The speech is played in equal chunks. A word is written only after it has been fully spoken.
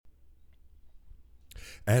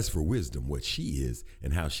As for wisdom, what she is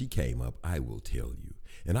and how she came up, I will tell you.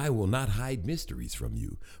 And I will not hide mysteries from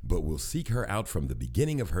you, but will seek her out from the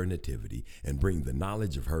beginning of her nativity and bring the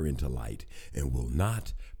knowledge of her into light, and will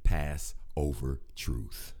not pass over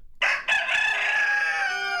truth.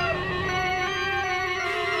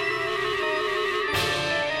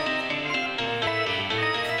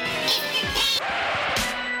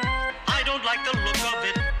 I don't like the look of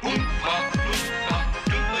it. Oompa, loompa,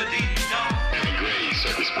 doobadee-da. And the Gray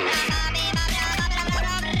Circus Parade.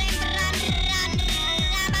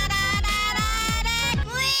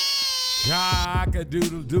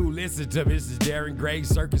 Cock-a-doodle-doo, listen to me. This is Darren Gray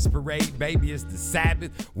Circus Parade, baby. It's the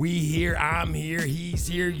Sabbath. We here, I'm here, he's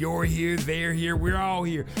here, you're here, they're here, we're all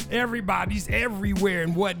here. Everybody's everywhere.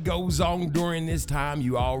 And what goes on during this time,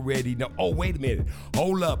 you already know. Oh, wait a minute.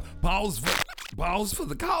 Hold up. Pause for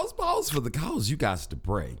the cause. Pause for the cause. You got to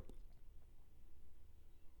pray.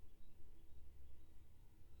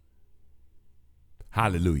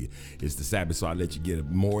 Hallelujah. It's the Sabbath, so I'll let you get a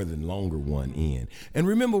more than longer one in. And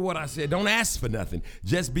remember what I said, don't ask for nothing.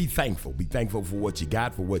 Just be thankful. Be thankful for what you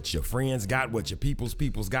got, for what your friends got, what your people's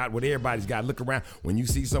got, what everybody's got. Look around. When you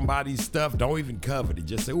see somebody's stuff, don't even covet it.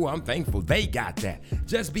 Just say, oh, I'm thankful they got that.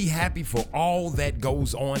 Just be happy for all that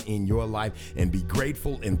goes on in your life, and be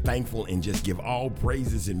grateful and thankful, and just give all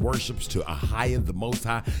praises and worships to a higher, the most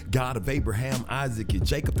high God of Abraham, Isaac, and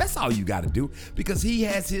Jacob. That's all you got to do, because he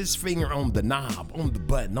has his finger on the knob, on the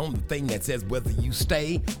button, on the thing that says whether you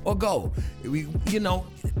stay or go.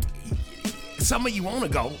 Some of you want to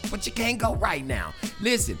go, but you can't go right now.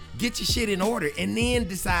 Listen, get your shit in order and then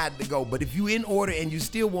decide to go. But if you in order and you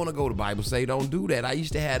still want to go, the Bible say don't do that. I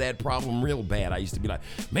used to have that problem real bad. I used to be like,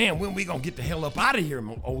 man, when we gonna get the hell up out of here,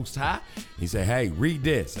 Most High? He said, hey, read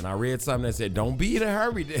this. And I read something that said, don't be in a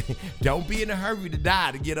hurry. Don't be in a hurry to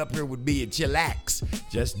die to get up here with me and chillax.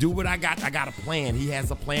 Just do what I got. I got a plan. He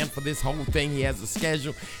has a plan for this whole thing. He has a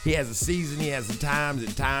schedule. He has a season. He has the times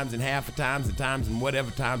and half of times and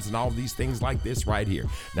whatever times and all these things like this right here.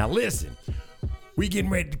 Now listen, we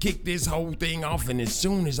getting ready to kick this whole thing off, and as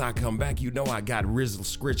soon as I come back, you know I got Rizzle,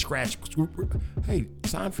 Scritch, Scratch. Hey,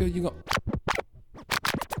 Seinfeld, you go.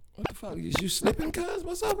 What the fuck? Is you slipping, cuz?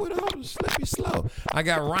 What's up with all the slippy slow? I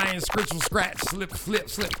got Ryan, Scritchel, Scratch, slip, flip,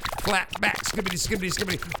 flat back, skibbity, skibbity,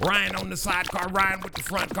 skibbity. Ryan on the sidecar, Ryan with the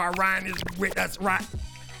front car. Ryan is with us, right?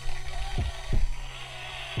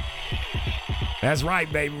 That's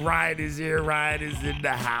right, baby. Ryan is here. Ryan is in the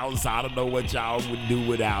house. I don't know what y'all would do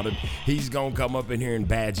without him. He's going to come up in here and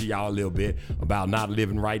badger y'all a little bit about not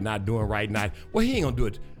living right, not doing right. Well, he ain't going to do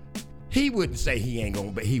it. He wouldn't say he ain't going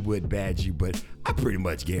to, but he would badge you. But I pretty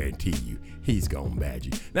much guarantee you he's going to badge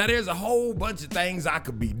you. Now, there's a whole bunch of things I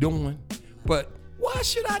could be doing, but why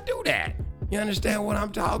should I do that? You understand what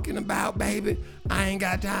I'm talking about, baby? I ain't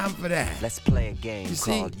got time for that. Let's play a game you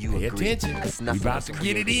called see, You pay Agree. attention. We about to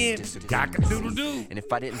get it in. Cock-a-doodle-doo. And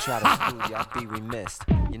if I didn't try to fool you, I'd be remiss.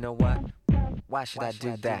 You know what? Why should I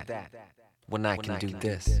do that when I can do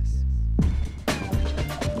this?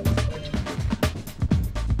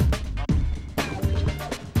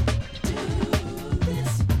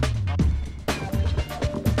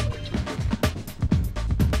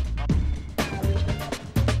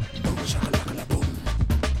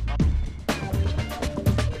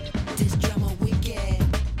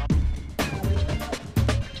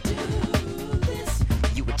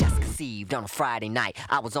 On a Friday night,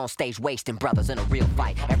 I was on stage wasting brothers in a real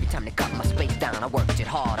fight. Every time they cut my space down, I worked it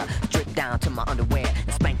harder. Stripped down to my underwear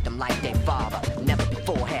and spanked them like their father. Never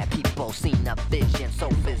before had people seen a vision so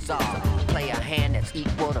bizarre. Play a hand that's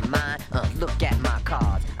equal to mine. Look at my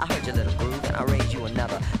cards. I heard your little groove and I raised you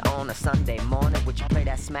another. On a Sunday morning, would you play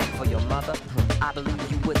that smack for your mother? I believe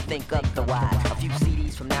you would think otherwise. A few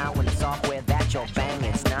CDs from now, when the software that you're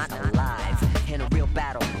banging's not alive. In a real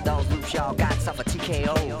battle, those loops y'all got suffer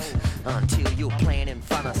TKOs. Until you're playing in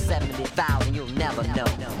front of 70,000, you'll never know.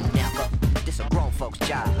 Never. This a grown folks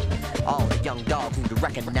job. All the young dogs need to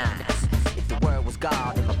recognize. If the word was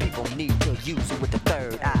God, then my people need to use it with the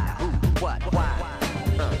third eye. Who, what, why?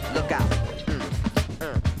 Look out.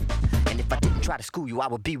 And if I didn't try to school you, I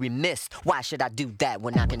would be remiss. Why should I do that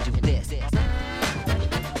when I can do this?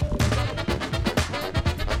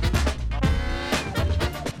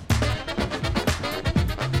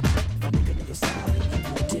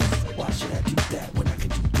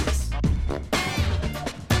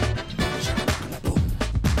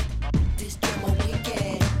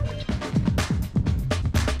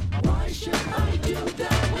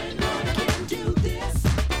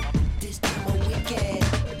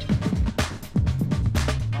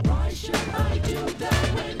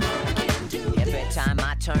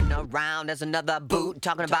 around as another boot,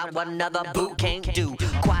 talking about what another boot can't do.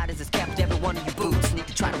 Quiet as it's kept, every one of you boots need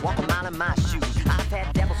to try to walk a mile in my shoes. I've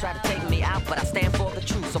had devils try to take me out, but I stand for the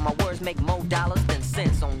truth. So my words make more dollars than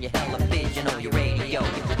cents on your television, on your radio.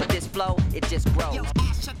 But this flow, it just grows.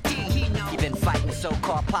 You've been fighting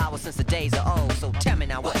so-called power since the days of old. So tell me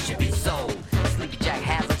now what should be sold. Sleepy Jack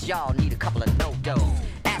hazards, y'all need a couple of no-dos.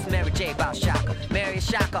 Ask Mary J about Shaka. Mary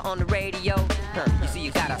Shaka on the radio. You see,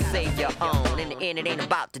 you gotta save your own. In the end, it ain't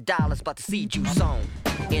about the dollars, but the seed you sown.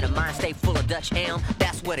 In a mind state full of Dutch elm,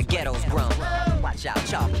 that's where the ghetto's grown. Watch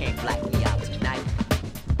out, y'all can't black me out tonight.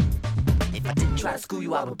 If I didn't try to school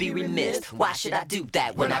you, I would be remiss. Why should I do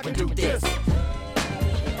that when I can do this?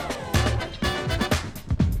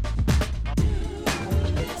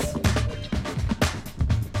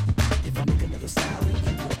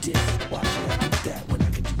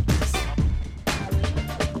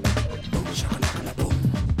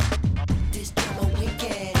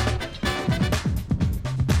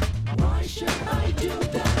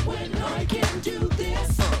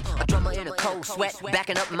 Sweat,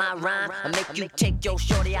 backing up my rhyme. I make you take your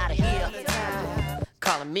shorty out of here.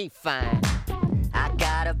 Calling me fine. I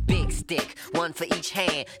got a big stick, one for each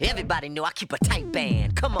hand. Everybody know I keep a tight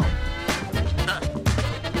band. Come on.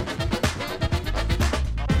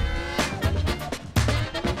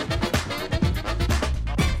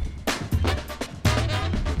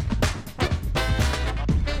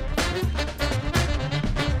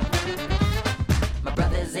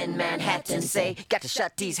 In Manhattan say, got to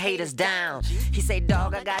shut these haters down. He say,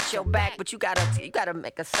 dog, I got your back, but you gotta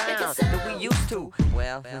make a sound that we used to.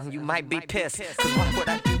 Well, you might be pissed, cause why would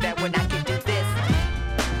I do that when I can do this?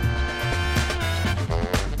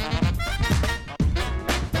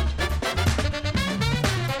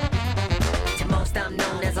 To most I'm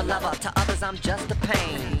known as a lover, to others I'm just a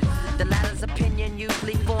pain. The latter's opinion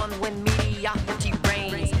usually formed when mediocrity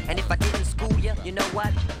reigns. And if I didn't school you, you know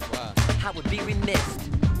what? I would be remiss.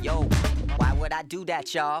 Yo, why would I do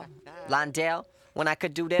that, y'all? Londell, when I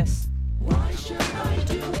could do this? Why should I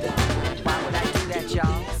do that? Why would I do that,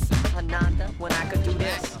 y'all? Ananda, when I could do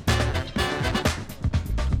this?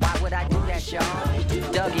 Why would I do that, y'all?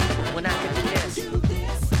 Dougie, when I could do this?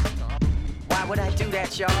 Why would I do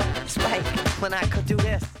that, y'all? Spike, when I could do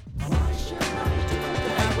this? Why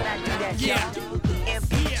would I do that, y'all?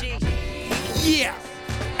 MPG. Yeah.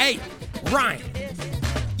 Hey, Ryan.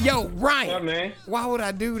 Yo, Ryan, yeah, man. Why would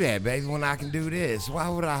I do that, baby, when I can do this? Why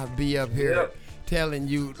would I be up here telling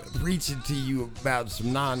you, preaching to you about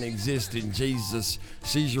some non-existent Jesus,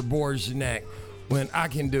 Caesar Borgiac, when I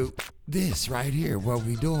can do this right here? What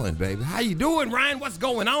we doing, baby? How you doing, Ryan? What's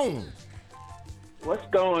going on? What's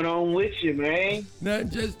going on with you, man? Nothing,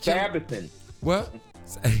 just Sabbathing. What?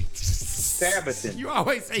 Sabbathing. You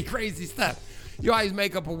always say crazy stuff. You always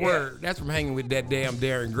make up a word. That's from hanging with that damn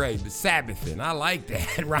Darren Gray. The Sabbathing. I like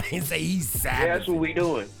that. Ryan say he's Sabbathing. Yeah, that's what we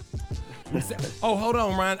doing. Oh, hold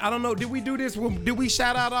on, Ryan. I don't know. Did we do this? Did we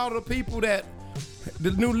shout out all the people that, the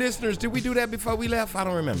new listeners? Did we do that before we left? I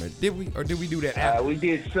don't remember. Did we? Or did we do that after? We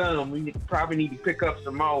did some. We probably need to pick up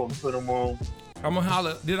some more and put them on. I'm gonna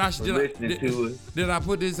holler. Did I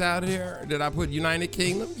put this out here? Did I put United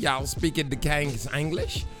Kingdom? Y'all speaking the King's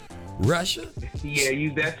English? Russia? Yeah,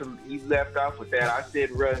 you left off with that. I said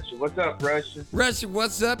Russia. What's up, Russia? Russia,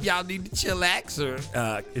 what's up? Y'all need to chillax or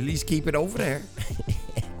at least keep it over there.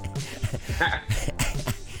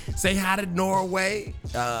 Say hi to Norway.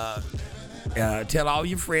 Tell all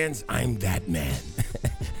your friends, I'm that man.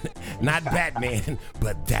 Not Batman,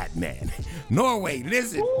 but that man. Norway,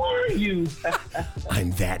 listen. Who are you? I'm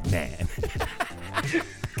that man.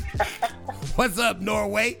 What's up,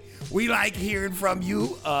 Norway? We like hearing from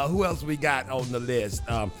you. Who else we got on the list?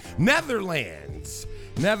 Netherlands.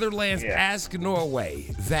 Ask Norway.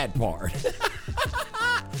 That part.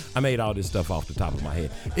 I made all this stuff off the top of my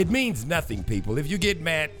head. It means nothing, people. If you get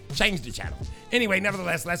mad, change the channel. Anyway,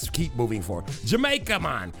 nevertheless, let's keep moving forward. Jamaica,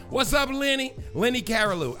 man. What's up, Lenny? Lenny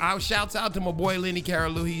Carolou. Our shouts out to my boy Lenny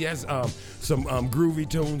Carolou. He has some groovy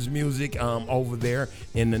tunes music over there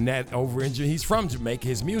in the net over in He's from Jamaica.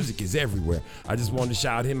 His music is everywhere. I just wanted to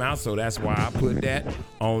shout him out, so that's why I put that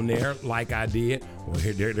on there like I did. Well,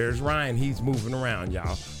 there's Ryan. He's moving around,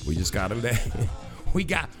 y'all. We just gotta let we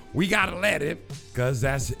gotta let him,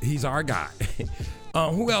 cause he's our guy.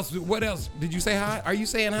 Who else? What else? Did you say hi? Are you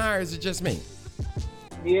saying hi, or is it just me?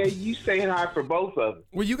 Yeah, you saying hi for both of them.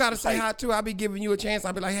 Well, you gotta say hi too. I'll be giving you a chance.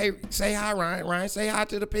 I'll be like, hey, say hi, Ryan. Ryan, say hi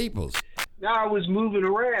to the peoples. No, I was moving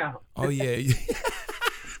around. Oh yeah.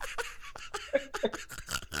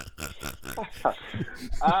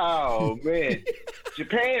 Oh man,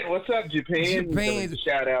 Japan. What's up, Japan? Japan.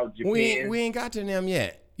 Shout out Japan. We ain't got to them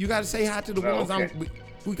yet. You got to say hi to the ones. Okay.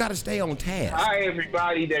 We got to stay on task. Hi,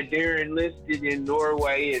 everybody that they're enlisted in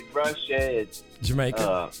Norway and Russia and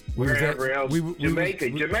Jamaica. wherever else.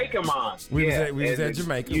 Jamaica, man. We was at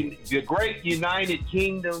Jamaica. The great United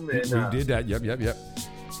Kingdom. And, we did that. Yep.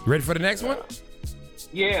 Ready for the next one?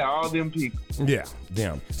 Yeah, all them people. Yeah,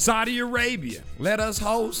 them. Saudi Arabia. Let us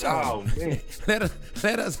hold some. Oh, man.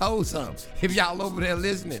 let us hold some. If y'all over there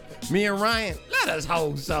listening, me and Ryan, let us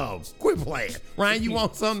hold some. Quit playing. Ryan, you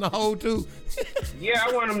want something to hold too? Yeah,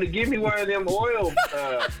 I want them to give me one of them oil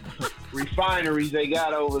refineries they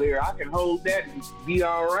got over there. I can hold that and be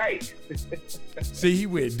all right. See, he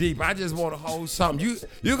went deep. I just want to hold something.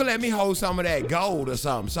 You can let me hold some of that gold or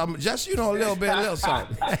something. Just, a little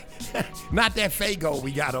something. Not that fake gold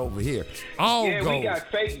we got over here. All yeah, gold. We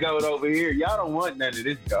got fake gold over here. Y'all don't want none of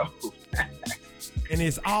this gold. And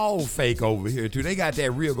it's all fake over here, too. They got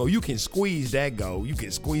that real gold. You can squeeze that gold. You can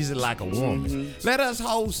squeeze it like a woman. Mm-hmm. Let us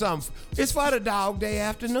hold some. It's for the dog day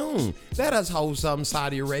afternoon. Let us hold some,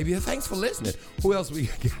 Saudi Arabia. Thanks for listening. Who else we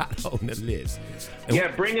got on the list?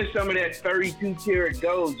 Yeah, bring us some of that 32 karat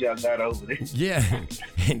gold y'all got over there. Yeah.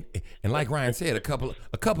 And like Ryan said, a couple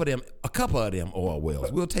of them oil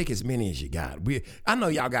wells. We'll take as many as you got. I know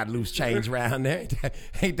y'all got loose change around there.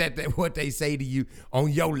 Ain't that what they say to you on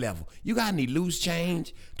your level? You got any loose change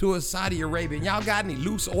to a Saudi Arabia? Y'all got any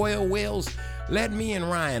loose oil wells? Let me and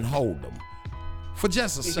Ryan hold them for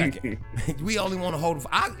just a second. We only want to hold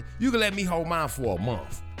them. You can let me hold mine for a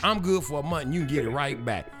month. I'm good for a month and you can get it right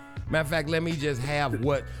back. Matter of fact, let me just have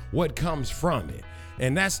what comes from it.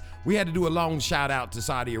 And we had to do a long shout out to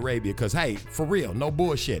Saudi Arabia because, hey, for real, no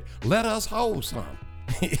bullshit. Let us hold some.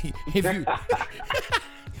 If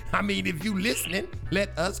you listening,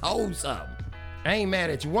 let us hold some. I ain't mad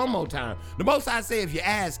at you. One more time. The most I say, if you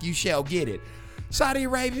ask, you shall get it. Saudi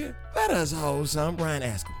Arabia, let us hold some. Brian,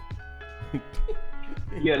 ask him.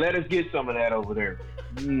 Yeah, let us get some of that over there.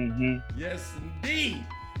 Mm-hmm. Yes, indeed.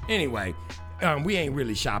 Anyway, we ain't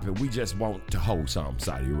really shopping. We just want to hold some,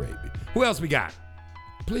 Saudi Arabia. Who else we got?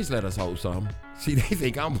 Please let us hold some. See, they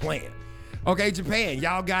think I'm playing. Okay, Japan,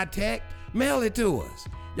 y'all got tech? Mail it to us.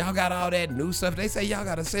 Y'all got all that new stuff. They say y'all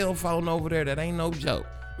got a cell phone over there that ain't no joke.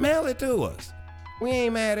 Mail it to us. We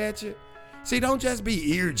ain't mad at you. See, don't just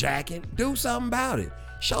be ear jacking. Do something about it.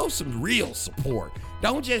 Show some real support.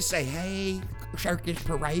 Don't just say, hey, circus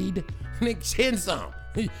parade. Nigga, send some.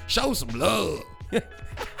 Show some love.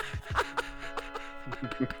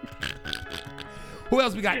 Who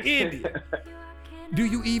else we got? India. Do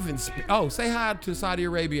you even say hi to Saudi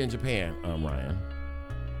Arabia and Japan, Ryan.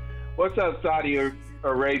 What's up, Saudi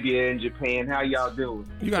Arabia and Japan? How y'all doing?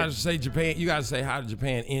 You gotta say Japan. You gotta say hi to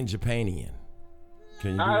Japan in Japanian.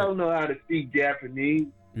 Can you? I don't know how to speak Japanese.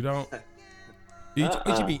 You don't?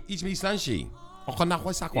 Ichimi sanshi.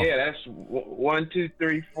 Yeah, that's 1, 2,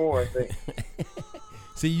 3, 4. I think.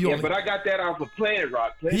 See, but I got that off of Planet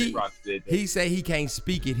Rock. Planet Rock said that. He said he can't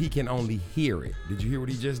speak it. He can only hear it. Did you hear what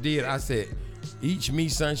he just did? I said, each me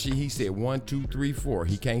sunshi. He said 1, 2, 3, 4.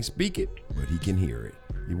 He can't speak it, but he can hear it.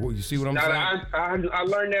 You see what I'm saying? I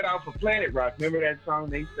learned that off of Planet Rock. Remember that song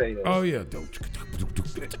they say that? Oh yeah.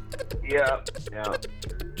 Yeah.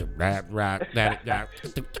 Rap, let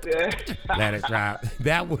it drop.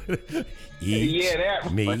 That would each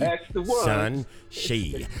me that's the one. Son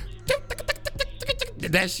she.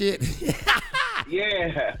 That shit.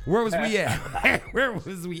 Yeah. Where was we at? Where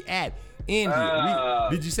was we at? India.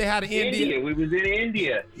 Did you say hi to India? We was in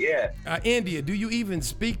India. Yeah. India, do you even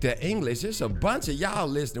speak the English? There's a bunch of y'all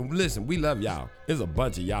listening. Listen, we love y'all. There's a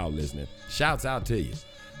bunch of y'all listening. Shouts out to you.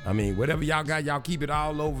 I mean, whatever y'all got, y'all keep it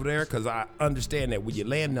all over there because I understand that when you're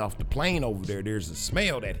landing off the plane over there, there's a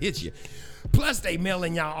smell that hits you. Plus, they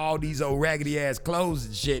mailing y'all all these old raggedy ass clothes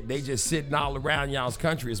and shit. They just sitting all around y'all's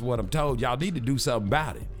country is what I'm told. Y'all need to do something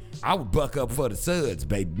about it. I would buck up for the suds,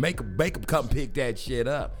 baby. Make them come pick that shit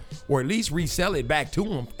up. Or at least resell it back to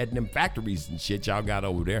them at them factories and shit y'all got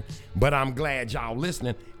over there. But I'm glad y'all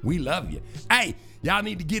listening. We love you. Hey, y'all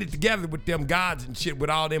need to get it together with them gods and shit,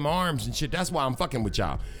 with all them arms and shit. That's why I'm fucking with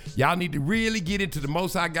y'all. Y'all need to really get into the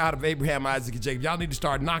Most High God of Abraham, Isaac, and Jacob. Y'all need to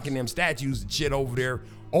start knocking them statues and shit over there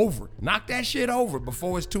over. Knock that shit over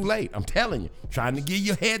before it's too late. I'm telling you. Trying to give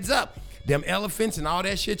you heads up. Them elephants and all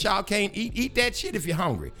that shit y'all can't eat. Eat that shit if you're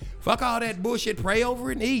hungry. Fuck all that bullshit. Pray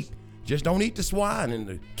over it and eat. Just don't eat the swine and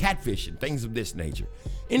the catfish and things of this nature.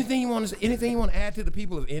 Anything you want to say? Anything you want to add to the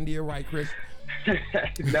people of India, right, Chris?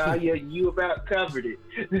 Nah, yeah, you about covered it.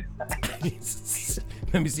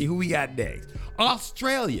 Let me see who we got next.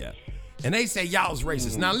 Australia. And they say y'all's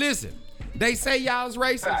racist. Now listen, they say y'all's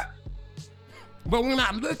racist. But when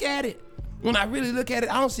I really look at it,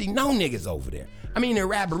 I don't see no niggas over there. I mean,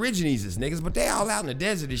 they're Aborigines as niggas, but they all out in the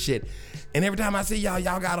desert and shit. And every time I see y'all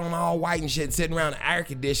got on all white and shit, sitting around the air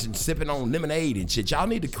conditioned, sipping on lemonade and shit. Y'all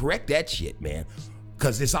need to correct that shit, man.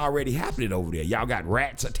 Because it's already happening over there. Y'all got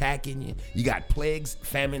rats attacking you. You got plagues,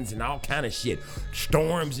 famines, and all kind of shit.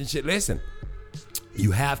 Storms and shit. Listen,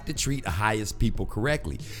 you have to treat the highest people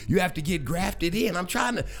correctly. You have to get grafted in. I'm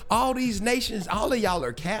trying to, all these nations, all of y'all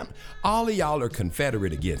are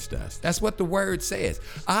Confederate against us. That's what the word says.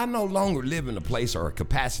 I no longer live in a place or a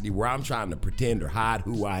capacity where I'm trying to pretend or hide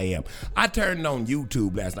who I am. I turned on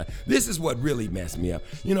YouTube last night. This is what really messed me up.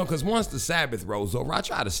 You know, because once the Sabbath rolls over, I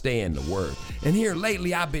try to stay in the word. And here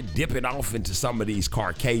lately, I've been dipping off into some of these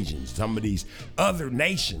Caucasians, some of these other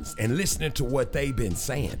nations, and listening to what they've been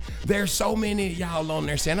saying. There's so many of y'all on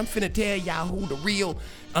there saying, I'm finna tell y'all who the real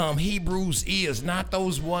Hebrews is, not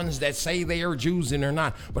those ones that say they are Jews and they're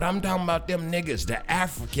not, but I'm talking about them niggas, the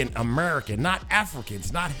African American, not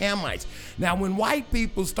Africans, not Hamites. Now, when white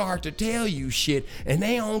people start to tell you shit and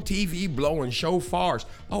they on TV blowing shofars,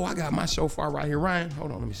 oh, I got my shofar right here, Ryan.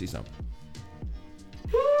 Hold on, let me see something.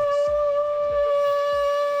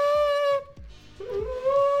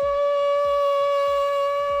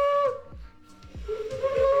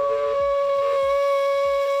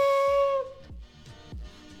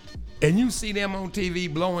 And you see them on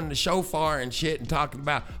TV blowing the shofar and shit and talking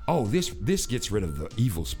about, oh, this gets rid of the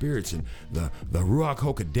evil spirits and the Ruach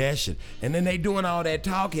HaKodesh. And then they doing all that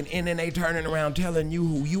talking and then they turning around telling you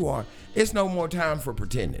who you are. It's no more time for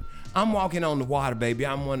pretending. I'm walking on the water, baby.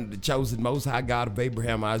 I'm one of the chosen Most High God of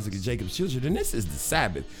Abraham, Isaac, and Jacob's children. And this is the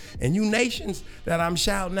Sabbath. And you nations that I'm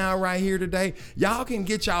shouting out right here today, y'all can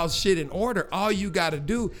get y'all shit in order. All you got to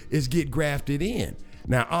do is get grafted in.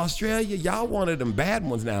 Now, Australia, y'all one of them bad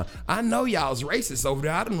ones now. I know y'all's racist over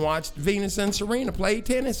there. I done watched Venus and Serena play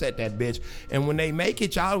tennis at that bitch. And when they make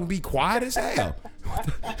it, y'all will be quiet as hell.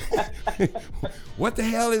 What the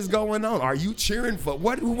hell is going on? Are you cheering for?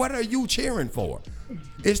 What are you cheering for?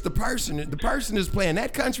 It's the person. The person is playing.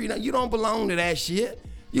 That country, you don't belong to that shit.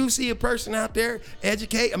 You see a person out there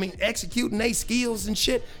executing their skills and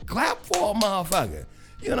shit, clap for a motherfucker.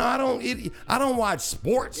 You know, I don't watch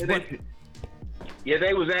sports, but... Yeah,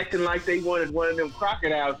 they was acting like they wanted one of them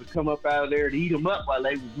crocodiles to come up out of there to eat them up while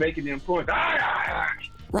they was making them points.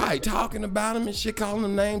 Right, talking about them and shit, calling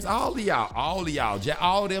them names. All of y'all,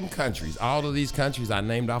 all them countries, all of these countries I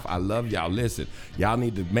named off, I love y'all. Listen, y'all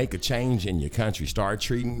need to make a change in your country. Start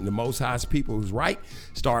treating the Most High's people who's right.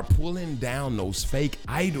 Start pulling down those fake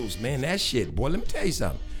idols, man. That shit, boy, let me tell you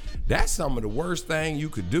something. That's some of the worst thing you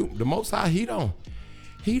could do. The Most High, he don't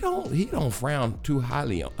frown too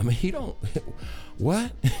highly on. I mean, he don't.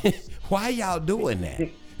 What? Why y'all doing that?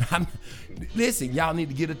 Listen, y'all need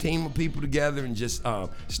to get a team of people together and just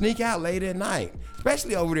sneak out late at night,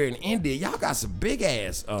 especially over there in India. Y'all got some big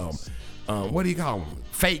ass, what do you call them?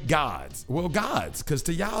 Fake gods. Well, gods, because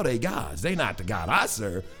to y'all they gods. They not the God I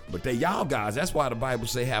serve, but they y'all gods. That's why the Bible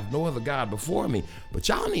say have no other God before me. But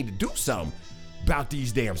y'all need to do something about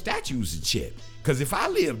these damn statues and shit. Because if I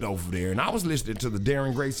lived over there and I was listening to the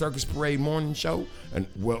Darren Gray Circus Parade morning show, and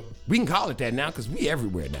well, we can call it that now because we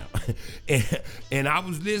everywhere now. and I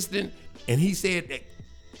was listening, and he said,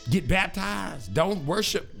 get baptized, don't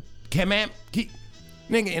worship, nigga.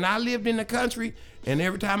 And I lived in the country, and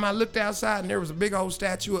every time I looked outside and there was a big old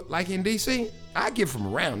statue like in D.C., I get from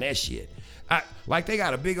around that shit. Like they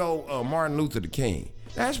got a big old Martin Luther the King.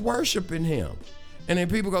 That's worshiping him. And then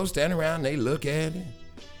people go stand around and they look at it.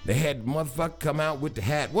 They had the motherfucker come out with the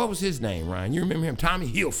hat. What was his name, Ryan? You remember him?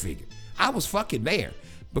 Tommy Hilfiger. I was fucking there.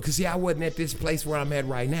 Because, see, I wasn't at this place where I'm at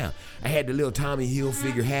right now. I had the little Tommy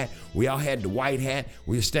Hilfiger hat. We all had the white hat.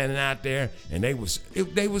 We were standing out there, and they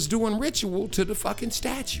was doing ritual to the fucking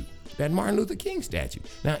statue, that Martin Luther King statue.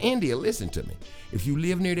 Now, India, listen to me. If you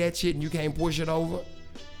live near that shit and you can't push it over,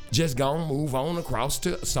 just gonna move on across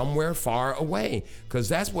to somewhere far away, because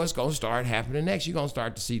that's what's gonna start happening next. You're gonna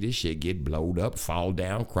start to see this shit get blowed up, fall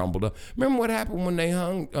down, crumbled up. Remember what happened when they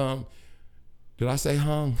hung? Did I say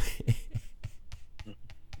hung?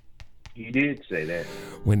 You did say that.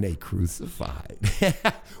 When they crucified,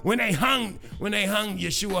 when they hung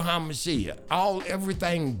Yeshua HaMashiach,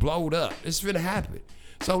 everything blowed up. It's finna happen.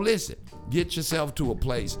 So listen, get yourself to a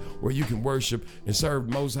place where you can worship and serve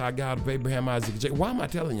the Most High God of Abraham, Isaac, and Jacob. Why am I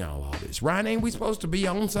telling y'all all this? Ryan, ain't we supposed to be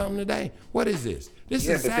on something today? What is this? This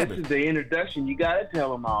is Sabbath. This is the introduction. You got to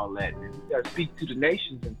tell them all that. Man. You got to speak to the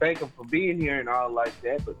nations and thank them for being here and all like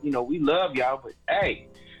that. But, you know, we love y'all. But, hey,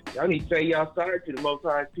 y'all need to say y'all sorry to the Most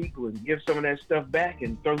High people and give some of that stuff back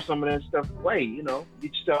and throw some of that stuff away. You know,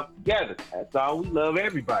 get yourself together. That's all. We love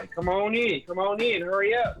everybody. Come on in. Come on in.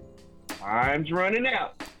 Hurry up. Time's running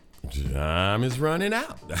out. Time is running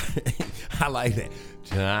out. I like that.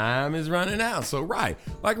 Time is running out. So right,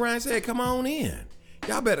 like Ryan said, come on in.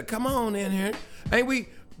 Y'all better come on in here.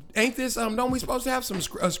 Ain't this don't we supposed to have some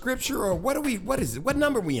scripture, or what is it? What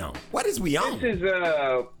number we on? What is we on? This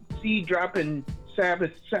is seed dropping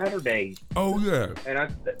Sabbath Saturday. Oh yeah.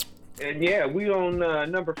 And yeah, we on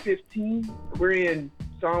number 15. We're in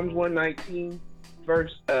Psalms 119,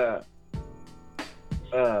 verse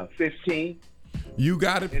 15. You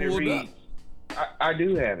got it And it pulled up. reads, I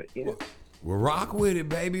do have it. Yeah. Well, rock with it,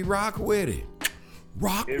 baby. Rock with it.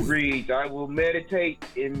 Rock It with it. reads, I will meditate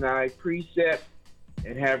in thy precepts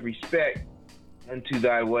and have respect unto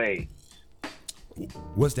thy ways.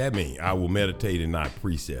 What's that mean? I will meditate in thy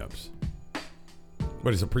precepts.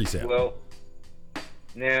 What is a precept? Well,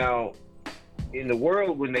 now, in the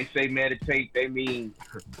world, when they say meditate, they mean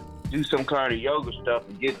do some kind of yoga stuff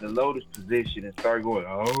and get in the lotus position and start going,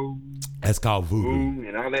 oh, That's called voodoo.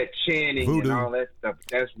 and all that chanting Voodoo. and all that stuff.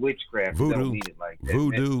 That's witchcraft. You Voodoo, don't mean it like that.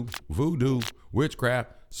 voodoo,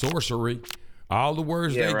 witchcraft, sorcery, all the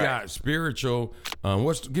words Yeah, they right. got. Spiritual.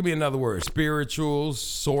 Give me another word. Spiritual,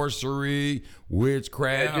 sorcery,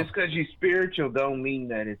 witchcraft. Just because you're spiritual don't mean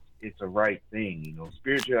that it's a right thing. You know,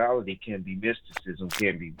 spirituality can be mysticism,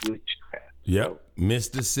 can be witchcraft. Yep.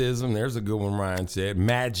 Mysticism. There's a good one. Ryan said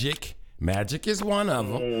magic. Magic is one of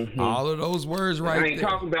them. Mhm. All of those words right I ain't there.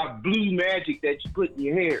 talking about blue magic that you put in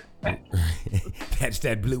your hair. That's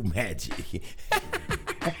that blue magic.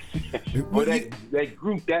 Or that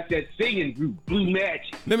group, that's that singing group, Blue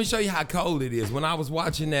Magic. Let me show you how cold it is. When I was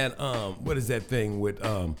watching that, what is that thing with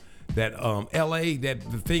that LA, the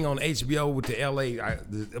thing on HBO with the LA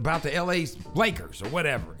about the LA Lakers or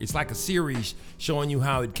whatever. It's like a series showing you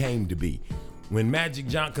how it came to be. When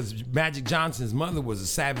because Magic Johnson's mother was a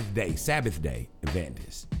Sabbath Day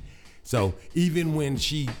Adventist. So even when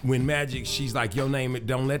Magic, she's like, your name,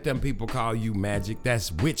 don't let them people call you Magic. That's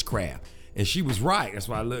witchcraft. And she was right. That's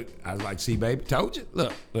why I was like, see, baby, told you.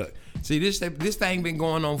 Look. See, this thing been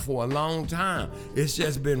going on for a long time. It's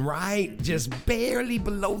just been just barely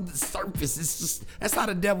below the surface. It's just, that's how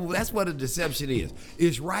the devil, that's what a deception is.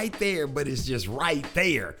 It's right there, but it's just right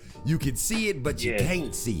there. You can see it, but you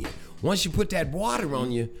can't see it. Once you put that water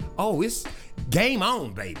on you, it's game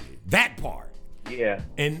on, baby. That part. Yeah.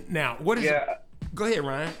 And now, what is it? Go ahead,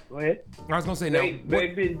 Ryan. Go ahead. I was gonna say now.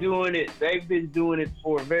 They've been doing it. They've been doing it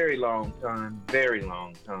for a very long time.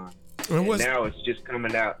 And now it's just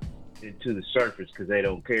coming out into the surface because they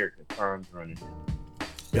don't care because time's running out.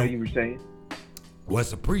 What you were saying?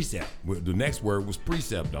 What's a precept? Well, the next word was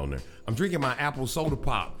precept on there. I'm drinking my apple soda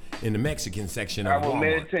pop in the Mexican section of I will Walmart.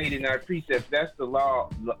 meditate in our precepts. That's the law.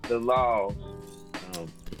 The laws.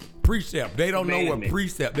 Precept. They don't know what Commandment.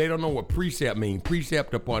 precept. They don't know what precept means.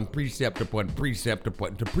 Precept upon precept upon precept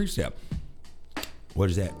upon to precept.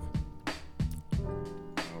 What is that?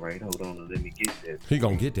 All right, hold on. Let me get that. He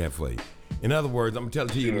gonna get that for you. In other words, I'm gonna tell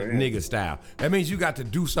it to you nigga style. That means you got to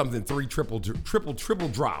do something 3 triple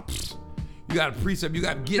drops. You got a precept. You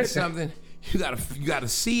got to get something. You got to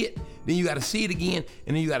see it. Then you got to see it again,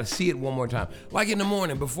 and then you got to see it one more time. Like in the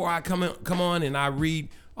morning, before I come on and I read.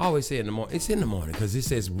 I always say in the morning. It's in the morning because it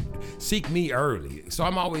says, "Seek me early." So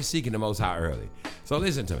I'm always seeking the Most High early. So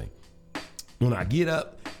listen to me. When I get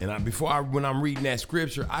up and when I'm reading that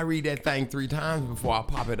scripture, I read that thing 3 times before I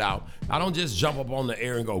pop it out. I don't just jump up on the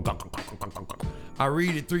air and go. I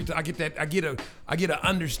read it 3 times. I get an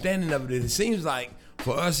understanding of it. It seems like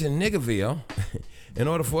for us in Niggerville, in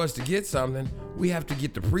order for us to get something, we have to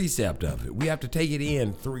get the precept of it. We have to take it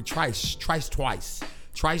in twice.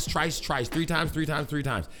 Twice, 3 times.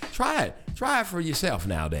 Try it for yourself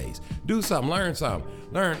nowadays. Do something, learn something.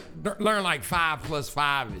 Learn like 5 plus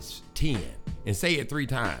 5 is 10 and say it 3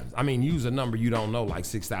 times. I mean, use a number you don't know, like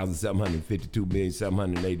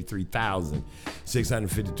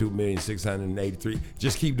 6,752,783,652,683.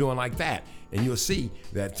 Just keep doing like that. And you'll see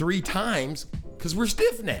that 3 times, because we're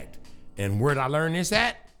stiff-necked. And where'd I learn this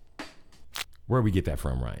at? Where'd we get that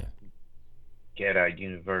from, Ryan? Gadai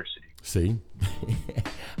University. See?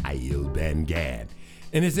 Ayub and Gad.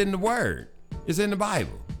 And it's in the Word. It's in the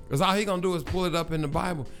Bible. Because all he going to do is pull it up in the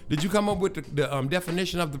Bible. Did you come up with the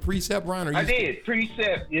definition of the precept, Ron? Or I did.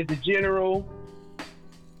 Precept is the general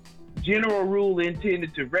rule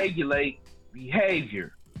intended to regulate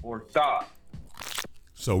behavior or thought.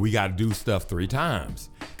 So we got to do stuff 3 times.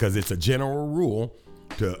 Because it's a general rule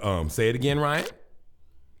to, say it again, Ryan?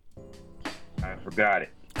 I forgot it.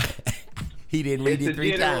 He didn't read it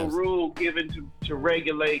 3 times. It's a general rule given to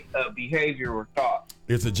regulate behavior or thought.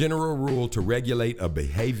 It's a general rule to regulate a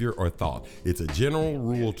behavior or thought. It's a general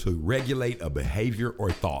rule to regulate a behavior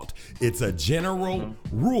or thought. It's a general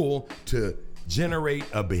rule to generate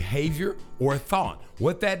a behavior or a thought.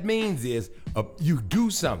 What that means is you do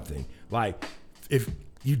something. Like if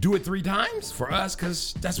you do it 3 times for us,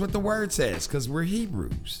 because that's what the word says, because we're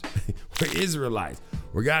Hebrews. We're Israelites.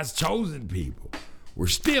 We're God's chosen people. We're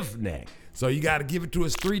stiff-necked. So you got to give it to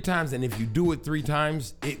us 3 times, and if you do it 3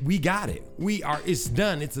 times, we got it. It's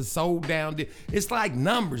done. It's a sold down deal. It's like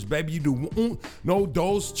numbers, baby. You do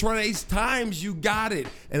those trace times, you got it.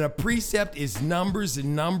 And a precept is numbers,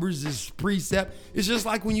 and numbers is precept. It's just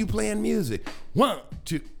like when you playing music. 1,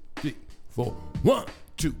 2, 3, 4. 1,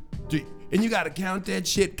 2, 3. And you got to count that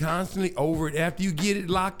shit constantly over it after you get it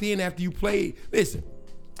locked in, after you play it. Listen,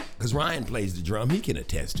 because Ryan plays the drum. He can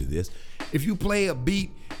attest to this. If you play a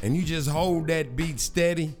beat and you just hold that beat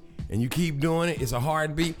steady and you keep doing it, it's a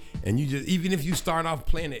hard beat, and you just, even if you start off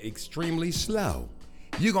playing it extremely slow,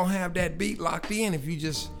 you're going to have that beat locked in if you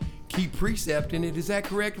just keep precepting it. Is that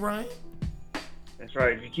correct, Ryan? That's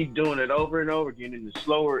right. If you keep doing it over and over again, and the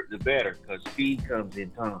slower, the better, because speed comes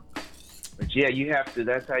in time. But yeah, you have to,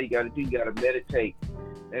 that's how you got to do. You got to meditate.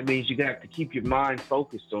 That means you got to keep your mind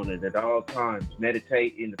focused on it at all times.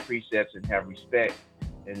 Meditate in the precepts and have respect.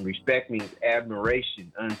 And respect means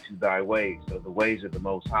admiration unto thy ways. So the ways of the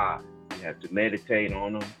Most High. You have to meditate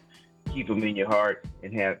on them, keep them in your heart,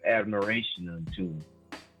 and have admiration unto them.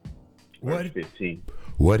 Verse 15.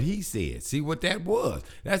 What he said. See what that was.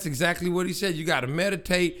 That's exactly what he said. You got to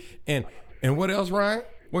meditate. And what else, Ryan?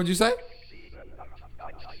 What'd you say?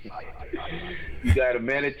 You got to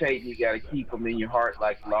meditate, and you got to keep them in your heart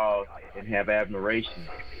like laws, and have admiration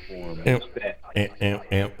for them, and respect.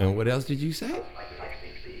 And what else did you say?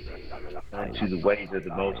 Unto the ways of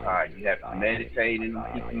the Most High. You have to meditate and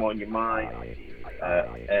keep them on your mind,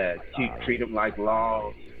 treat them like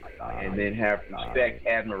laws, and then have respect,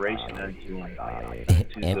 admiration unto them,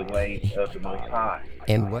 to the ways of the Most High.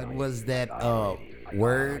 And what was that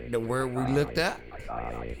word, the word we looked up?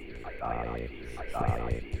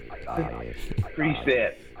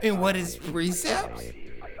 Precept. And what is precepts?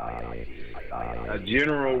 A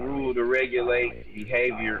general rule to regulate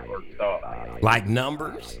behavior or thought. Like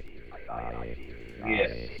numbers?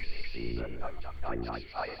 Yes.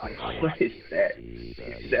 What is that?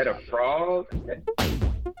 Is that a frog?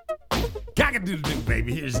 Cock-a-doodle-doo,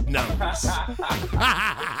 baby. Here's numbers.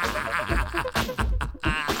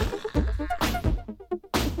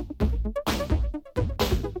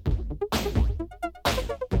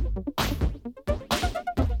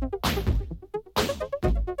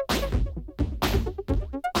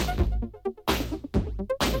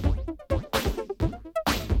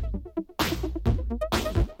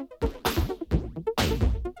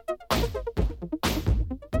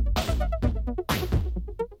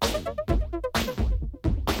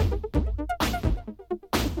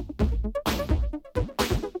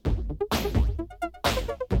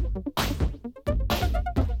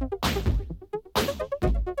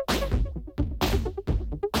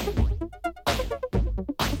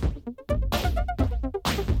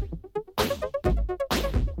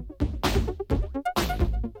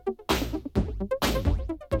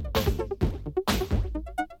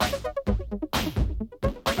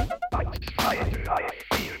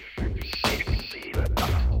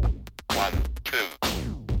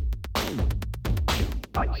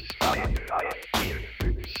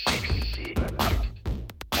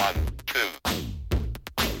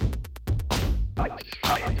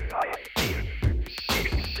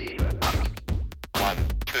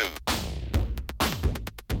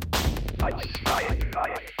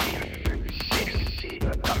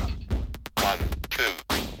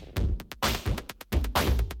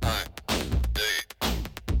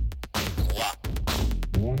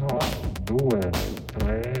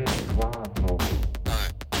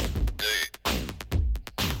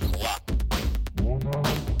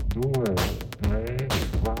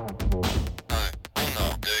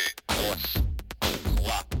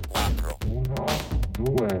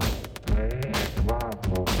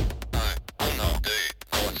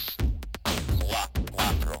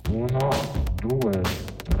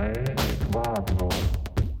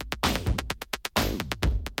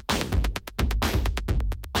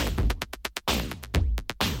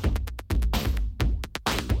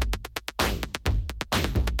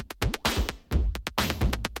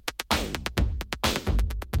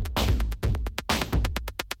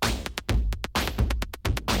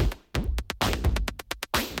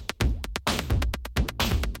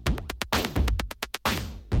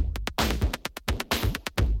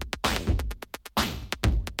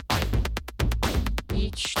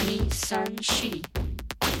 Sanshi.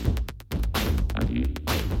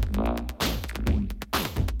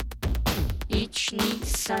 Ich ni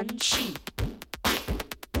Sanshi.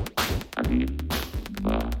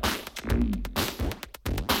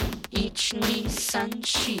 三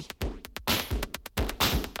七。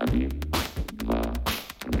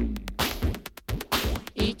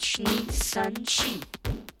一二三七。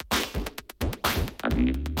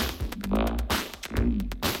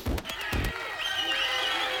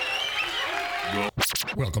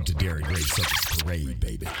Welcome to Dairy Gray Circus Parade,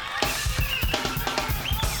 baby.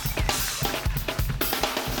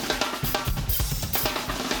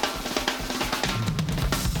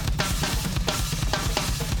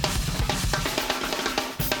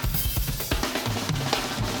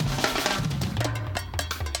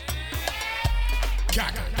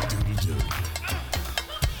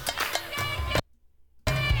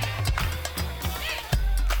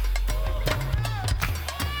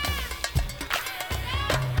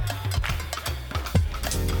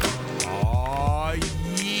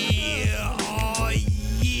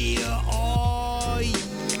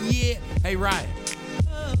 Hey, Ryan.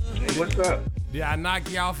 Hey, what's up? Did I knock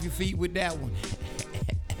you off your feet with that one?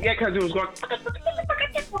 Yeah, because it was going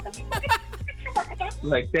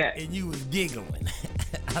like that. And you was giggling.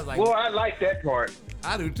 I was like, Well, I like that part.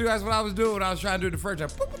 I do too. That's what I was doing when I was trying to do it the first time.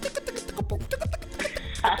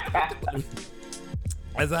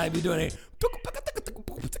 That's how I be doing it.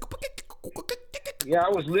 Yeah, I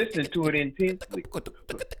was listening to it intensely.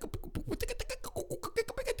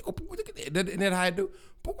 Isn't that how I do?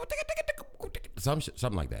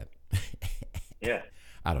 Something like that. Yeah.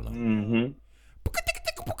 I don't know. Mm-hmm.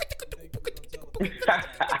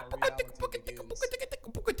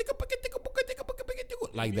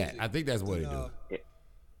 Like that. I think that's what it do.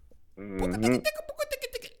 Mm-hmm.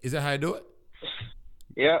 Is that how I do it?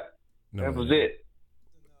 Yep. No, that was no. it.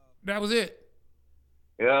 That was it.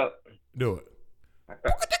 Yep. Do it.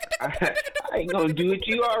 I ain't gonna do it.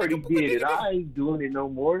 You already did it. I ain't doing it no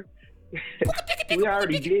more. We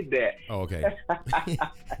already did that. Oh, okay.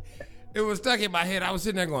 It was stuck in my head. I was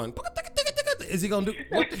sitting there going, is he gonna do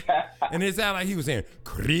what? And it sounded like he was saying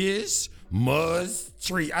Christmas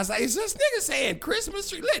tree. I was like, is this nigga saying Christmas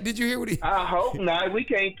tree? Did you hear what he? I hope not. We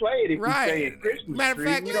can't play it if Right. we saying Christmas Matter of tree.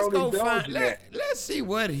 fact, We let's don't go indulge find. in that. Let's see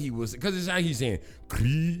what he was, because it's like he's saying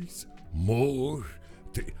Christmas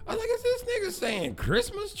tree. I was like, is this nigga saying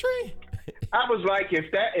Christmas tree? I was like, if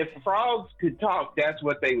frogs could talk, that's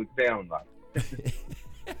what they would sound like.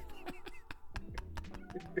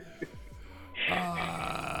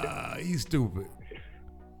 You stupid.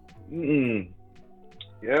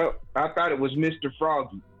 Yep. I thought it was Mr.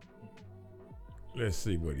 Froggy. Let's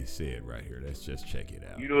see what he said right here. Let's just check it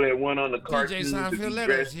out. You know that one on the DJ cartoons that Seinfeld, be let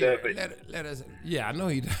us dressed hear. up. Let us. Yeah, I know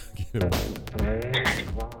he talking about.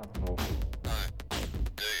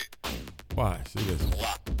 Why? See this.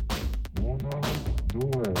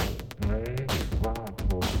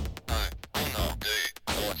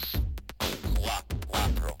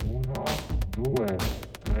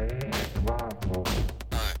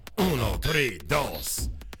 Uno, tres, dos.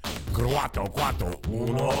 Cuatro, cuatro.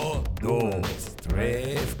 Uno, dos,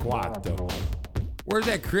 tres, cuatro. Where's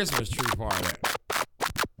that Christmas tree part at?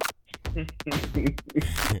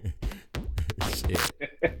 Shit.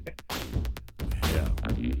 Yeah.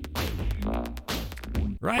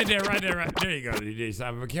 Right there. There you go, DJ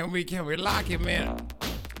Seinfeld. Can we lock it, man?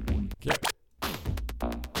 Can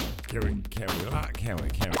we lock? Can we?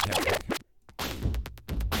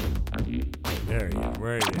 There you go.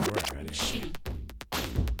 Where is it?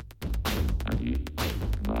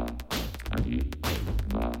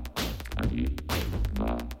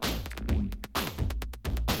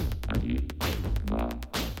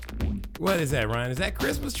 What is that, Ryan? Is that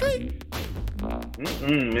Christmas tree?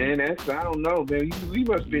 Man, I don't know, man. We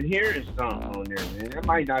must have been hearing something on there, man. That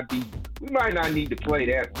might not be. We might not need to play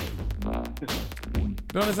that one.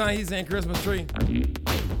 Don't it sound like he's saying Christmas tree?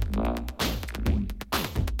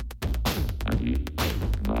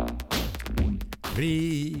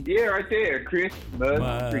 Tree. Yeah, right there,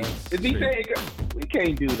 Christmas tree. If he saying we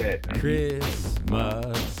can't do that.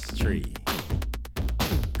 Christmas tree.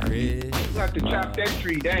 We have to chop that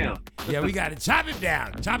tree down. Yeah, we got to chop him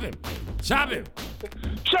down. Chop him. Chop!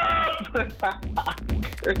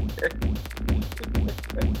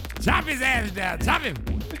 Chop his ass down. Chop him.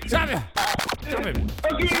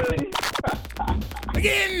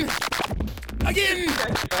 Again.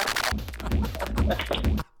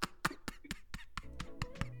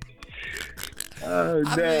 Oh,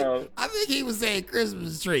 no. I think he was saying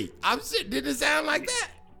Christmas tree. Did it sound like that?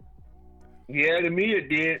 Yeah, to me it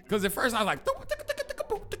did. Because at first I was like,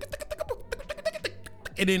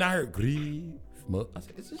 and then I heard Christmas. I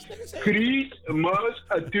said, is this nigga saying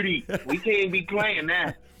Christmas tree. We can't be playing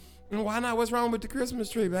that. Why not? What's wrong with the Christmas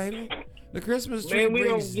tree, baby? The Christmas tree Man, we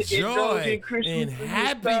don't brings get indulge joy in Christmas and stuff,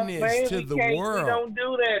 happiness man. to We the can't- world. We don't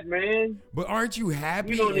do that, man. But aren't you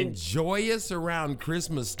happy don't and joyous around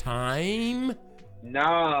Christmas time?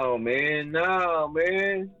 No, man.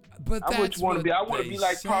 But I that's want to what be. I want to they be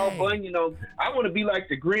like Paul say. Bunyan. I want to be like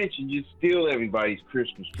the Grinch and just steal everybody's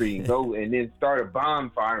Christmas tree and go and then start a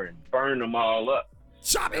bonfire and burn them all up.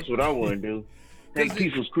 Shop That's it. what I want to do. Take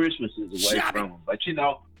people's Christmases away Shop from them. But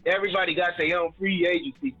everybody got their own free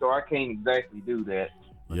agency, so I can't exactly do that.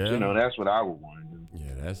 But, Yeah. that's what I would want to do.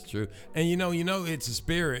 Yeah, that's true. And you know, it's a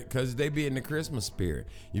spirit because they be in the Christmas spirit.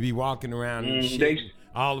 You be walking around and shit.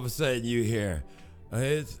 All of a sudden you hear,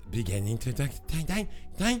 it's beginning to dang.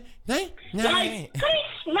 Like Christmas,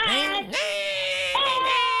 everywhere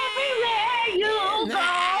you go.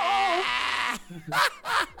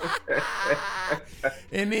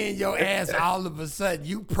 And then your ass all of a sudden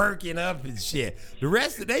you perking up and shit. The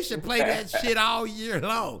rest of they should play that shit all year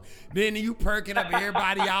long. Then you perking up,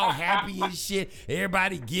 everybody all happy and shit.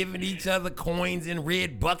 Everybody giving each other coins in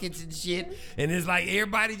red buckets and shit. And it's like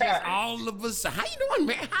everybody just all of a sudden, how you doing,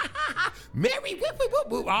 man? Merry whoop whoop whoop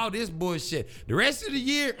whoop. All this bullshit. The rest of the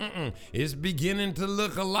year, it's beginning to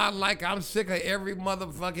look a lot like I'm sick of every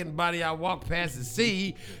motherfucking body I walk past and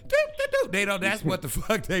see. They don't. That's what the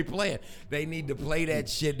fuck they playing. They need to play that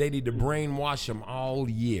shit. They need to brainwash them all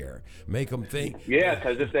year. Make them think. Yeah,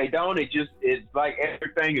 because if they don't, it's like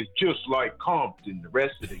everything is just like Compton the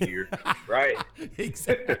rest of the year, right?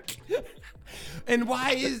 Exactly. And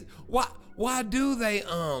why do they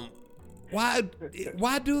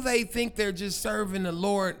why do they think they're just serving the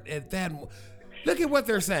Lord at that? Look at what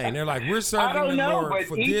they're saying. They're like, we're I serving don't the know, Lord but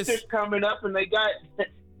for Easter's this. coming up and they got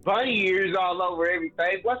bunny ears all over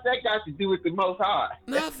everything. What's that got to do with the Most High?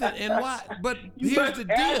 Nothing. And why? But You here's must the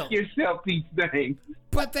deal. ask yourself these things.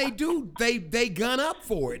 But they do. They gun up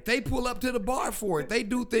for it. They pull up to the bar for it. They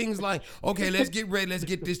do things like, okay, let's get ready. Let's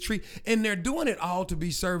get this tree. And they're doing it all to be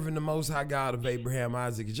serving the Most High God of Abraham,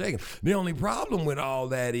 Isaac, and Jacob. The only problem with all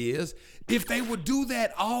that is if they would do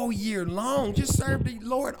that all year long, just serve the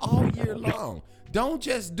Lord all year long. Don't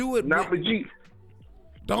just do it. Not but you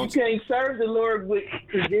Don't can't serve the Lord with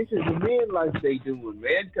traditions of men like they doing,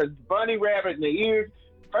 man. Because bunny rabbit in the ears.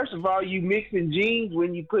 First of all, you mixing genes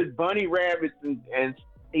when you put bunny rabbits and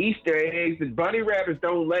Easter eggs, and bunny rabbits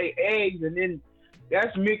don't lay eggs, and then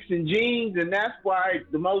that's mixing genes, and that's why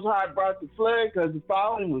the Most High brought the flood, because the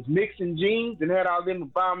fallen was mixing genes and had all them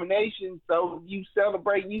abominations. So you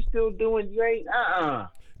celebrate, you still doing, you ain't,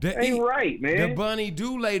 ain't right, man. The bunny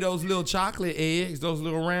do lay those little chocolate eggs, those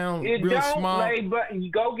little round, It real don't small. lay, but you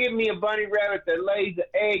go get me a bunny rabbit that lays the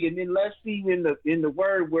egg, and then let's see in the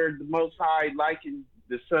word where the Most High likened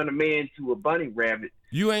the Son of Man to a bunny rabbit.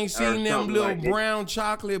 You ain't seen them something little like that. brown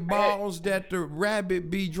chocolate balls that the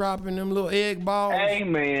rabbit be dropping, them little egg balls? Hey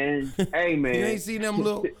man. You ain't seen them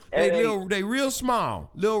little, they real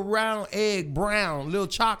small, little round egg brown, little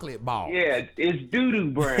chocolate balls. Yeah, it's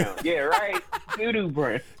doo-doo brown. Yeah, right? Doo-doo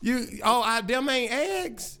brown. Them ain't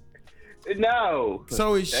eggs. No.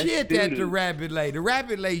 So it's That's shit that the doo-doo. rabbit lay. The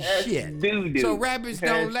rabbit lay That's shit. doo-doo. So rabbits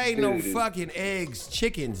don't That's lay no doo-doo. fucking eggs.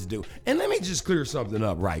 Chickens do. And let me just clear something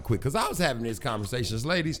up right quick, because I was having these conversations.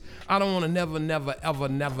 Ladies, I don't want to never, ever,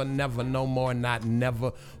 never, no more, not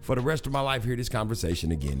never, for the rest of my life hear this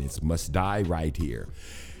conversation again. It must die right here.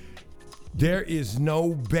 There is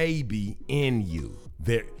no baby in you.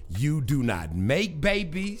 You do not make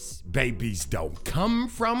babies. Babies don't come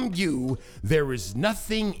from you. There is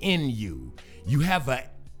nothing in you. You have an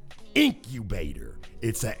incubator.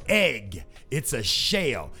 It's an egg. It's a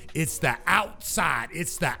shell. It's the outside.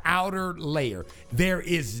 It's the outer layer. There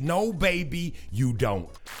is no baby. You don't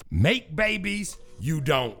make babies. You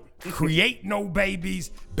don't create no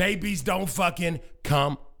babies. Babies don't fucking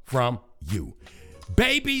come from you.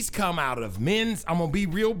 Babies come out of men's, I'm gonna be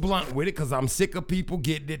real blunt with it because I'm sick of people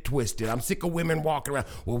getting it twisted. I'm sick of women walking around,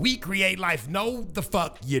 well, we create life. No, the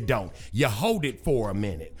fuck you don't. You hold it for a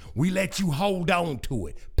minute. We let you hold on to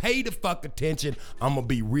it. Pay the fuck attention. I'm gonna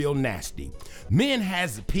be real nasty. Men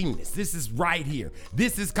has a penis. This is right here.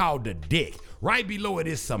 This is called the dick. Right below it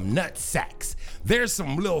is some nut sacks. There's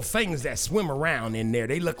some little things that swim around in there.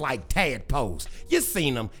 They look like tadpoles. You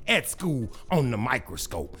seen them at school on the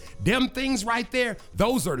microscope. Them things right there,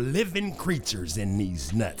 those are living creatures in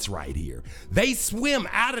these nuts right here. They swim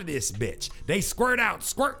out of this bitch. They squirt out,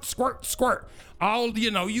 squirt, squirt, squirt. all,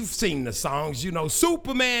 you've seen the songs,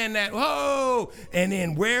 Superman, that, whoa. And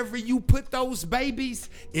then wherever you put those babies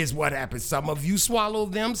is what happens. Some of you swallow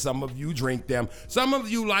them, some of you drink them. Some of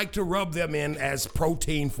you like to rub them in as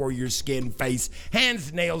protein for your skin, face,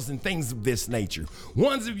 hands, nails, and things of this nature.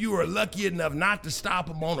 Ones of you are lucky enough not to stop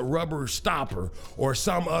them on a rubber stopper or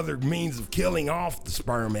some other means of killing off the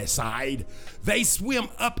spermicide. They swim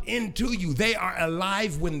up into you. They are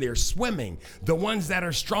alive when they're swimming. The ones that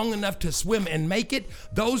are strong enough to swim and make it,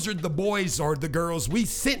 those are the boys or the girls we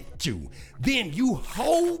sent you. Then you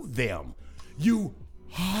hold them. You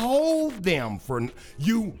hold them.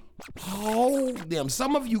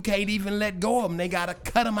 Some of you can't even let go of them. They got to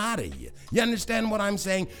cut them out of you. You understand what I'm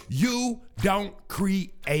saying? You don't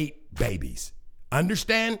create babies.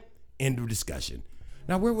 Understand? End of discussion.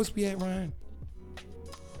 Now, where was we at, Ryan?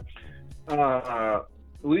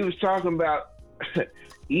 We was talking about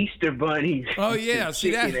Easter bunnies. Oh yeah,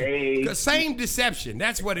 see that same deception.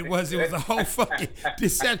 That's what it was. It was a whole fucking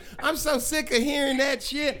deception. I'm so sick of hearing that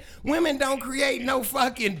shit. Women don't create no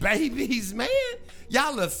fucking babies, man.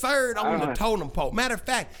 Y'all are third on the totem pole. Matter of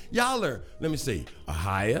fact, y'all are. Let me see.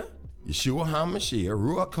 Ahia, Yeshua HaMashiach,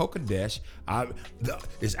 Ruach HaKodesh.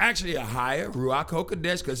 It's actually Ahia, Ruach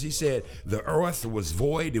HaKodesh, because he said the earth was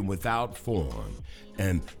void and without form.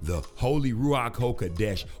 And the holy Ruach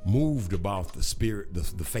HaKodesh moved about the spirit,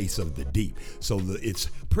 the face of the deep. So it's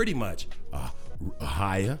pretty much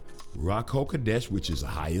Ahia, Ruach HaKodesh, which is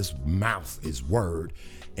Ahia's mouth, his word,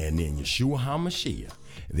 and then Yeshua HaMashiach.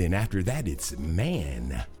 Then after that, it's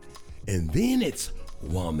man. And then it's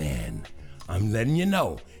woman. I'm letting you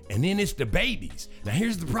know. And then it's the babies. Now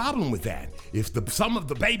here's the problem with that. If some of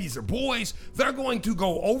the babies are boys, they're going to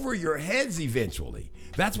go over your heads eventually.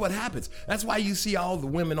 That's what happens. That's why you see all the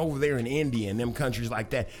women over there in India and them countries like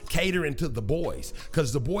that catering to the boys,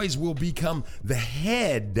 because the boys will become the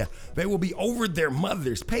head. They will be over their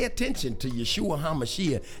mothers. Pay attention to Yeshua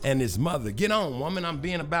HaMashiach and his mother. Get on, woman. I'm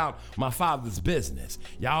being about my father's business.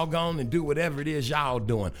 Y'all go on and do whatever it is y'all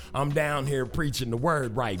doing. I'm down here preaching the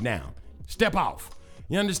word right now. Step off.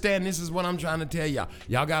 You understand? This is what I'm trying to tell y'all.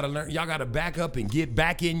 Y'all got to learn. Y'all got to back up and get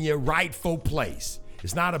back in your rightful place.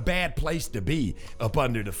 It's not a bad place to be up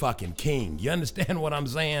under the fucking king. You understand what I'm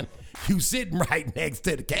saying? You sitting right next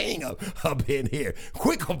to the king up in here.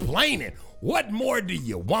 Quit complaining. What more do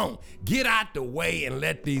you want? Get out the way and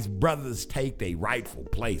let these brothers take their rightful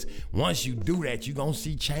place. Once you do that, you're going to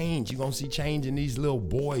see change. You're going to see change in these little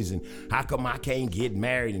boys. And how come I can't get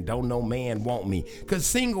married and don't no man want me? Because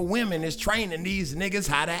single women is training these niggas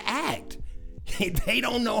how to act. They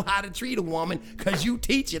don't know how to treat a woman because you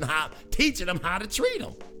teaching them how to treat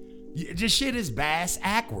them. This shit is bass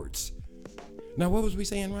backwards. Now, what was we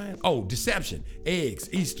saying, Ryan? Oh, deception, eggs,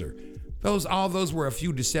 Easter. All those were a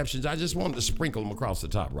few deceptions. I just wanted to sprinkle them across the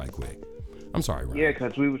top right quick. I'm sorry, Ryan. Yeah,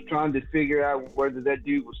 because we was trying to figure out whether that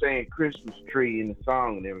dude was saying Christmas tree in the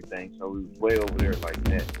song and everything. So we was way over there like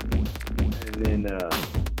that. And then,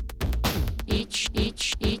 Each needs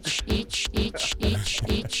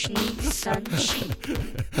some sheep.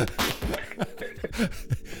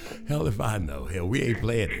 Hell if I know. Hell, we ain't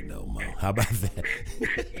playing it no more. How about that?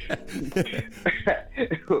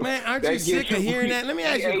 Man, aren't you sick of hearing that? Let me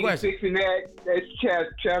ask you a question. That's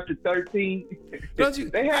chapter 13. Don't you?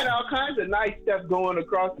 They had all kinds of nice stuff going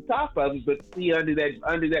across the top of it, but see under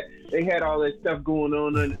that, they had all that stuff going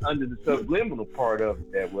on under the subliminal part of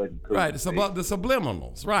it that wasn't cool. Right, the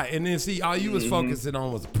subliminals, right. And then see, all you was focusing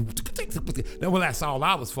on was, well, that's all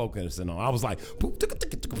I was focusing on. I was like,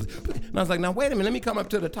 and I was like, now wait a minute, let me come up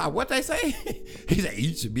to the top. What they say? He said,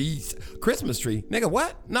 you should be Christmas tree. Nigga,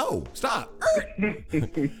 what? No, stop.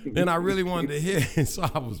 Then I really wanted to hear it, so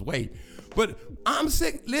I was waiting. But I'm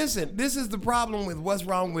sick. Listen, this is the problem with what's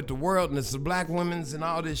wrong with the world and it's the black women's and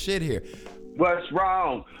all this shit here. What's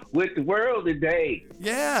wrong with the world today?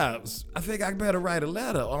 Yeah, I think I better write a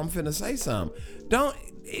letter or I'm finna say something.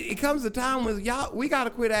 It comes a time when we gotta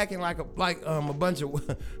quit acting like a bunch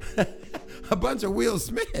of a bunch of Will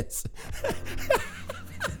Smiths.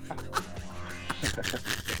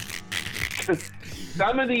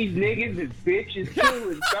 Some of these niggas is bitches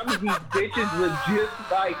too, and some of these bitches was just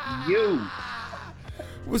like you.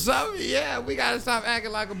 Well, we gotta stop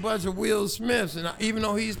acting like a bunch of Will Smiths, and even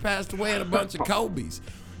though he's passed away, and a bunch of Kobe's.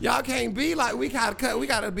 Y'all can't be like we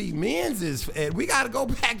gotta be men's. We gotta go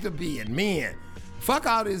back to being men. Fuck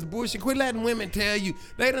all this bullshit. Quit letting women tell you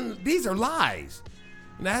these are lies.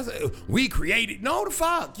 And we created. No, the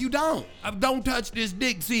fuck you don't. Don't touch this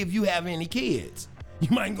dick. See if you have any kids. You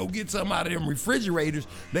might go get some out of them refrigerators.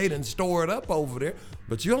 They done store it up over there,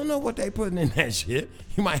 but you don't know what they putting in that shit.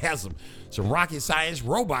 You might have some rocket science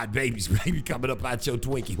robot babies maybe coming up out your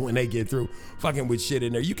Twinkie when they get through fucking with shit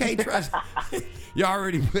in there. You can't trust. you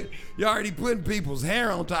already putting people's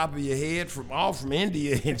hair on top of your head from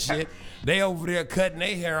India and shit. They over there cutting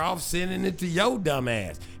their hair off, sending it to your dumb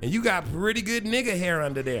ass, and you got pretty good nigga hair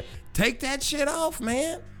under there. Take that shit off,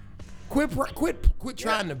 man. Quit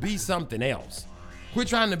trying to be something else. Quit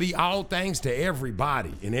trying to be all things to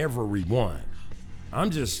everybody and everyone. I'm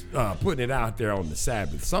just putting it out there on the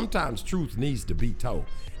Sabbath. Sometimes truth needs to be told.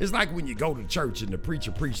 It's like when you go to church and the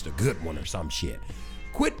preacher preached a good one or some shit.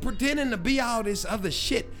 Quit pretending to be all this other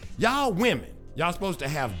shit. Y'all women, y'all supposed to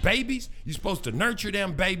have babies. You're supposed to nurture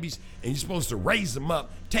them babies and you're supposed to raise them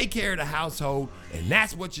up, take care of the household, and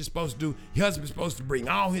that's what you're supposed to do. Your husband's supposed to bring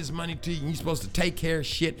all his money to you and you're supposed to take care of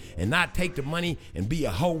shit and not take the money and be a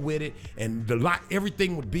hoe with it, and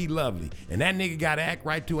everything would be lovely. And that nigga gotta act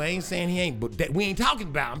right too. I ain't saying he ain't, but we ain't talking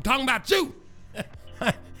about. I'm talking about you.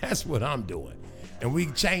 That's what I'm doing. And we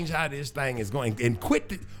change how this thing is going and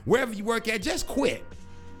quit wherever you work at, just quit.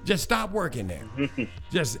 Just stop working there.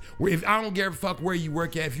 If I don't give a fuck where you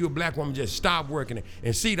work at, if you're a black woman, just stop working there.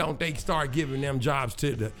 And see, don't they start giving them jobs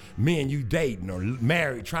to the men you dating or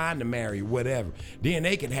married, trying to marry, whatever. Then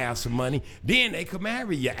they can have some money. Then they can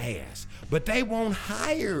marry your ass. But they won't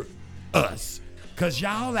hire us because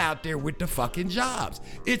y'all out there with the fucking jobs.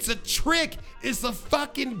 It's a trick. It's a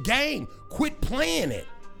fucking game. Quit playing it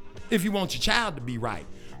if you want your child to be right.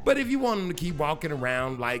 But if you want them to keep walking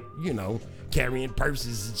around like, carrying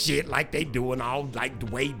purses and shit like they doing all like the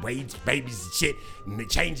Wade babies and shit, and they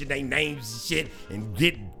changing their names and shit, and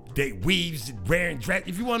get their weaves and wearing dress.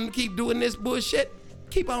 If you want them to keep doing this bullshit,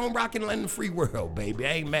 keep on rocking in the free world, baby. I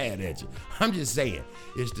ain't mad at you. I'm just saying,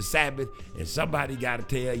 it's the Sabbath, and somebody gotta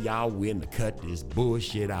tell y'all when to cut this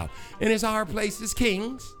bullshit out. And it's our place as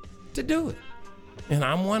kings to do it. And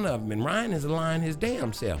I'm one of them, and Ryan is lying his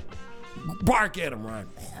damn self. Bark at him, Ryan.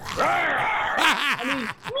 Meow.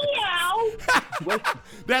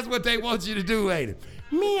 That's what they want you to do, ain't it?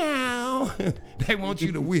 Meow. They want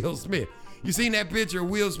you to Will Smith. You seen that picture of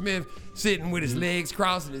Will Smith sitting with his legs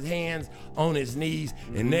crossed and his hands on his knees,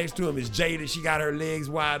 and next to him is Jada. She got her legs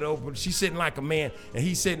wide open. She's sitting like a man, and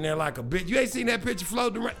he's sitting there like a bitch. You ain't seen that picture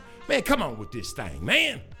floating around? Man, come on with this thing,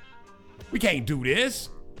 man. We can't do this.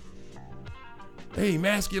 They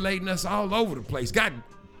emasculating us all over the place.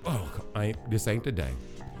 This ain't the day.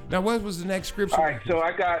 Now, what was the next scripture? All right, so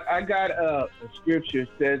I got a scripture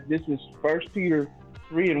says, this is 1 Peter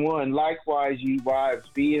 3:1. Likewise, ye wives,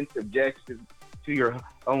 be in subjection to your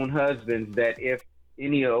own husbands, that if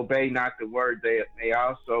any obey not the word, they may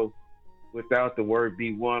also without the word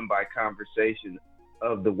be won by conversation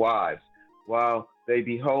of the wives, while they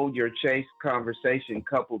behold your chaste conversation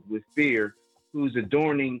coupled with fear, whose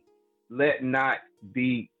adorning let it not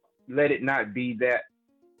be that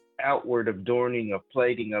outward adorning of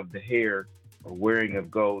plaiting of the hair or wearing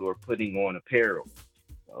of gold or putting on apparel.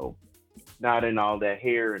 So not in all that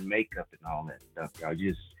hair and makeup and all that stuff. Y'all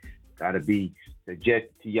just gotta be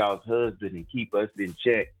subjected to y'all's husband and keep us in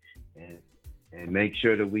check and make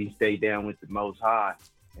sure that we stay down with the Most High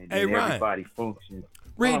and hey, everybody functions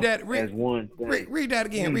as one thing. Read that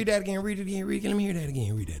again. Read that again. Read it again. Let me hear that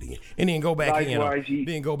again. Read that again. And then go back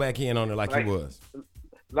in on it like you was.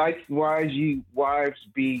 Likewise, ye wives,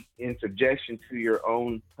 be in subjection to your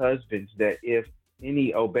own husbands, that if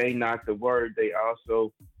any obey not the word, they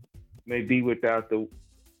also may without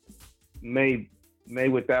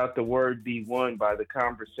the word be won by the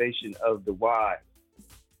conversation of the wives,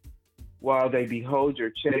 while they behold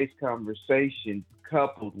your chaste conversation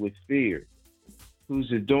coupled with fear, whose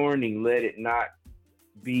adorning let it not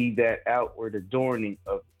be that outward adorning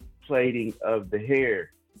of plaiting of the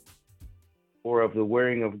hair, or of the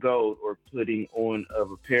wearing of gold, or putting on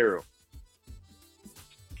of apparel.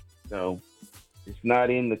 So it's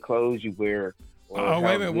not in the clothes you wear or how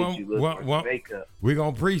wait a minute. good you look or makeup. We're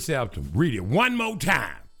going to precept them. Read it one more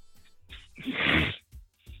time.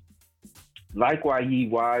 Likewise, ye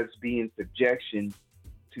wives, be in subjection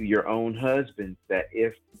to your own husbands, that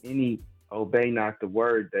if any obey not the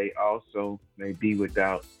word, they also may be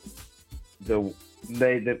without the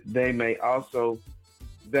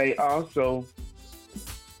they also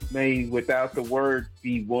may without the word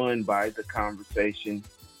be won by the conversation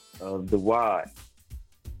of the wives,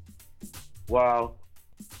 while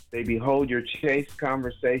they behold your chaste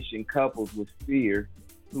conversation coupled with fear,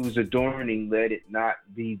 whose adorning let it not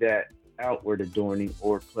be that outward adorning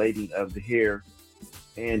or plaiting of the hair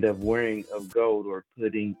and of wearing of gold or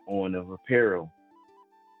putting on of apparel,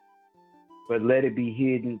 but let it be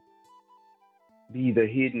hidden be the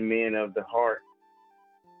hidden man of the heart,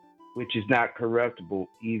 which is not corruptible,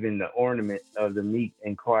 even the ornament of the meek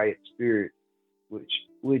and quiet spirit,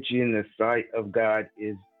 which in the sight of God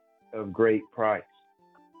is of great price.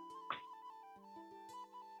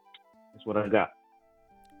 That's what I got.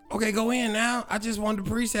 Okay, go in now. I just wanted the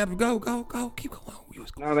precept. Go. Keep going.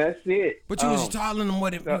 No, that's it. But you was telling them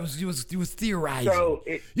what it was. You was theorizing. So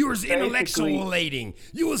you was intellectualating.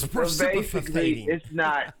 You was precipitating. It's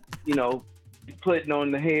not, putting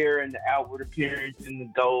on the hair and the outward appearance and the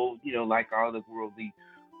gold, like all the worldly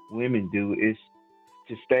women do. It's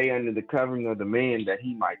to stay under the covering of the man that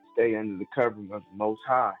he might stay under the covering of the Most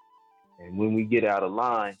High. And when we get out of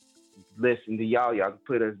line, listen to y'all can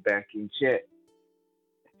put us back in check.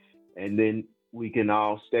 And then we can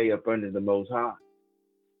all stay up under the Most High.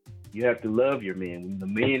 You have to love your men. The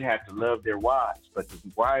men have to love their wives, but the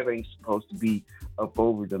wife ain't supposed to be up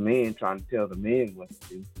over the man trying to tell the man what to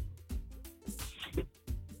do.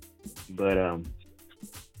 But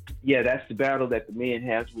that's the battle that the man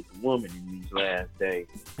has with the woman in these last days.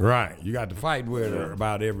 Right, you got to fight with her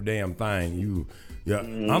about every damn thing.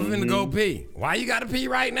 I'm finna go pee. Why you gotta pee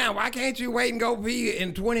right now? Why can't you wait and go pee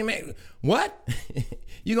in 20 minutes? What?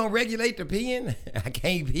 You gonna regulate the peeing? I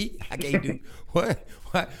can't pee. I can't do what?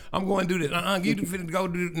 I'm going to do this. You finna go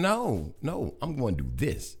do. No. I'm going to do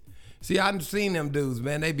this. See, I've seen them dudes,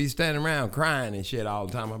 man. They be standing around crying and shit all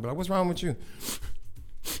the time. I be like, what's wrong with you?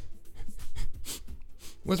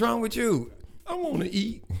 What's wrong with you? I want to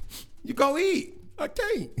eat. You go eat. I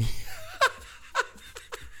can't.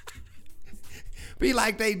 Be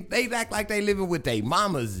like they act like they living with their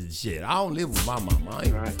mamas and shit. I don't live with my mama. I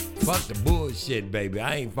ain't fuck the bullshit, baby.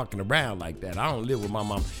 I ain't fucking around like that. I don't live with my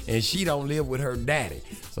mama, and she don't live with her daddy.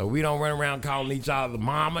 So we don't run around calling each other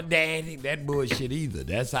mama, daddy. That bullshit either.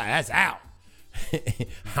 That's out. I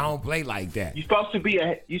don't play like that. Y'all supposed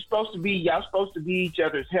to be each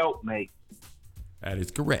other's helpmate. That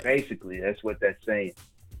is correct. Basically, that's what that's saying.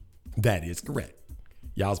 That is correct.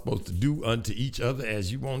 Y'all supposed to do unto each other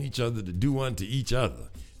as you want each other to do unto each other.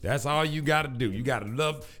 That's all you got to do. You got to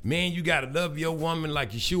love, man, you got to love your woman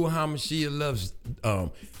like Yeshua HaMashiach loves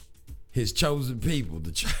his chosen people,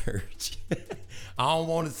 the church. I don't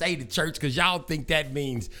want to say the church because y'all think that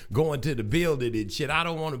means going to the building and shit. I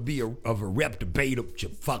don't want to be of a reprobate to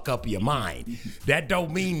fuck up your mind. That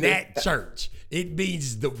don't mean that church. It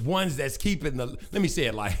means the ones that's keeping let me say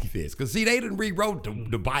it like this. Because see, they done rewrote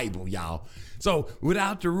the Bible, y'all. So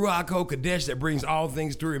without the Ruach HaKodesh that brings all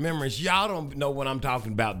things to remembrance, y'all don't know what I'm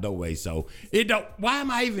talking about no way. So why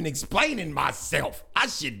am I even explaining myself? I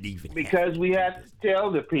shouldn't even. Because we have to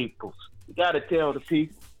tell the people. We got to tell the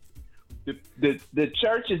people. The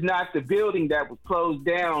church is not the building that was closed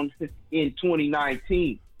down in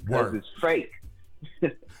 2019 because it's fake.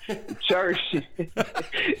 The church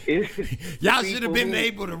y'all should have been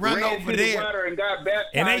able to run over there and got baptized,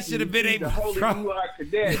 and they should have been able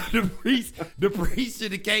the priest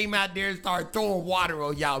should have came out there and started throwing water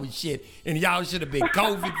on y'all and shit, and y'all should have been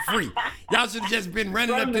COVID free. Y'all should have just been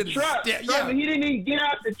running up to the truck. step. Yeah, he didn't even get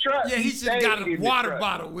out the truck. Yeah, he should have got a water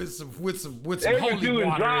bottle with some holy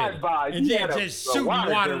water in it, and then just shooting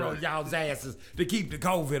water on y'all's asses to keep the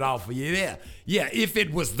COVID off of you. Yeah, if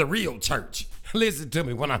it was the real church. Listen to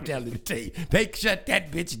me when I'm telling you. They shut that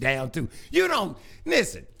bitch down too.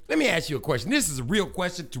 Listen, let me ask you a question. This is a real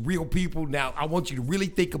question to real people. Now, I want you to really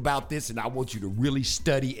think about this, and I want you to really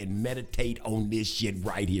study and meditate on this shit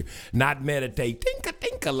right here. Not meditate,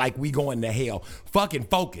 think like we going to hell. Fucking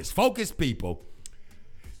focus. Focus, people.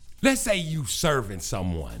 Let's say you serving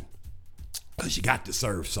someone. Because you got to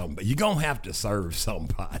serve somebody. You're going to have to serve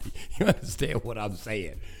somebody. You understand what I'm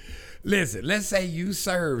saying? Listen, let's say you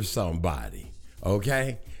serve somebody.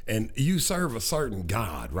 Okay? And you serve a certain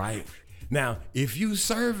God, right? Now, if you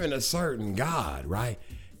serving a certain God, right?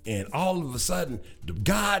 And all of a sudden, the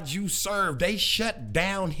God you serve, they shut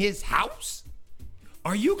down his house?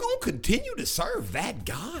 Are you going to continue to serve that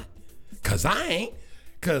God? Because I ain't.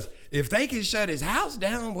 Because if they can shut his house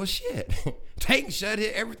down, well, shit. They can shut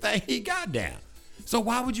everything he got down. So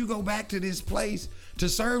why would you go back to this place to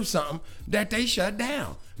serve something that they shut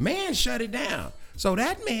down? Man shut it down. So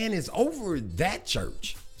that man is over that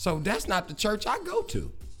church. So that's not the church I go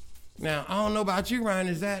to. Now, I don't know about you, Ryan.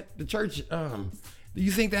 Is that the church? Do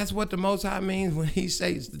you think that's what the Most High means when he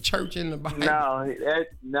says the church in the Bible?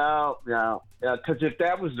 No. Because if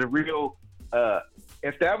that was the real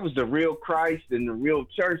Christ and the real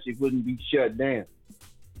church, it wouldn't be shut down.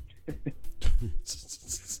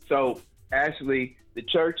 So actually, the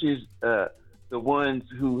church is the ones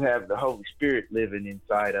who have the Holy Spirit living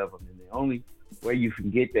inside of them, and the only way you can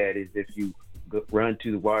get that is if you run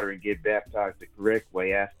to the water and get baptized the correct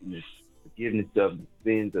way, asking the forgiveness of the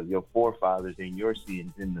sins of your forefathers and your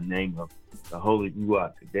sins in the name of the Holy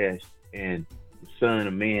Ruach Kadesh and the Son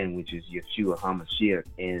of Man, which is Yeshua HaMashiach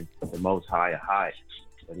and the Most High High.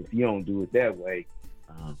 But if you don't do it that way,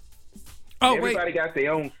 everybody got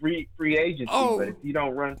their own free agency. But if you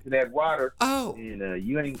don't run to that water, then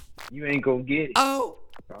you ain't gonna get it.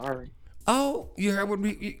 Sorry. You heard what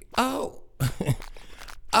we?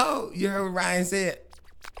 You heard what Ryan said.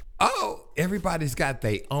 Everybody's got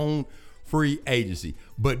their own free agency.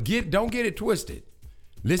 But don't get it twisted.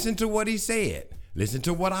 Listen to what he said. Listen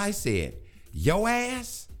to what I said. Your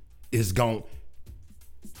ass is gon'.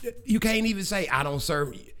 You can't even say I don't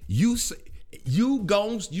serve you. You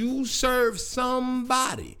serve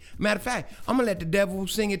somebody. Matter of fact, I'm gonna let the devil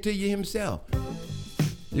sing it to you himself.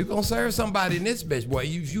 You gonna serve somebody in this bitch, boy.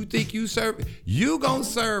 You think you gonna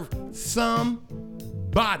serve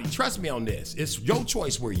somebody. Trust me on this. It's your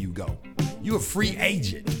choice where you go. You a free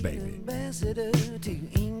agent, baby. Ambassador to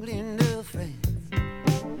England or France.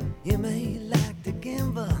 You may like to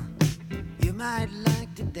gamble. You might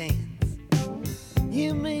like to dance.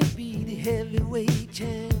 You may be the heavyweight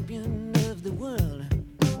champion of the world.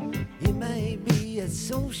 You may be a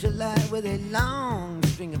socialite with a long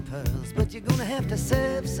string of pearls, but you're gonna have to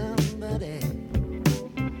serve somebody.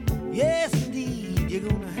 Yes, indeed, you're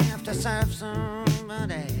gonna have to serve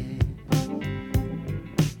somebody.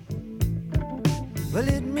 Well,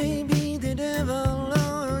 it may be the devil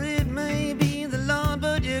or it may be the Lord,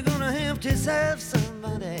 but you're gonna have to serve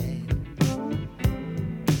somebody.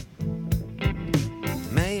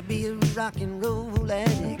 Maybe a rock and roll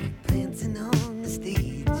addict prancing on the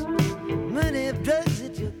stage. Money of drugs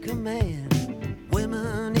at your command,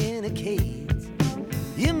 women in a cage.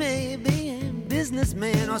 You may be a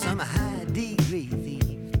businessman or some high degree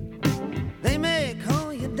thief. They may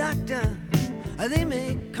call you doctor, or they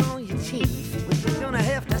may call you chief, but you're gonna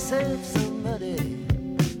have to serve somebody.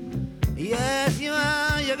 Yes, you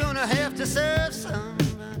are, you're gonna have to serve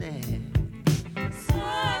somebody.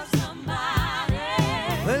 Serve somebody.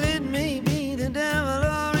 Well, it may be the devil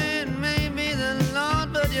or it may be the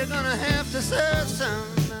Lord, but you're gonna have to serve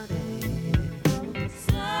somebody.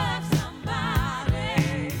 Serve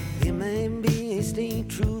somebody. You may be a state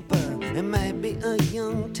trooper, it might be a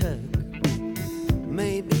young Turk,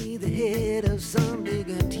 maybe the head of some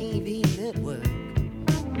bigger TV network.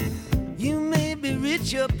 You may be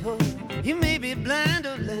rich or poor, you may be blind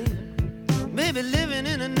or lame, maybe living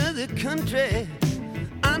in another country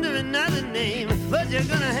under another name, but you're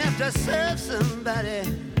gonna have to serve somebody.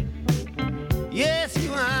 Yes,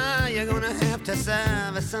 you are, you're gonna have to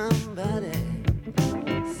serve somebody.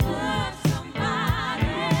 Serve somebody.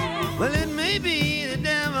 Well, it may be the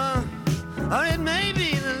devil or it may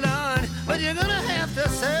be the Lord, but you're gonna have to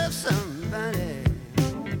serve somebody.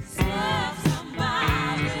 Serve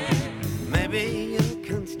somebody. Maybe a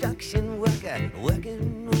construction worker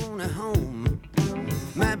working on a home.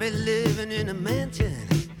 Might be living in a mansion,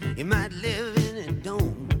 you might live in a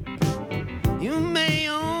dome. You may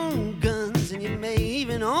own guns and you may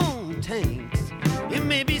even own tanks. You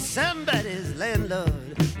may be somebody's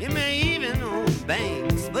landlord, you may even own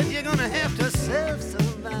banks, but you're gonna have to serve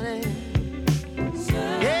somebody.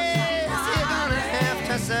 Yes, you're gonna have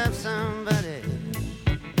to serve somebody.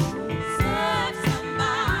 Serve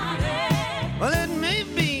somebody. Well, it may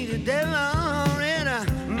be the devil or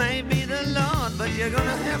it may be the Lord, but you're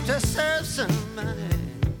gonna have to serve somebody.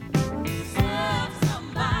 Serve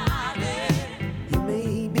somebody. You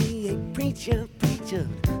may be a preacher,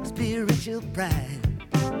 spiritual pride.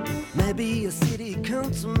 Maybe a city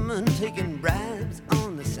councilman taking bribes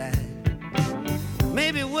on the side.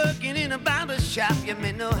 Maybe working in a barber shop, you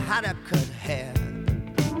may know how to cut hair.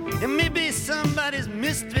 It may be somebody's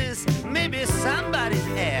mistress, maybe somebody's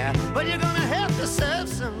heir, but you're gonna have to serve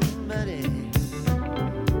somebody.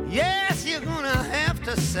 Yes, you're gonna have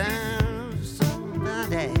to serve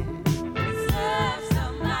somebody. Serve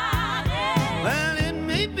somebody. Well, it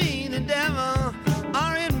may be the devil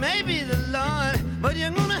or it may be the Lord, but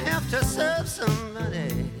you're gonna have to serve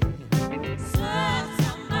somebody. Serve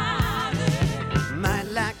somebody. Might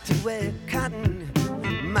like to wear cotton,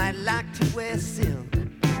 might like to wear silk,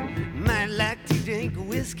 might like to drink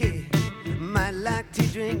whiskey, might like to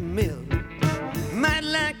drink milk, might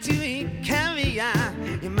like to eat caviar,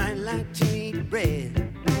 you might like to eat bread.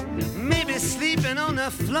 Maybe sleeping on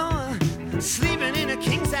the floor, sleeping in a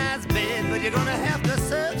king-size bed, but you're gonna have to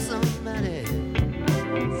serve somebody.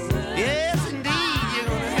 Yes, indeed, you're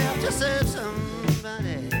gonna have to serve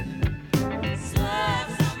somebody. Serve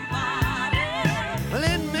somebody. Well,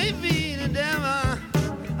 it may be the devil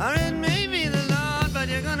or it may be the Lord, but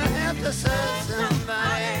you're gonna have to serve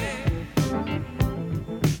somebody.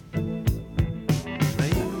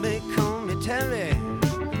 Terry,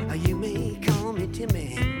 or you may call me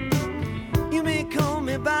Timmy. You may call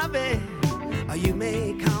me Bobby, or you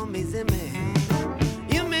may call me Zimmy.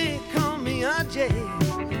 You may call me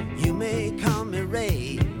RJ, you may call me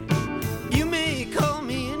Ray. You may call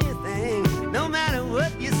me anything, no matter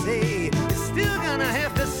what you say. You're still gonna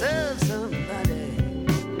have to serve somebody.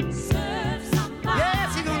 Serve somebody.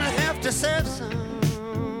 Yes, you're gonna have to serve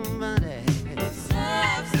somebody.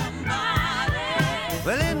 Serve somebody.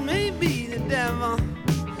 Well, it may be the devil,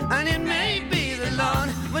 and it may be the Lord,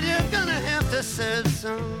 but you're gonna have to serve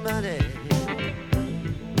somebody.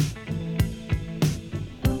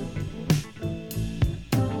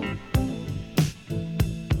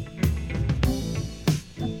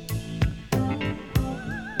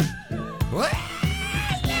 What?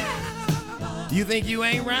 You think you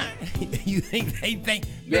ain't right? You think they think?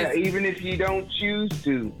 Yeah, even if you don't choose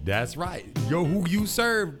to. That's right. Who you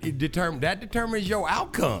serve determines your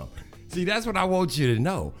outcome. See, that's what I want you to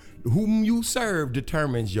know. Whom you serve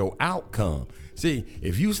determines your outcome. See,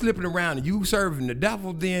 if you slipping around and you serving the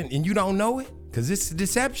devil, then and you don't know it, because it's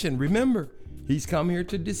deception. Remember, he's come here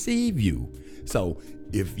to deceive you. So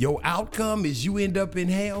if your outcome is you end up in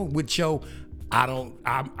hell with your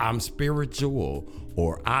I'm spiritual,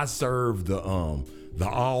 or I serve the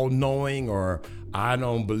all-knowing, or I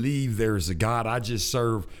don't believe there's a God, I just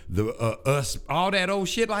serve the us, all that old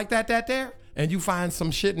shit like that there, and you find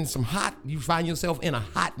some shit in you find yourself in a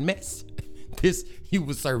hot mess. You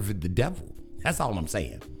was serving the devil. That's all I'm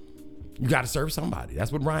saying. You got to serve somebody.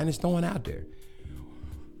 That's what Ryan is throwing out there.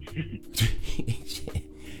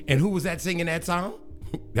 And who was that singing that song?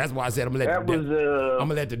 That's why I said I'm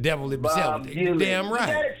gonna let the devil himself. Damn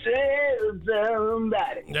right.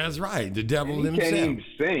 Somebody. That's right. The devil He himself. can't even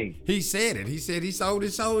sing. He said it. He said he sold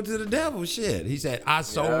his soul to the devil. Shit. He said, I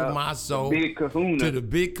sold my soul Big Kahuna. to the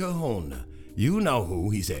big kahuna. You know who?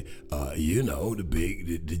 He said,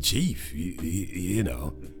 the chief. You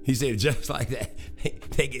know. He said just like that. He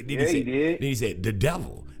did. Then he said, the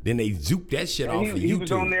devil. Then they zooped that shit off of YouTube. He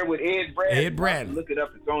was on there with Ed Bradley. Ed Bradley. Look it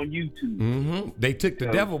up. It's on YouTube. Mm-hmm. They took the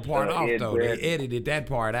devil part off, Ed though. Bradley. They edited that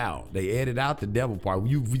part out. They edited out the devil part. If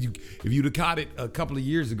you'd have caught it a couple of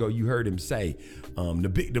years ago, you heard him say, the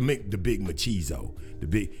big machizo, the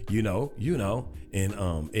big, you know,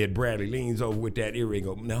 and Ed Bradley leans over with that earring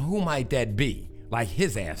and goes, now who might that be? Like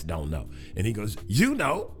his ass don't know. And he goes,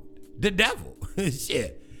 the devil.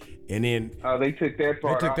 Shit. And then they took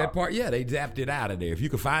that part. Yeah, they zapped it out of there. If you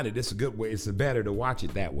can find it, it's a good way. It's better to watch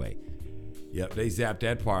it that way. Yep, they zapped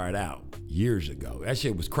that part out years ago. That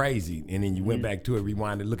shit was crazy. And then you went back to it,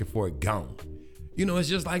 rewinded, looking for it, gone. You know, it's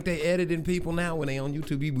just like they editing people now when they on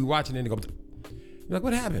YouTube. You be watching it and go, you're like,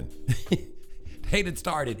 what happened? They done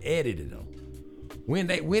started editing them. When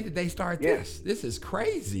did they start this? This is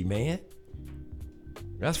crazy, man.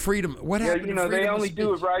 That's freedom. What happened? Yeah, they only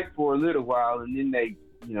do it right for a little while, and then they,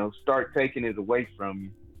 start taking it away from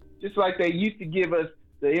you. Just like they used to give us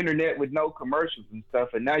the internet with no commercials and stuff,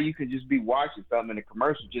 and now you can just be watching something and the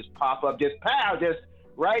commercial just pop up, just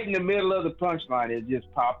right in the middle of the punchline. It just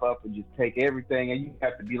pop up and just take everything, and you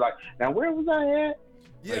have to be like, now where was I at?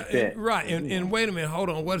 Yeah, like right. And wait a minute,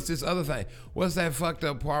 hold on. What's this other thing? What's that fucked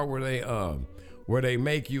up part where they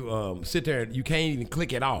make you sit there and you can't even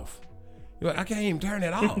click it off? You're like, I can't even turn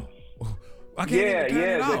it off. I can't even turn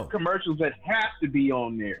it the off. commercials that have to be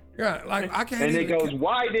on there. Yeah, like I can't. And even, it goes,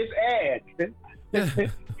 why this ad? Yeah.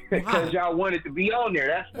 Because y'all want it to be on there.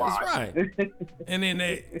 That's why. That's right. And then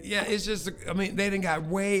it's just, they done got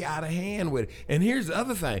way out of hand with it. And here's the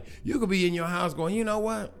other thing. You could be in your house going, you know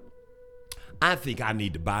what? I think I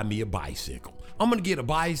need to buy me a bicycle. I'm going to get a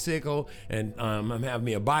bicycle, and I'm going to have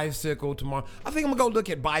me a bicycle tomorrow. I think I'm going to go look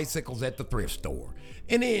at bicycles at the thrift store.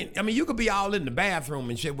 And then, you could be all in the bathroom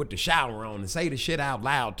and shit with the shower on and say the shit out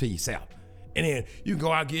loud to yourself. And then you can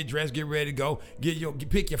go out, get dressed, get ready to go,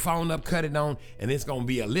 pick your phone up, cut it on, and it's going to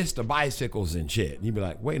be a list of bicycles and shit. And you be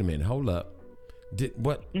like, wait a minute, hold up.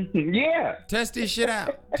 What? Yeah. Test this shit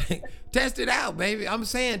out. Test it out, baby. I'm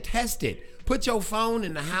saying test it. Put your phone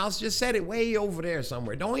in the house. Just set it way over there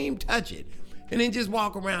somewhere. Don't even touch it. And then just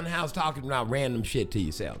walk around the house talking about random shit to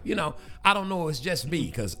yourself. I don't know. It's just me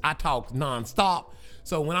because I talk nonstop.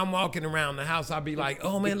 So when I'm walking around the house, I'll be like,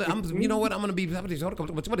 oh man, look, you know what? I'm going to be. Y'all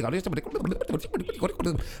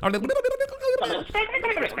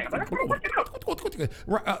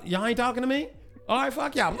ain't talking to me? All right,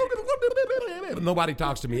 fuck y'all. Nobody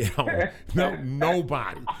talks to me at all. No,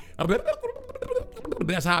 nobody.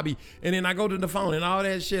 That's how I be. And then I go to the phone and all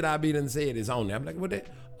that shit I be done said is on there. I'm like, what that?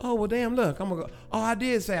 Oh, well, damn, look. I'm going to go. Oh, I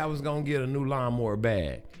did say I was going to get a new lawnmower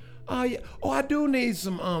bag. Oh yeah. Oh, I do need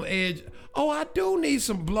some edge. Oh, I do need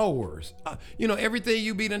some blowers. Everything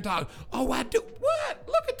you be done talk. Oh, I do. What?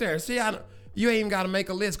 Look at there. See, you ain't even got to make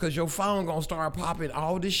a list because your phone gonna start popping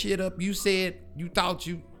all this shit up. You said you thought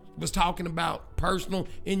you was talking about personal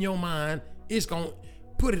in your mind. It's gonna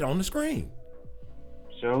put it on the screen.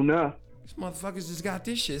 Sure enough. These motherfuckers just got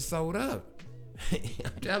this shit sold up.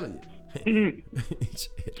 I'm telling you.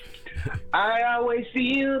 I always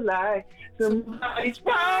feel like somebody's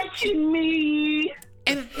watching me.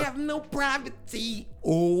 And I have no privacy.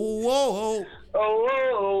 Oh.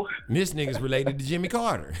 This nigga's related to Jimmy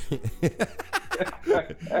Carter.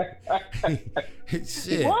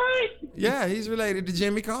 Shit. What? Yeah, he's related to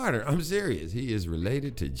Jimmy Carter. I'm serious. He is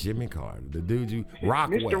related to Jimmy Carter. The dude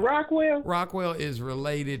Rockwell. Mr. Rockwell? Rockwell is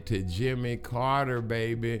related to Jimmy Carter,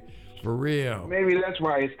 baby. For real. Maybe that's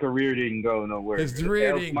why his career didn't go nowhere. His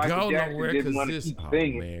career didn't Michael go Jackson nowhere didn't because want to this. keep Oh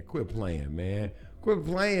singing. man, quit playing, man. Quit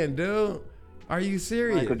playing, dude. Are you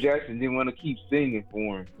serious? Michael Jackson didn't want to keep singing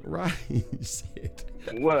for him. Right. Shit.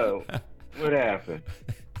 Whoa. What happened?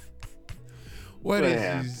 What did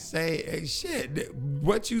happened? you say? Hey, shit.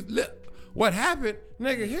 What happened?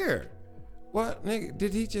 Nigga, here. What, nigga?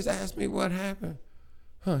 Did he just ask me what happened?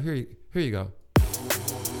 Huh, here you go.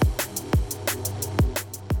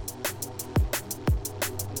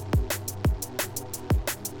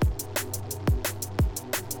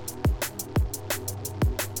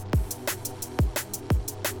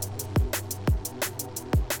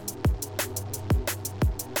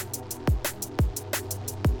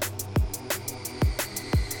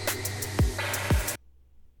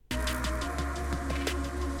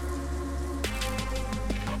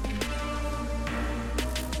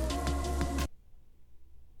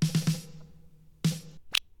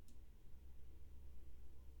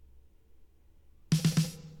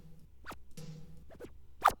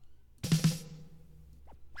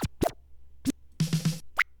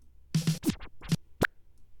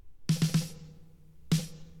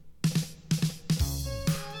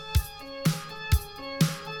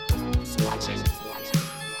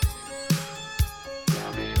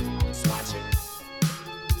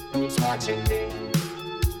 Watching me.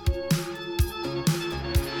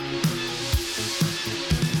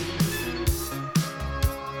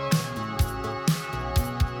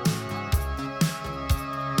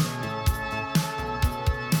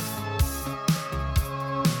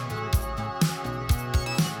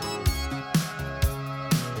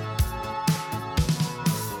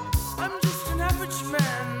 I'm just an average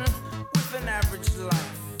man with an average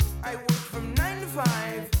life. I work from 9 to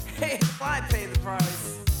 5. Hey, I pay the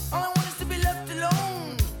price. All I want is to be left alone.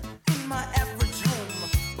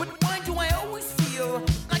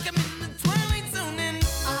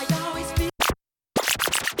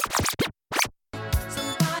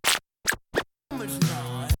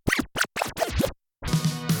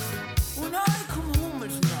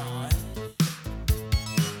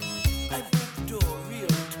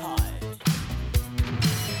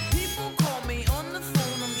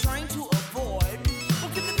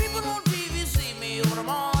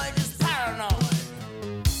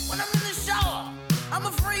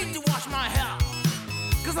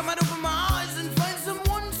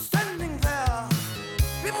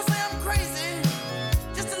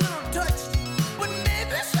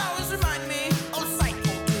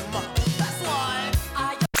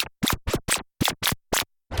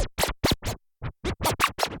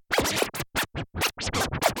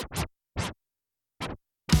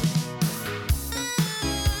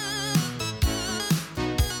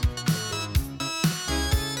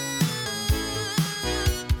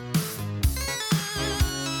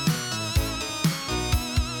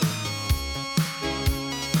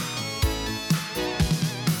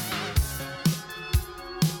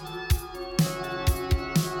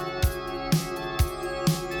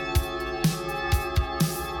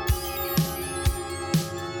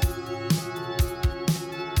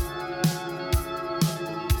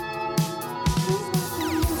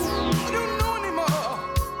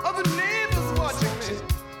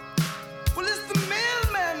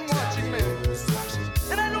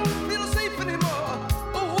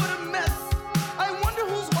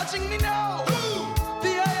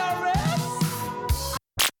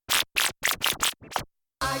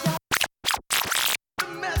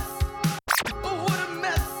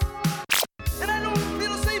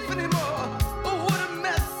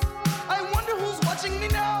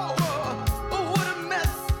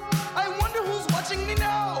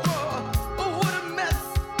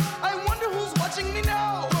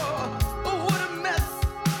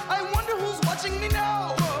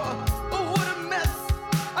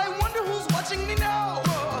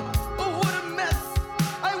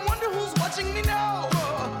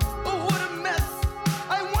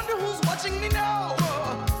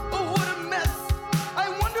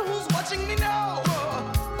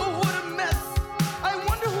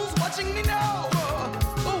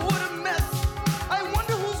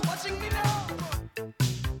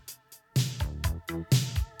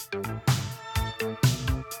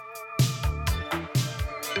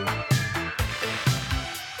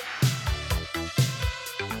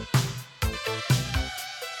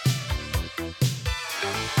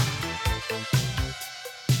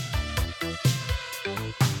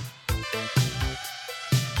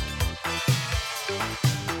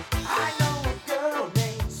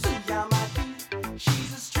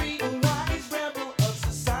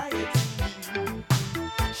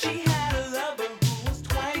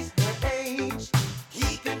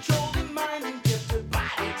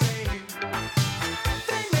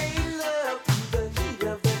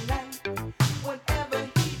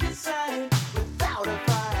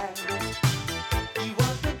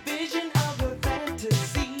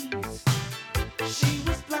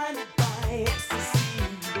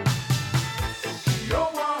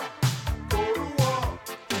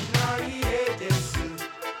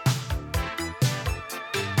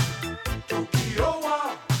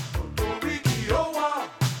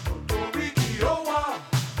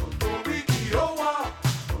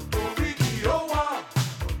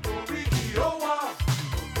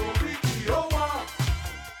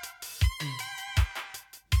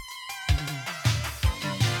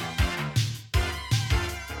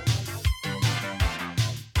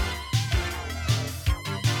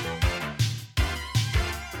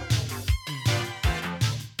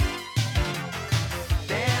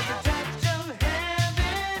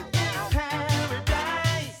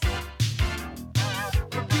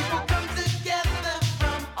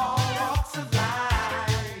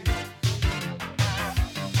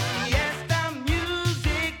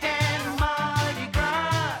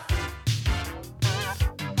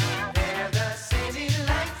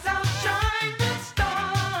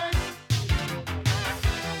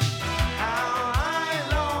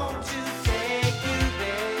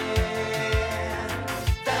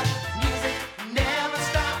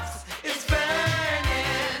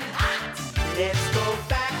 Let's go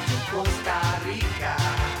back to Costa Rica.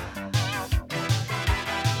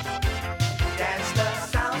 Dance the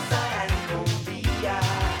salsa and cumbia.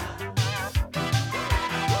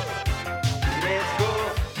 Let's go.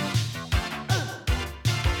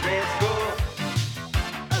 Let's go.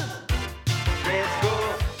 Let's go.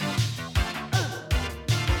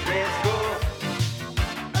 Let's go.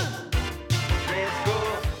 Let's go.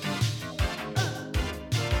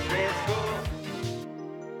 Let's go.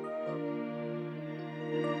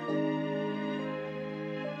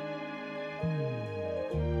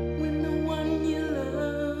 When the one you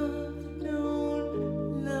love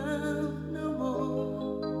don't love no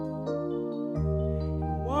more,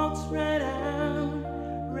 walks right out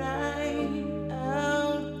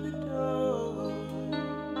the door.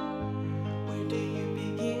 Where do you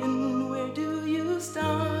begin? Where do you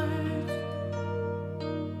start?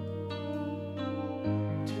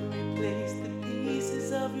 To replace the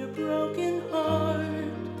pieces of your broken heart.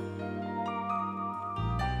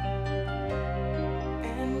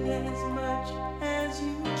 And as much as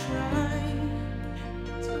you try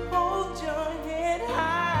to hold your head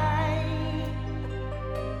high,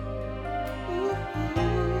 ooh,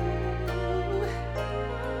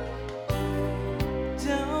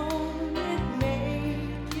 don't it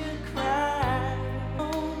make you cry?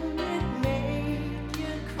 Don't it make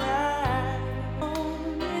you cry?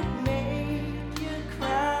 Don't it make you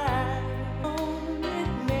cry? Don't it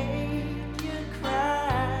make you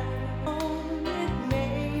cry? Don't it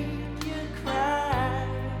make you cry?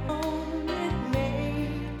 Don't it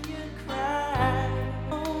make you cry?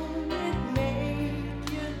 Don't it make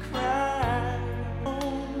you cry?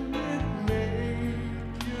 Don't it make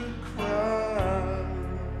you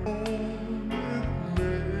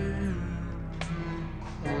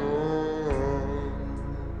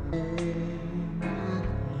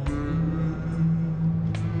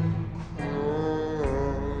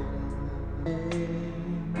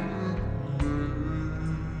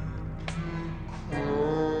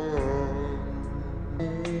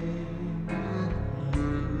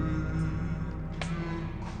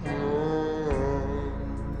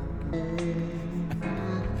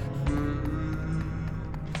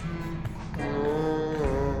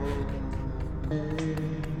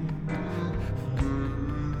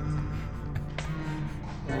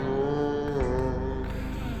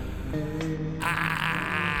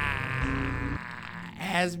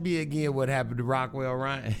Ask me again what happened to Rockwell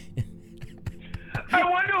Ryan. I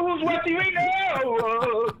wonder who's watching me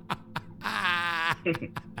now.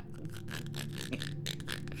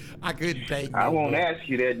 I couldn't take I no won't more. ask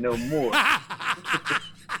you that no more.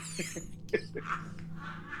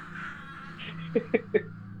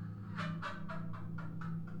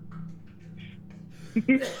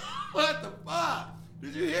 What the fuck?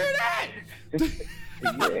 Did you hear that?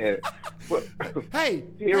 Yeah. But, Hey,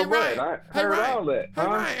 Hear hey, what? Ryan. I Hey, heard Ryan. all that, Hey, huh?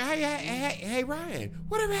 Ryan. Hey, Ryan.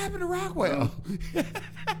 Whatever happened to Rockwell?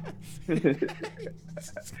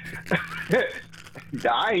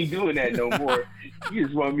 I ain't doing that no more. You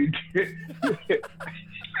just want me to.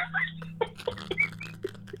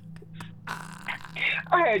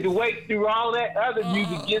 I had to wait through all that other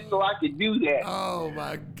music just so I could do that. Oh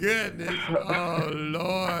my goodness. Oh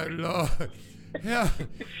Lord.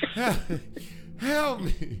 Help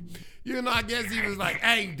me. You know, I guess he was like,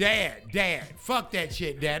 hey, Dad, fuck that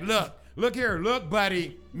shit, Dad. Look here, look,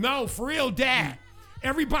 buddy. No, for real, Dad.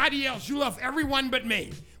 Everybody else, you love everyone but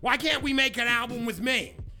me. Why can't we make an album with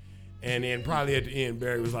me? And then probably at the end,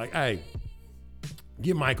 Barry was like, hey,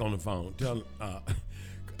 get Mike on the phone. Tell him,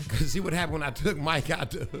 cause see what happened when I took Mike out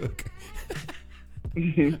the hook.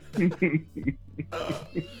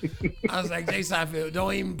 I was like, Jay Seinfeld,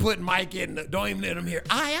 don't even put Mike in, don't even let him hear.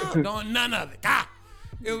 Don't none of it.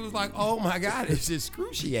 It was like, oh my God, it's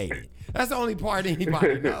excruciating. That's the only part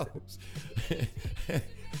anybody knows.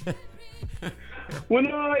 When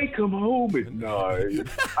I come home at night,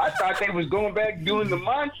 I thought they was going back doing the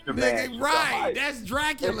monster mash. Nigga, right, that's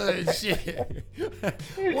Dracula and shit.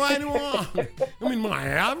 One. I mean, my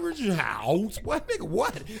average house. What, nigga,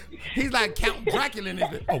 what? He's like Count Dracula in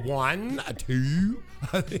his, a 1, a 2.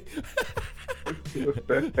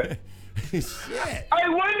 Shit. I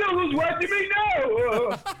wonder who's watching me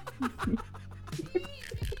now.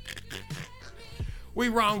 We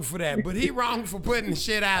wrong for that, but he wrong for putting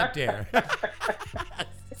shit out there.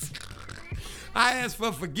 I asked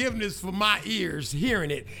for forgiveness for my ears hearing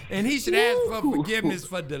it, and he should ask for forgiveness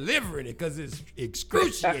for delivering it, because it's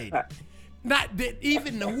excruciating. Not that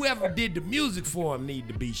even whoever did the music for him need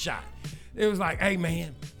to be shot. It was like, hey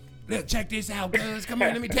man, look, check this out, cuz. Come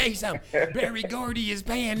here, let me tell you something. Barry Gordy is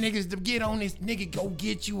paying niggas to get on this. Nigga, go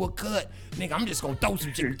get you a cut. Nigga, I'm just gonna throw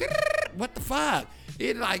some shit. What the fuck?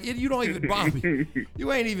 You don't even bob.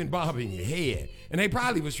 You ain't even bobbing your head. And they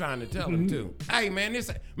probably was trying to tell him too. Hey man,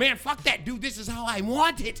 fuck that dude. This is how I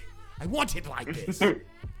want it. I want it like this.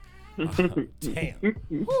 Damn.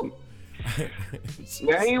 Woo.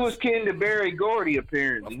 Now he was kin to Barry Gordy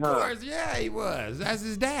apparently, Of course, yeah, he was. That's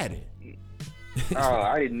his daddy. Oh,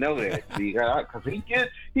 I didn't know that. See, because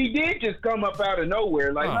he did just come up out of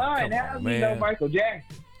nowhere, like, hi, now you know Michael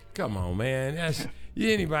Jackson. Come on, man. That's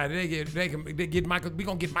anybody. They get Michael. We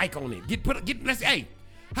gonna get Mike on it. Hey,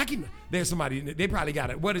 how can there's somebody? They probably got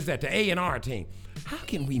it. What is that? The A&R team. How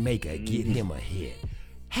can we get him a hit?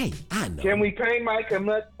 Hey, I know. Can we pay Mike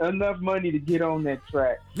enough money to get on that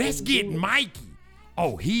track? Let's get Mikey.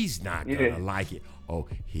 Oh, he's not gonna like it. Oh,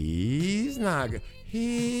 he's not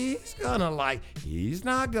gonna like.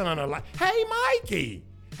 Hey, Mikey.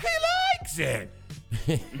 He likes it.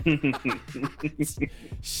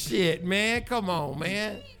 Shit, man. Come on,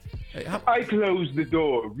 man. Hey, I closed the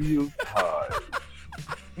door real hard.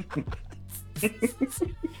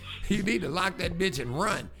 You need to lock that bitch and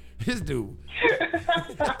run. This dude.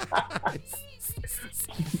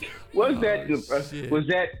 Was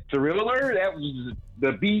that Thriller? That was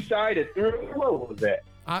the B-side of Thriller? What was that?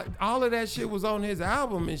 All of that shit was on his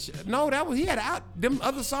album and shit. No, he had them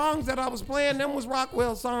other songs that I was playing. Them was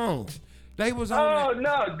Rockwell songs. They was on.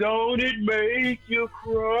 No! Don't it make you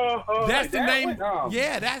cry? That's the name.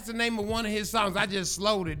 Yeah, that's the name of one of his songs. I just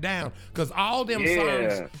slowed it down because all them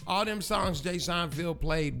songs Jay Seinfeld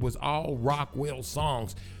played was all Rockwell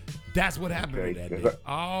songs. That's what happened to that day.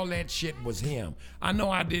 All that shit was him. I know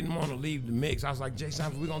I didn't want to leave the mix. I was like, Jay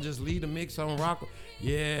Seinfeld, we're gonna just leave the mix on Rockwell.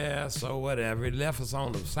 Yeah, so whatever. It left us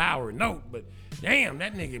on the sour note, but damn,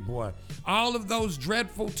 that nigga boy. All of those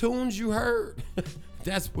dreadful tunes you heard.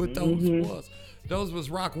 That's what those was. Those was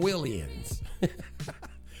Rockwellians.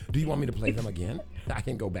 Do you want me to play them again? I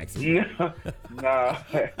can go back through. No,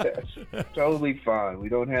 totally fine. We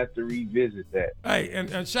don't have to revisit that. Hey,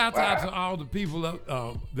 and shout out to all the people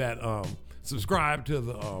that subscribe to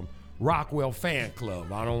the Rockwell fan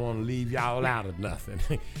club. I don't want to leave y'all out of nothing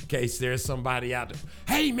in case there's somebody out there.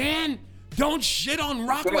 Hey, man, don't shit on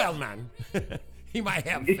Rockwell, man. He might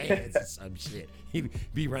have fans or some shit. He'd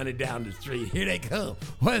be running down the street. Here they come.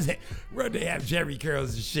 What is it? Where they have Jerry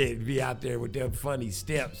curls and shit. Be out there with them funny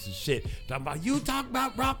steps and shit. Talking about, you talk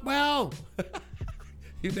about Rockwell.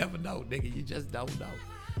 You never know, nigga. You just don't know.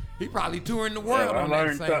 He probably touring the world on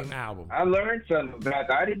that same album. I learned something about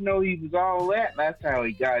that. I didn't know he was all that. That's how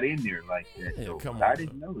he got in there like that. Yeah, so come on. I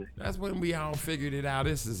didn't know that. That's when we all figured it out.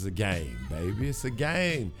 This is a game, baby. It's a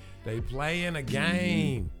game. They playing a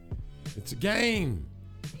game. It's a game.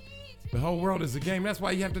 The whole world is a game. That's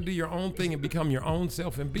why you have to do your own thing and become your own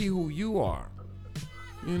self and be who you are.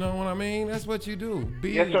 You know what I mean? That's what you do.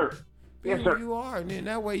 Yes, sir. Be who you are, and then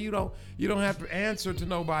that way you don't have to answer to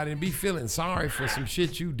nobody and be feeling sorry for some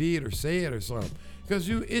shit you did or said or something. Because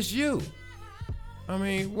it's you. I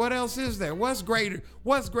mean, what else is there? What's greater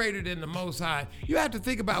than the Most High? You have to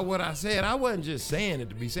think about what I said. I wasn't just saying it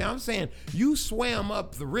to be said. I'm saying you swam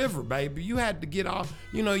up the river, baby. You had to get off.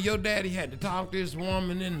 You know, your daddy had to talk to this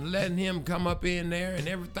woman and letting him come up in there and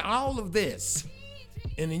everything. All of this.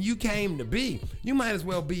 And then you came to be. You might as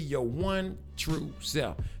well be your one true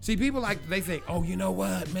self. See, people they think, oh, you know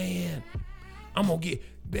what, man? I'm going to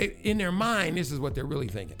in their mind, this is what they're really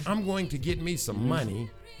thinking. I'm going to get me some money.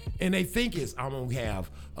 And they think I'm going to have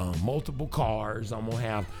multiple cars. I'm going to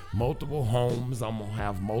have multiple homes. I'm going to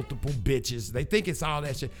have multiple bitches. They think it's all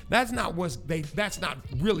that shit. That's not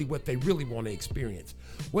really what they really want to experience.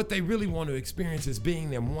 What they really want to experience is being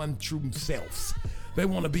them one true selves. They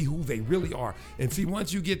want to be who they really are. And see,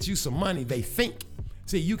 once you get you some money, they think.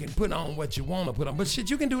 See, you can put on what you want to put on. But shit,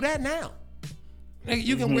 you can do that now.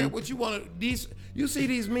 You can wear what you want to. You see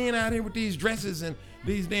these men out here with these dresses and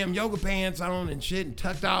these damn yoga pants on and shit and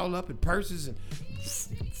tucked all up in purses and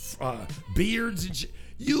beards and shit.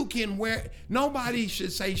 You can wear. Nobody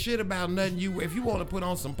should say shit about nothing you wear. If you want to put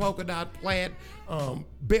on some polka dot plaid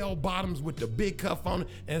bell bottoms with the big cuff on it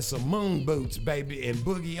and some moon boots, baby, and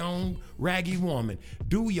boogie on raggy woman,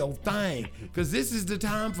 do your thing. Because this is the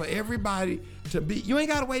time for everybody to be. You ain't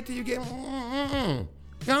got to wait till you get.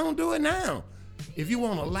 Don't do it now. If you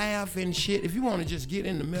want to laugh and shit, if you want to just get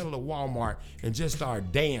in the middle of Walmart and just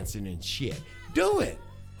start dancing and shit, do it.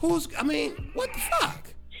 What the fuck?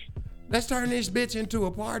 Let's turn this bitch into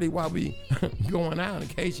a party while we going out in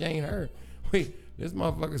case you ain't heard. This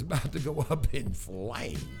motherfucker's about to go up in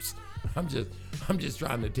flames. I'm just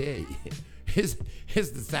trying to tell you. It's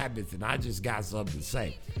the Sabbath and I just got something to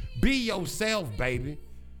say. Be yourself, baby.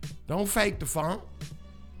 Don't fake the funk.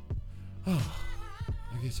 Oh.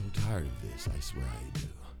 I get so tired of this, I swear I do.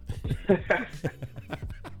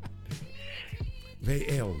 They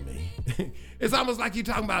ail me. It's almost like you're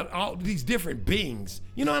talking about all these different beings.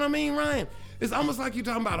 You know what I mean, Ryan? It's almost like you're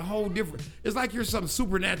talking about a whole different, it's like you're some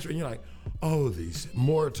supernatural and you're like, oh, these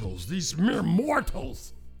mortals, these mere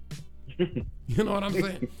mortals. You know what I'm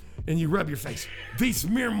saying? And you rub your face. These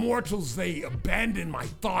mere mortals, they abandon my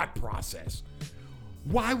thought process.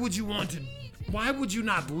 Why would you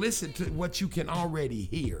not listen to what you can already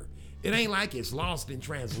hear? It ain't like it's lost in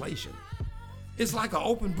translation. It's like an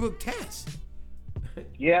open book test.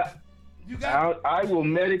 Yeah. You got I will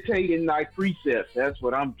meditate in thy precepts. That's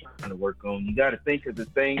what I'm trying to work on. You got to think of the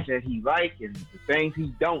things that he like and the things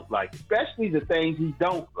he don't like, especially the things he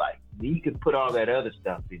don't like. Then you can put all that other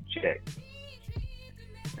stuff in check.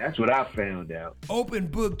 That's what I found out. Open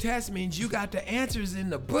book test means you got the answers in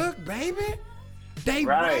the book, baby. They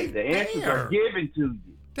Right. The answers there. are given to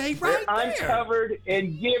you. They They're right there. uncovered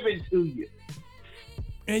and given to you.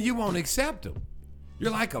 And you won't accept them.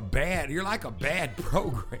 You're like a bad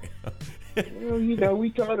program. Well, you know,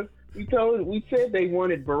 we said they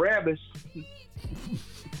wanted Barabbas.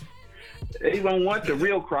 They don't want the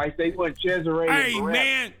real Christ. They want Cesare and Hey, Barabbas.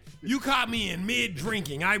 man, you caught me in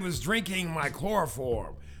mid-drinking. I was drinking my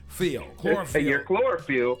chlorophyll. Your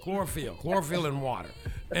chlorophyll. Chlorophyll and water.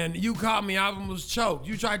 And you caught me, I almost choked.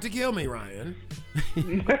 You tried to kill me, Ryan.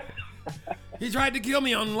 He tried to kill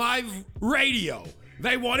me on live radio.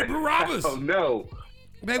 They wanted Barabbas. Oh, no.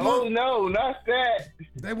 They Oh, no, not that.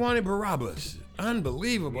 They wanted Barabbas.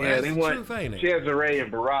 Unbelievable. Yeah, That's they the want truth, ain't it? Cesare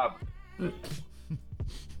and Barabbas.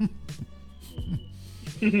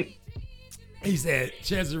 He said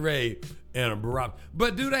Cesare and a Barabbas.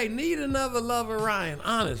 But do they need another lover, Ryan?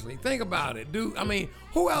 Honestly, think about it.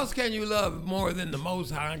 Who else can you love more than the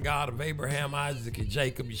Most High God of Abraham, Isaac, and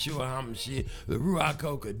Jacob, Yeshua HaMashiach, the Ruach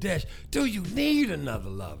HaKodesh? Do you need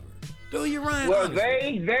another lover? Do you, Ryan? Well,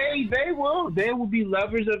 honestly? they will. They will be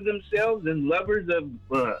lovers of themselves and lovers of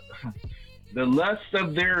the lust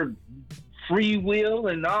of their free will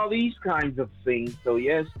and all these kinds of things. So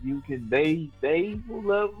yes, you can. They will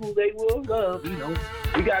love who they will love. You know,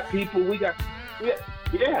 we got people.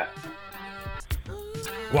 Yeah.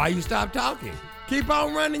 Why you stop talking? Keep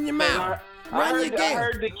on running your mouth. I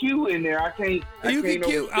heard the cue in there. I can't. You can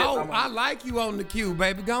cue. overstep. Oh, I like you on the cue,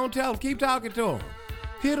 baby. Go on, tell him. Keep talking to him.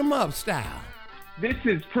 Hit him up, style. This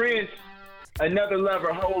is Prince, another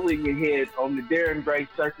lover holding your head on the Darren Gray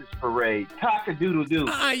Circus Parade. Cock-a-doodle-doo.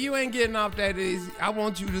 You ain't getting off that easy. I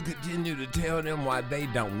want you to continue to tell them why they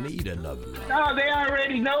don't need another love. No, they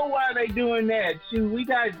already know why they doing that. Shoot, we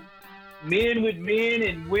got men with men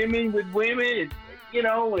and women with women. And, you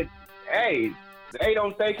know, hey, they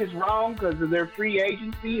don't think it's wrong because of their free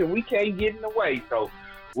agency, and we can't get in the way. So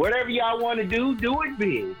whatever y'all want to do it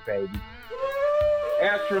big, baby.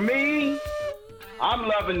 As for me, I'm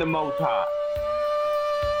loving the Most High.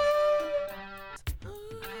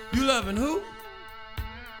 You loving who?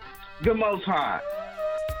 The Most High.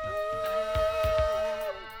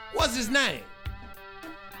 What's his name?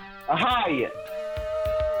 Ahaya.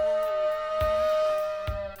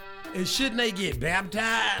 And shouldn't they get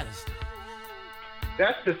baptized?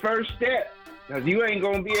 That's the first step. Because you ain't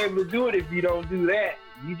going to be able to do it if you don't do that.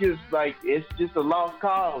 You just it's just a lost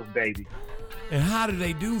cause, baby. And how do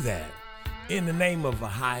they do that? In the name of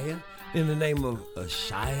Ahia, in the name of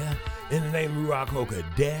Ashaya, in the name of Ruach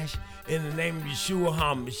HaKodesh, in the name of Yeshua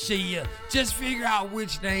HaMashiach. Just figure out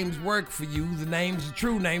which names work for you. The names, the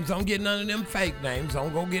true names. Don't get none of them fake names.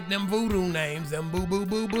 Don't go get them voodoo names, them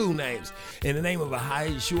boo-boo-boo-boo names. In the name of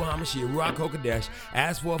Ahia, Yeshua HaMashiach, Ruach HaKodesh,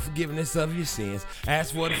 ask for forgiveness of your sins.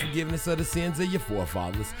 Ask for the forgiveness of the sins of your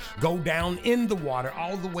forefathers. Go down in the water,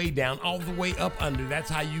 all the way down, all the way up under. That's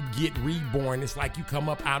how you get reborn. It's like you come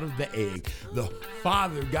up out of the egg. The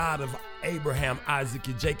Father God of Abraham, Isaac,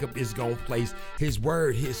 and Jacob is going to place his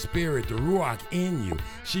word, his spirit, the Ruach in you.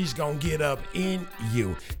 She's going to get up in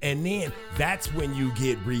you. And then that's when you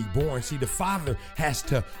get reborn. See, the Father has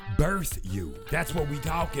to birth you. That's what we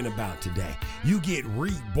talking about today. You get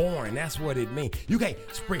reborn. That's what it means. You can't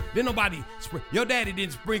sprinkle. Didn't nobody sprinkle. Your daddy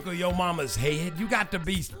didn't sprinkle your mama's head. You got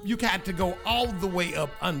to go all the way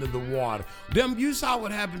up under the water. You saw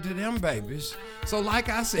what happened to them babies. So like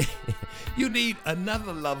I said, you need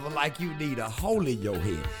another lover like you need a hole in your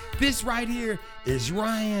head. This right here is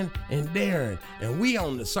Ryan and Darren, and we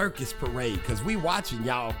on the circus parade because we watching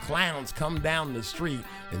y'all clowns come down the street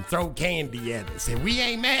and throw candy at us. And we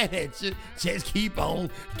ain't mad at you. Just keep on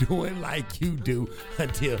doing like you do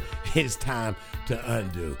until it's time to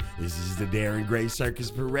undo. This is the Darren Gray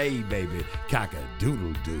Circus Parade, baby.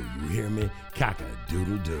 Cock-a-doodle-doo. You hear me?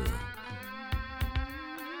 Cock-a-doodle-doo.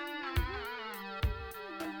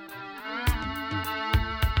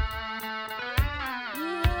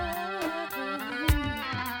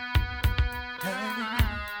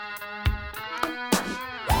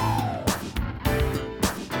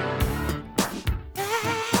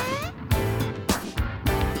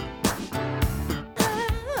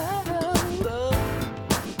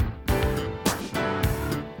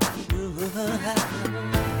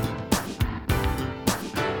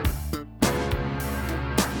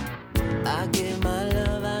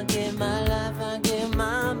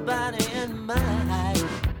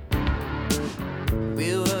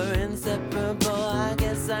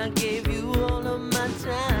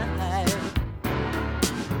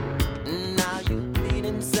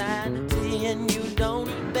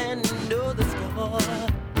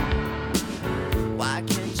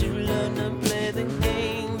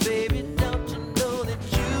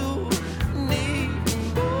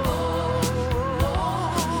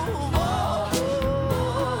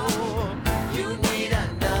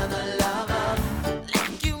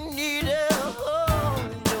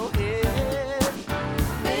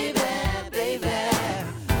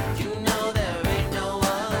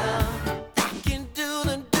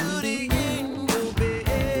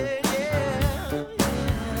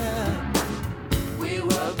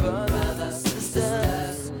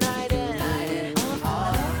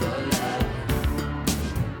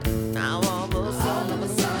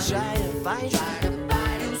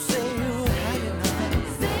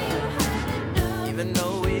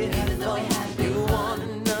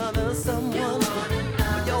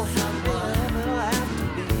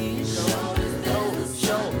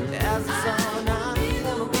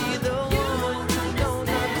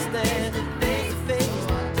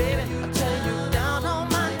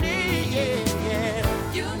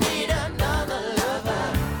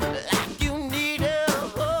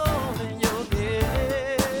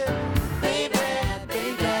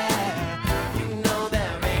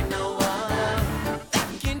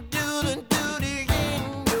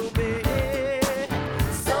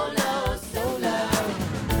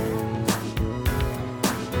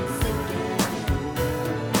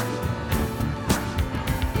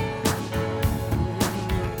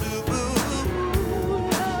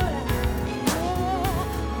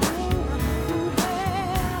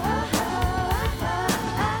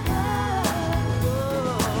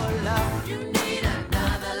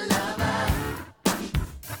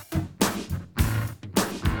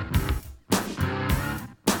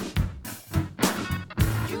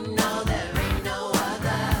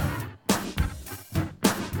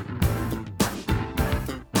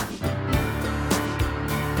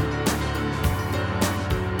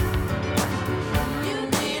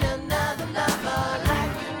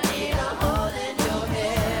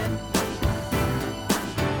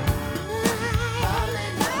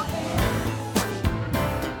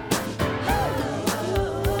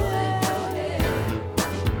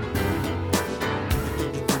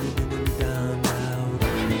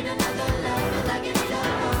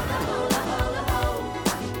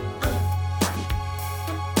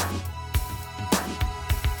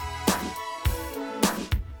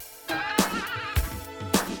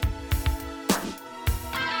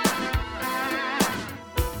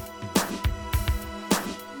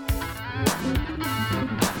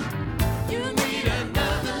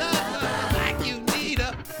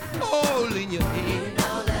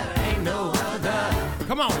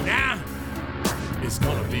 it's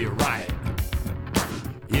gonna be a riot.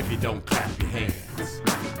 If you don't clap your hands,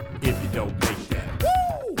 if you don't make that.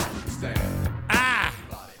 Woo! Ah!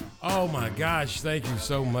 Oh my gosh, thank you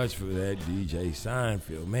so much for that, DJ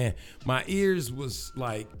Seinfeld. Man, my ears was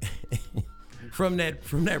like from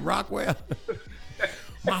that Rockwell.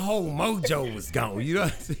 My whole mojo was gone. You know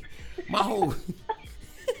what I'm saying? My whole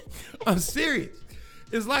I'm serious.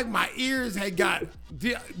 It's like my ears had got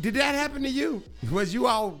did that happen to you? Was you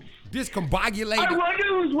all discombobulated? I wonder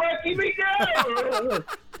who's waking me down.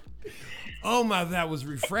 Oh my, that was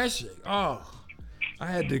refreshing. Oh, I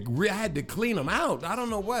had to clean them out. I don't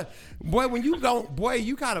know what. Boy, when you don't, boy,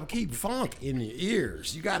 you gotta keep funk in your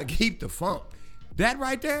ears. You gotta keep the funk. That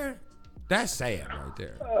right there, that's sad right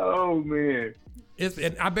there. Oh man.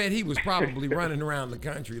 And I bet he was probably running around the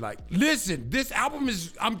country like, listen, this album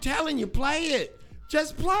is, I'm telling you, play it.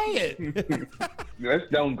 Just play it. Let's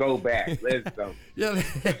don't go back. Let's don't. Yeah.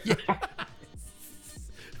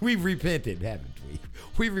 We've repented, haven't we?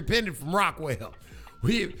 We repented from Rockwell.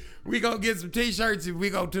 We gonna get some t-shirts. If we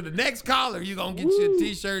go to the next caller, you gonna get you a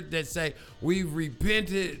t-shirt that say, we've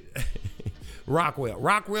repented.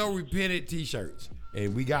 Rockwell repented t-shirts.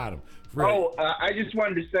 And we got them. Oh, I just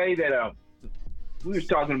wanted to say that we was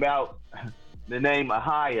talking about the name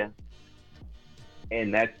Ahia,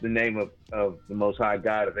 and that's the name of the Most High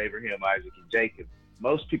God of Abraham, Isaac, and Jacob.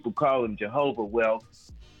 Most people call him Jehovah. Well,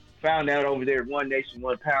 found out over there at One Nation,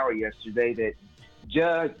 One Power yesterday that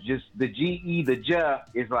Jah, just the G-E, the Jah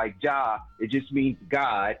is like Jah. It just means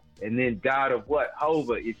God. And then God of what?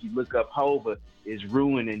 Hova. If you look up Hova, is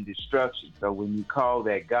ruin and destruction. So when you call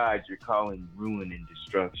that God, you're calling ruin and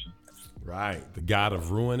destruction. Right, the God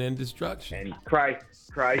of ruin and destruction. And Christ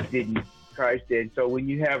didn't. So when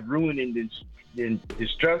you have ruin and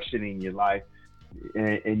destruction in your life,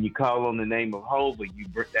 and you call on the name of Hova,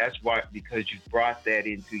 that's why, because you brought that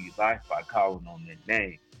into your life by calling on that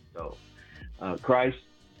name. So Christ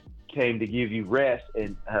came to give you rest,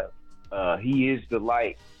 and He is the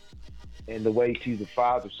light and the way to the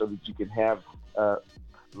Father, so that you can have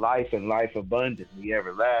life and life abundantly,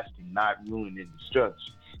 everlasting, not ruin and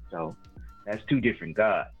destruction. So that's two different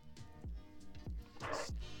gods.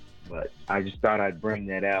 But I just thought I'd bring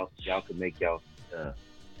that out. Y'all can make y'all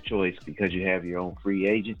choice because you have your own free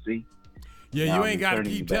agency. Yeah, now you ain't got to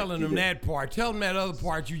returning keep you back telling to them the- that part. Tell them that other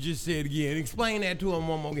part you just said again. Explain that to them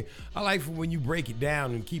one more again. I like for when you break it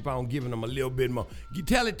down and keep on giving them a little bit more. You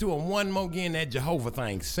tell it to them one more again, that Jehovah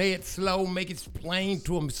thing. Say it slow, make it plain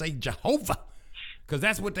to them. Say Jehovah. Because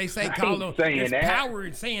that's what they say. Call them. There's power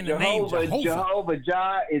in saying the name Jehovah. Jehovah,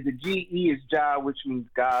 Jah is the G-E is Jah, which means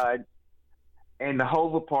God. And the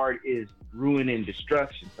Hova part is ruin and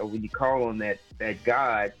destruction. So when you call on that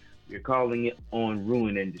God, you're calling it on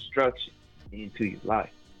ruin and destruction into your life.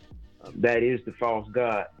 That is the false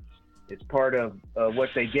God. It's part of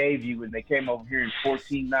what they gave you when they came over here in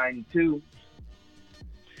 1492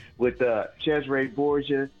 with Cesare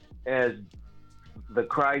Borgia as the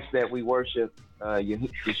Christ that we worship,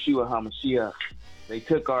 Yeshua HaMashiach. They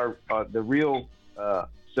took the real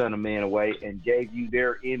Son of Man away and gave you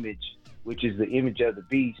their image, which is the image of the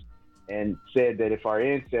beast, and said that if our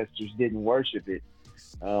ancestors didn't worship it,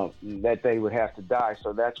 that they would have to die.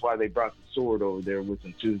 So that's why they brought the sword over there with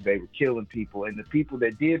them too. They were killing people, and the people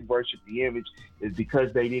that did worship the image is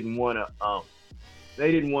because they didn't want to.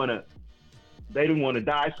 They didn't want to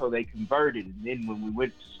die, so they converted. And then when we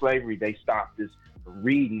went to slavery, they stopped us from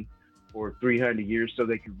reading for 300 years so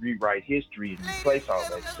they could rewrite history and replace all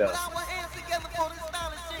that stuff.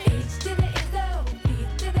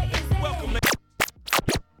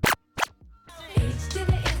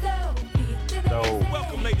 So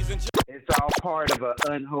it's all part of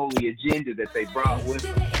an unholy agenda that they brought with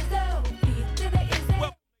them.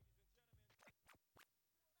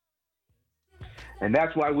 And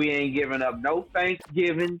that's why we ain't giving up no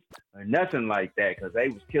Thanksgiving or nothing like that, because they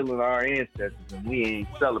was killing our ancestors and we ain't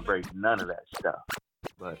celebrating none of that stuff.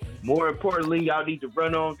 But more importantly, y'all need to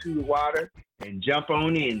run on to the water and jump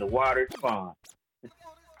on in. The water's fun.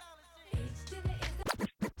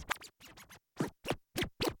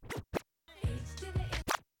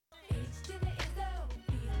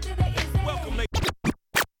 Welcome,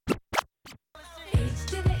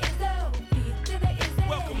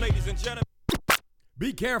 ladies and gentlemen.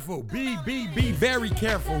 Be careful. Be very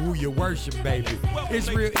careful who you worship, baby. It's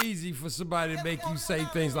real easy for somebody to make you say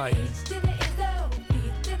things like,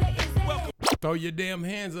 throw your damn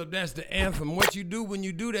hands up. That's the anthem. What you do when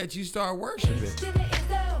you do that, you start worshiping.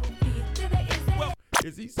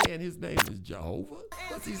 Is he saying his name is Jehovah?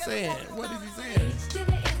 What's he saying? What is he saying?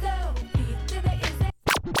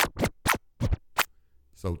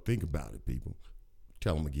 So think about it, people.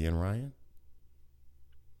 Tell them again, Ryan.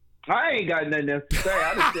 I ain't got nothing else to say.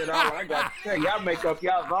 I just said all I got to say. Y'all make up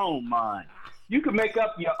y'all's own mind. You can make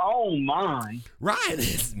up your own mind. Ryan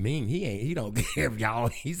is mean. He don't care, y'all.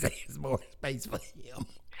 He says more space for him.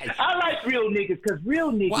 I like real niggas because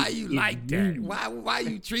real niggas. Why you like that? Why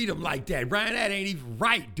you treat him like that, Ryan? That ain't even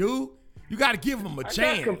right, dude. You got to give him a chance.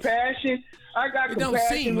 I got compassion. It don't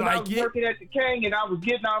seem when like I was it. working at the King and I was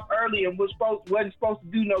getting off early and wasn't supposed to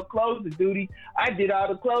do no closing duty. I did all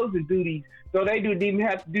the closing duties, so they didn't even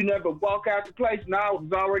have to do nothing but walk out the place. And I was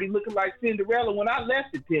already looking like Cinderella when I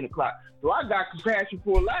left at 10 o'clock. So I got compassion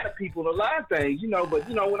for a lot of people and a lot of things, But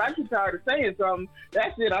when I get tired of saying something,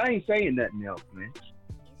 that's it. I ain't saying nothing else, man.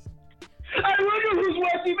 I wonder who's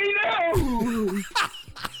watching me now.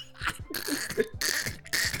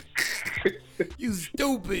 You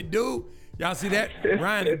stupid, dude. Y'all see that?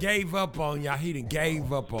 Ryan done gave up on y'all. He done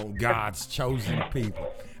gave up on God's chosen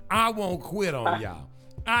people. I won't quit on y'all.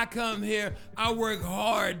 I come here, I work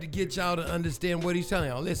hard to get y'all to understand what he's telling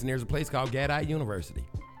y'all. Listen, there's a place called Gadite University.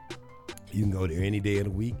 You can go there any day of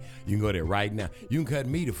the week. You can go there right now. You can cut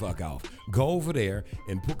me the fuck off. Go over there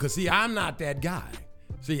and put, because see, I'm not that guy.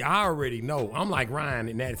 See, I already know. I'm like Ryan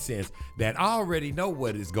in that sense that I already know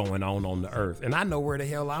what is going on the earth. And I know where the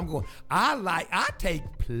hell I'm going. I take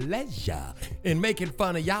pleasure in making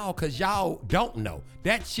fun of y'all because y'all don't know.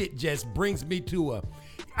 That shit just brings me to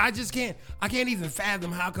I can't even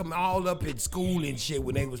fathom how come all up at school and shit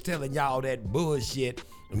when they was telling y'all that bullshit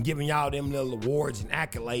and giving y'all them little awards and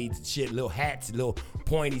accolades and shit, little hats, little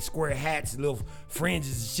pointy square hats, little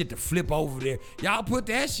fringes and shit to flip over there. Y'all put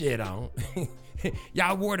that shit on.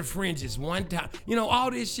 Y'all wore the fringes one time. All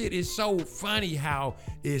this shit is so funny how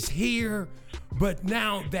it's here, but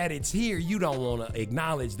now that it's here, you don't want to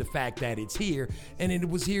acknowledge the fact that it's here, and it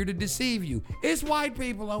was here to deceive you. It's white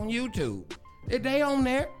people on YouTube. They on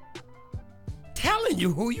there telling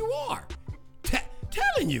you who you are.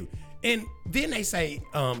 Telling you. And then they say,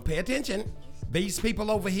 pay attention. These people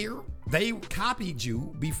over here, they copied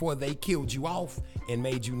you before they killed you off and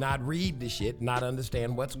made you not read the shit, not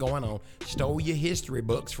understand what's going on, stole your history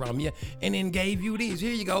books from you, and then gave you these.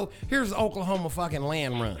 Here you go. Here's the Oklahoma fucking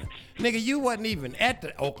land run. Nigga, you wasn't even at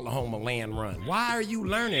the Oklahoma land run. Why are you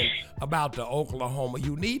learning about the Oklahoma?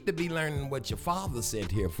 You need to be learning what your father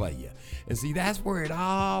sent here for you. And see, that's where it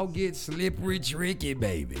all gets slippery, tricky,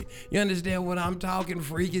 baby. You understand what I'm talking?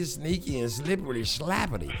 Freaky, sneaky, and slippery,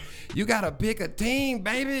 slappity. You gotta pick a team,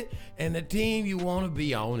 baby. And the team you want to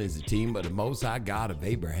be on is the team of the Most High God of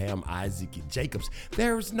Abraham, Isaac, and Jacobs.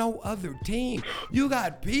 There's no other team. You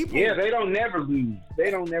got people. Yeah, they don't never lose.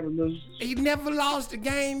 He never lost a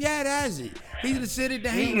game yet, has he? He just sit it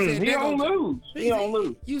down. He don't lose. He don't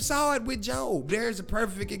lose. You saw it with Job. There's a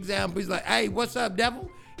perfect example. He's like, hey, what's up, devil?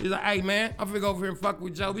 He's like, hey, man, I'm finna go over here and fuck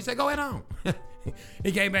with Job. He said, go ahead on.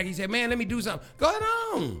 He came back. He said, man, let me do something. Go ahead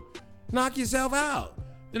on. Knock yourself out.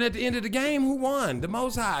 Then at the end of the game, who won? The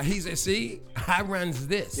Most High. He said, see, I runs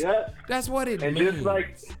this. Yeah. That's what it and means. And just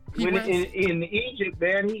like when in Egypt,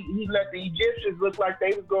 man, he let the Egyptians look like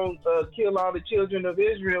they was going to kill all the children of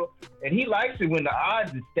Israel. And he likes it when the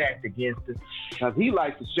odds is stacked against him. Because he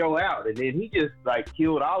likes to show out. And then he just,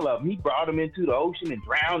 killed all of them. He brought them into the ocean and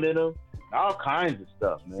drowned in them. All kinds of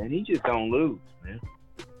stuff, man. He just don't lose, man.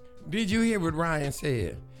 Did you hear what Ryan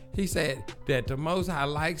said? He said that the Most High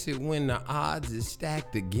likes it when the odds is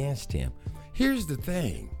stacked against him. Here's the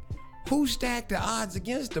thing. Who stacked the odds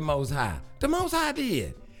against the Most High? The Most High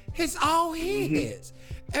did. It's all his.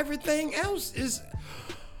 Everything else is...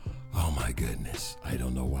 Oh my goodness. I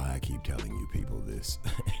don't know why I keep telling you people this.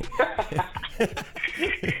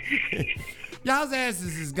 Y'all's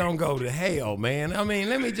asses is gonna go to hell, man. I mean,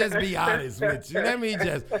 let me just be honest with you. Let me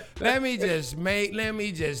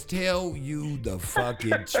just tell you the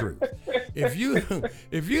fucking truth. If you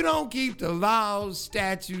don't keep the laws,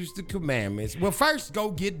 statutes, the commandments, well, first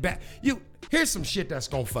go get back. Here's some shit that's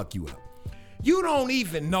gonna fuck you up. You don't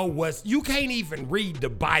even know you can't even read the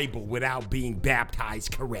Bible without being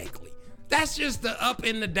baptized correctly. That's just the up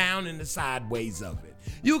and the down and the sideways of it.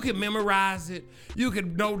 You can memorize it. You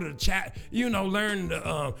can know the learn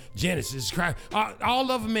the Genesis,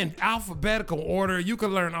 all of them in alphabetical order. You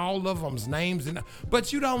can learn all of them's names,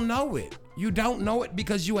 but you don't know it. You don't know it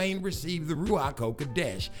because you ain't received the Ruach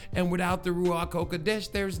HaKodesh. And without the Ruach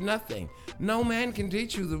HaKodesh, there's nothing. No man can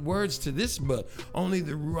teach you the words to this book. Only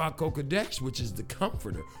the Ruach HaKodesh, which is the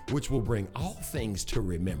comforter, which will bring all things to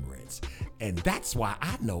remembrance. And that's why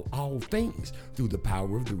I know all things through the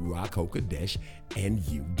power of the Ruach HaKodesh, and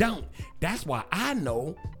you don't. That's why I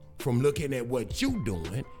know from looking at what you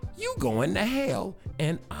doing, you going to hell,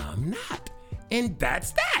 and I'm not. And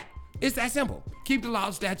that's that. It's that simple. Keep the law,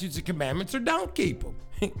 statutes, and commandments, or don't keep them.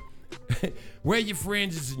 wear your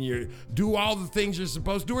fringes and you do all the things you're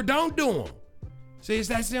supposed to do or don't do them. See, it's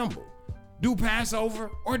that simple. Do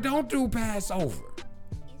Passover or don't do Passover.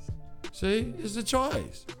 See, it's a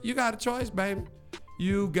choice. You got a choice, baby.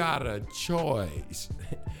 You got a choice.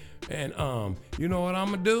 And you know what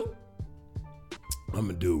I'm gonna do? I'm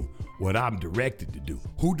gonna do what I'm directed to do.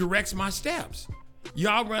 Who directs my steps?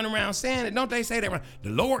 Y'all run around saying it. Don't they say that? The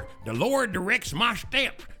Lord directs my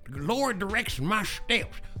steps. The Lord directs my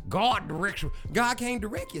steps. God directs. God can't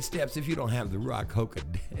direct your steps if you don't have the Ruach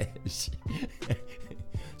HaKodesh.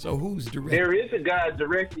 So who's directing? There is a God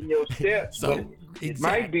directing your steps. So but it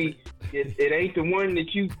might be. It ain't the one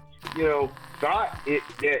that you thought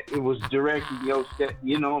that it was directing your steps.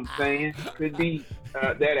 You know what I'm saying? Could be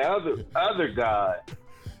that other God.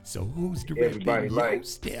 So who's directing your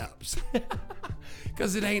steps?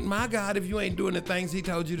 Because it ain't my God if you ain't doing the things he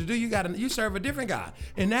told you to do. You serve a different God.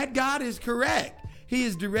 And that God is correct. He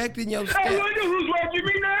is directing your steps. I wonder who's watching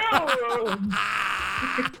me now.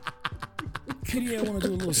 Kitty, I want to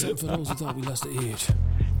do a little something for those who thought we lost the edge.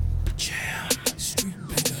 Jam, street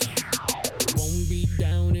banger. I won't be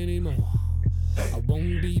down anymore. I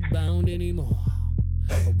won't be bound anymore.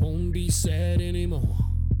 I won't be sad anymore.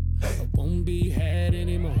 I won't be had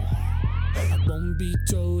anymore. I won't be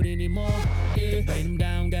told anymore. Lay them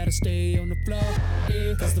down, gotta stay on the floor.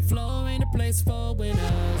 Cause the floor ain't a place for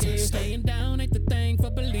winners. Staying down ain't the thing for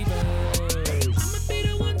believers. I'ma be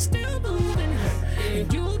the one still moving,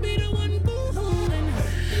 and you'll be the one boo-hooing.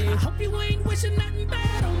 I hope you ain't wishing nothing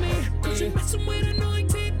bad on me, cause you messing with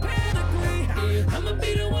anointed pedigree. I'ma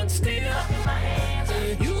be the one still up in my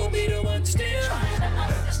hands. You'll be the one still trying to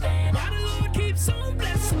understand why the Lord keeps on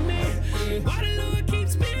blessing me, why the Lord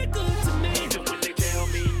keeps being good to me. Even when they tell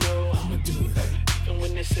me no, I'ma do it. Even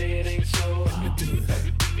when they say it ain't so, I'ma do it.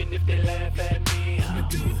 Even if they laugh at me, I'ma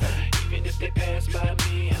do it. Even if they pass by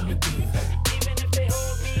me, I'ma do it. Even if they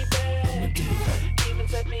hold me back, I'ma do it. Even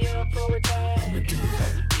set me up for a time, I'ma do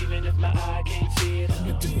it. Even if my eye can't see it,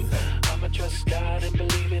 I'ma do it. I'ma trust God and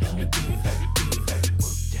believe it, I'ma do it.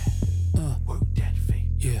 Work that faith,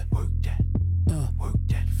 yeah. Work that, work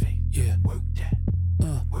that faith, yeah. Work that,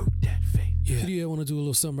 work that faith, yeah. Yeah, I wanna do a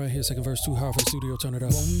little something right here. Second verse, too hard for the studio. Turn it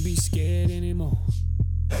up. Won't be scared anymore.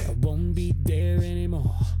 I won't be there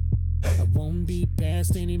anymore. I won't be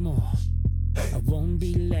past anymore. I won't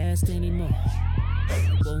be last anymore.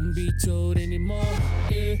 I won't be told anymore.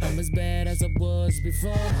 I'm as bad as I was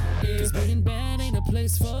before. Cause being bad ain't a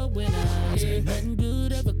place for winners. Nothing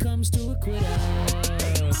good ever comes to a quitter.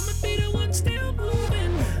 I'ma be the one still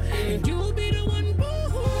moving, and you'll be the one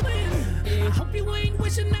boo-hooing. I hope you ain't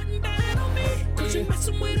wishing nothing bad on me, cause you're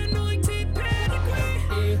messing with anointed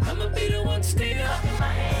pedigree. I'ma be the one still up in my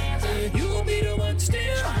hands. You'll be the one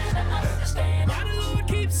still trying to understand why the Lord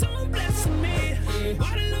keeps on blessing me,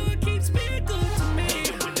 why the Lord keeps being good to me.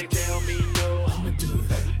 Even when they tell me no, I'ma do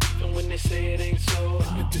it. Even when they say it ain't so,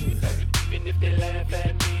 I'ma do it. Even if they laugh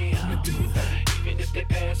at me, I'ma do it. Even if they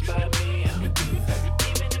pass by me, I'ma do it.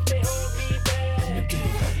 Even if they hold me back, I'ma do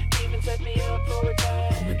it. Even set me up for a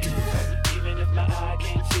time, I'ma do it. Even if my eye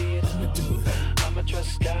can't see it, I'ma do it. I'ma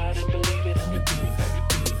trust God and believe it, I'ma do it.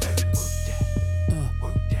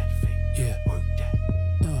 Work that faith, yeah. Work that,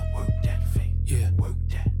 work that faith, yeah. Work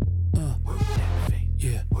that, work that faith,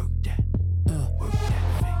 yeah. Work that, work that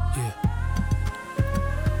faith, yeah.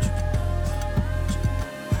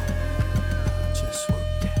 Just work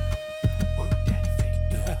that faith,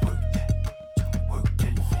 yeah. Work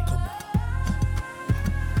that faith. Come on.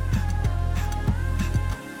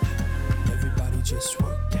 Everybody just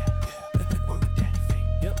work that, work that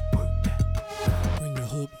faith, yep. Work that. Bring the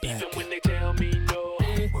hook back. Even when they tell me no,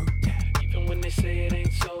 work that. Even when they say it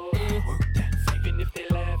ain't so, work that faith. Even if they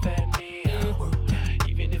laugh at me, work that.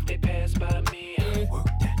 Even if they pass by me, work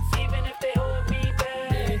that faith. Even if they hold me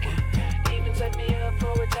back, work that. Even set me up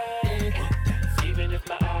for a time, work that. Even if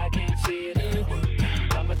my eye can't see it, work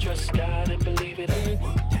that. I'ma trust God and believe it,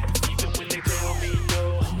 work that. Even when they tell me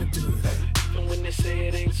no, I'ma do it. Even when they say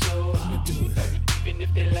it ain't so, I'ma do it. Even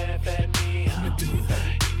if they laugh at me, I'ma do it.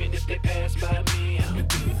 Even if they pass by me, I'ma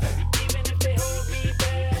do it. Even if they hold me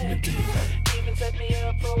back, I'ma do it. Even set me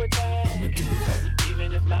up for a time, I'ma do it.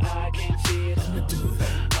 Even if my eye can't see it, I'ma do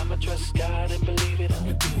it. I'ma trust God and believe it,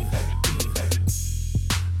 I'ma do it.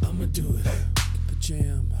 I'ma do it. The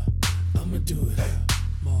jam, I'ma do it.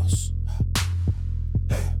 Moss,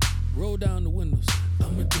 roll down the windows,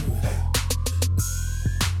 I'ma do it.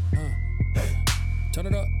 Turn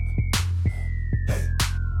it up.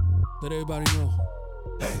 Let everybody know.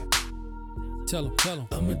 Tell them,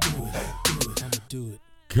 I'ma do it. I'ma do it.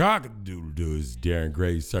 Cock-a-doodle-doo is Darren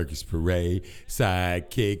Gray's Circus Parade.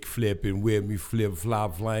 Sidekick flipping with me, flip,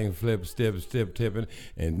 flop, flying, flip, step, tipping,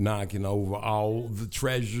 and knocking over all the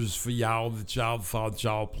treasures for y'all that y'all thought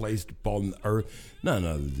y'all placed upon the earth. None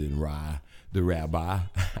other than the rabbi.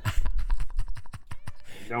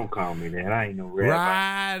 Don't call me that. I ain't no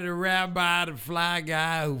rabbi. The rabbi, the fly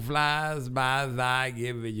guy who flies by thy,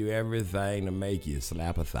 giving you everything to make you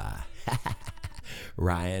slap a thigh.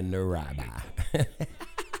 Ryan the rabbi.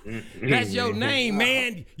 That's your name,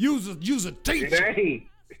 man. Use a teacher.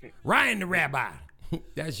 Ryan the rabbi.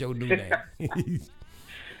 That's your new name.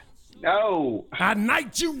 No. I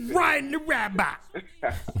knight you, Ryan the rabbi.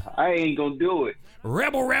 I ain't gonna do it.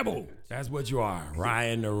 Rebel. That's what you are.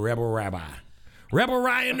 Ryan the rebel rabbi. Rebel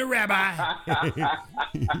Ryan the rabbi.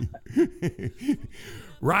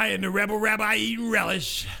 Ryan the rebel rabbi eating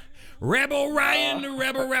relish. Rebel Ryan the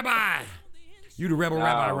rebel rabbi. You the rebel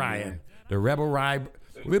rabbi, Ryan. Man. The rebel rabbi.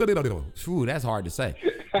 Ooh, that's hard to say.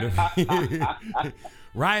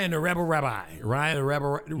 Ryan the rebel rabbi. Ryan the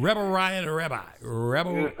rebel Ryan the rabbi.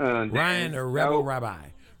 Ryan the rebel rabbi.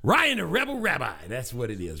 Ryan the rebel rabbi. That's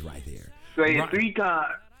what it is right there. Say it 3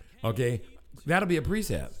 times. Okay, that'll be a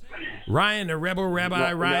precept. Ryan the rebel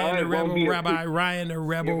rabbi. Ryan the rebel rabbi. Ryan the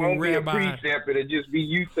rebel rabbi. It won't be a precept. It'll just be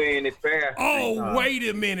you saying it fast. Oh, wait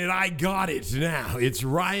a minute. I got it now. It's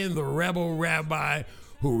Ryan the rebel rabbi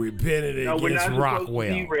who repented against Rockwell.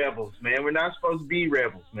 We're not supposed to be rebels, man. We're not supposed to be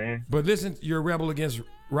rebels, man. But listen, you're a rebel against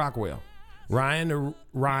Rockwell. Ryan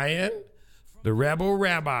the rebel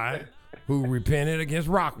rabbi who repented against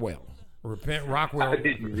Rockwell. Rockwell. I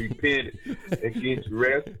didn't repent against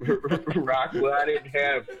Rockwell. I didn't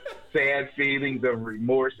have sad feelings of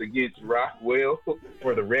remorse against Rockwell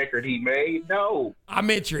for the record he made. No. I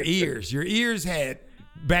meant your ears. Your ears had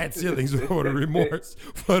bad feelings for the remorse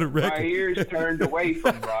for the record. My ears turned away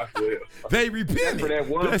from Rockwell. They repented. Except for that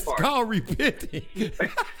one That's part. called repenting.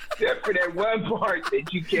 Except for that one part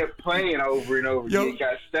that you kept playing over and over again. It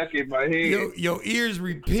got stuck in my head. Your ears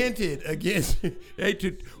repented against.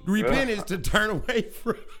 Repent is to turn away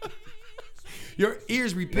from. Your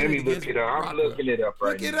ears repented. Let me look it up. I'm looking it up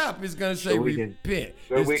right now. Look it up. It's going to say repent.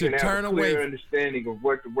 So we it's can to have turn a clear away. understanding of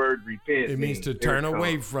what the word repent It means to turn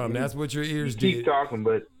away from. That's what your ears did. Keep talking,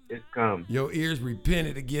 but it's come. Your ears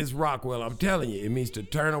repented against Rockwell. I'm telling you, it means to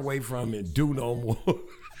turn away from and do no more.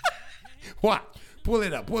 What? Pull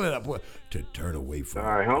it up. To turn away from.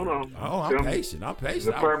 All right, hold on. Oh, I'm patient.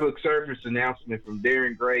 The public service announcement from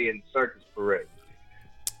Darren Gray and Circus Parade.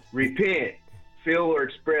 Repent. Feel or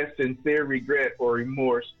express sincere regret or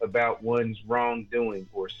remorse about one's wrongdoing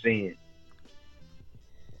or sin.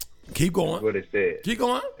 Keep going. That's what it said. Keep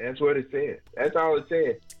going. That's what it said. That's all it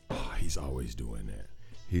said. Oh, he's always doing that.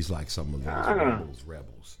 He's like some of those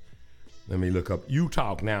rebels. Let me look up. You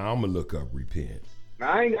talk now. I'm going to look up repent.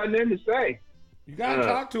 I ain't got nothing to say. You got to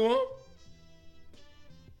talk to him.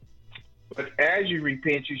 But as you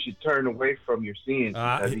repent, you should turn away from your sins.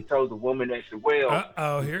 As he told the woman at the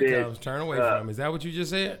well. Here it comes. Turn away from him. Is that what you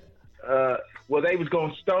just said? Well, they was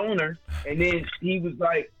going to stone her. And then he was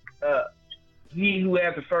like, he who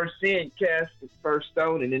had the first sin cast the first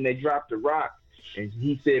stone. And then they dropped the rock. And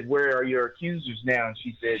he said, where are your accusers now? And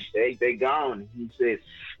she said, they gone. And he said,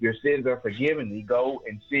 your sins are forgiven. You go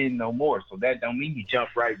and sin no more. So that don't mean you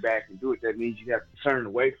jump right back and do it. That means you have to turn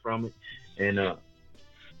away from it and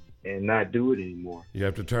not do it anymore. You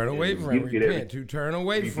have to turn away from it. Repent. To turn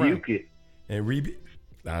away from it. Rebuke it. And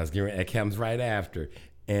that comes right after.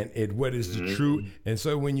 And what is the truth? And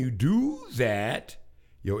so when you do that,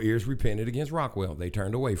 your ears repented against Rockwell. They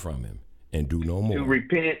turned away from him and do no more. To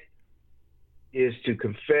repent is to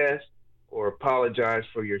confess or apologize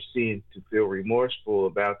for your sins, to feel remorseful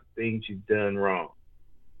about the things you've done wrong.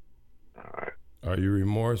 All right. Are you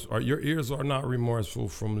remorseful? Your ears are not remorseful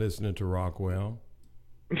from listening to Rockwell?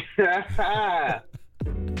 I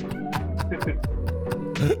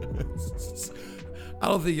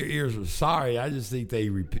don't think your ears are sorry. I just think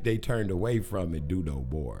they turned away from it, do no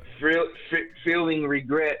more. Feeling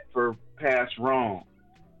regret for past wrong.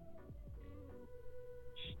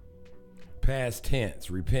 Past tense,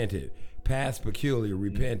 repented. Past peculiar,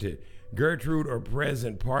 repented. Gertrude or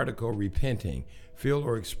present particle, repenting. Feel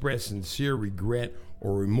or express sincere regret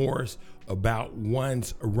or remorse about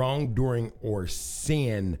one's wrongdoing or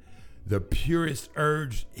sin. The purist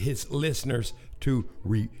urged his listeners to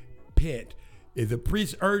repent. If the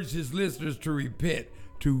priest urged his listeners to repent,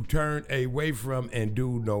 to turn away from and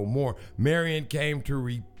do no more, Marian came to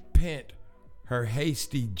repent her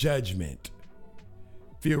hasty judgment,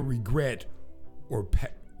 feel regret or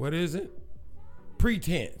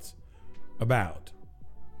pretense about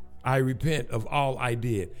I repent of all I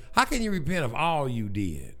did. How can you repent of all you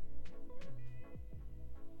did?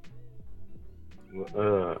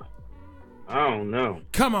 I don't know.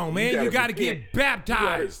 Come on, man. You got to repent. get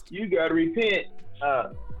baptized. You got to repent.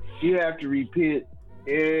 You have to repent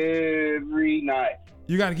every night.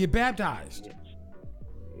 You got to get baptized.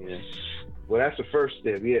 Yeah. Well, that's the first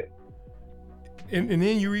step, yeah. And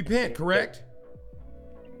then you repent, correct?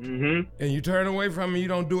 Mm-hmm. And you turn away from it, you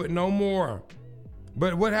don't do it no more.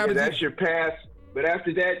 But what happens? Yeah, that's your past. But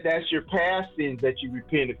after that, that's your past sins that you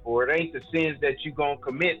repented for. It ain't the sins that you gonna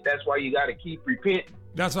commit. That's why you got to keep repenting.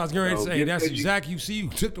 That's what I was going to say. That's just exactly. You see, you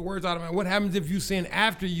took the words out of my. What happens if you sin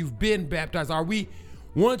after you've been baptized? Are we,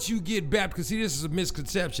 once you get baptized? Because see, this is a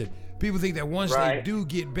misconception. People think that once they do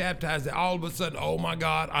get baptized, that all of a sudden, oh my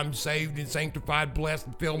God, I'm saved and sanctified, blessed,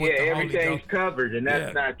 and filled with the Holy Ghost. Everything's covered, and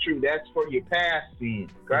that's not true. That's for your past sins.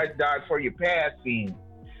 God died for your past sins.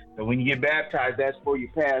 So when you get baptized, that's for your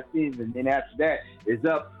past sins, and then after that, it's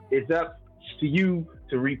up to you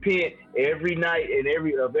to repent every night and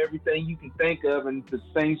everything you can think of, and the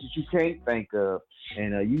things that you can't think of.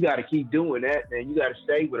 And you got to keep doing that, and you got to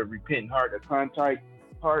stay with a repentant heart, a contrite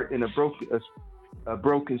heart, and a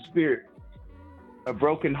broken spirit, a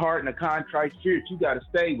broken heart and a contrite spirit. You got to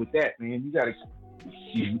stay with that, man. You got to.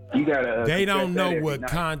 They don't know what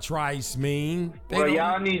contrites mean.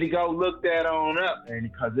 Y'all need to go look that on up,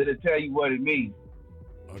 and because it'll tell you what it means.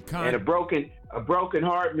 And a broken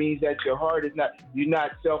heart means that your heart is you're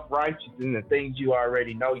not self-righteous in the things you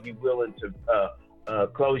already know. You're willing to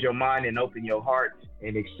close your mind and open your heart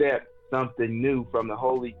and accept something new from the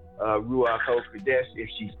Holy Ruach HaKodesh if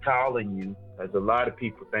she's calling you. Because a lot of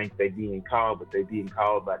people think they're being called, but they're being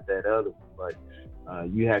called by that other one. But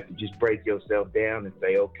you have to just break yourself down and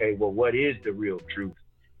say, okay, well, what is the real truth?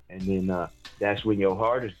 And then that's when your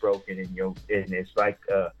heart is broken and it's like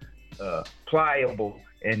pliable,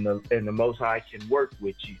 and the Most High can work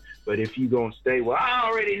with you. But if you gonna stay, well, I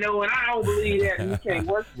already know and I don't believe that, and he can't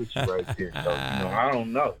work with you right there. So I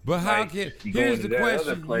don't know. But how can? Here's the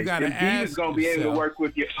question you gotta ask. He's gonna be able to work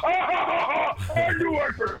with you. You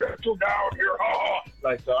are professional down here.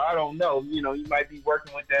 So I don't know. You might be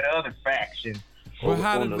working with that other faction. Well,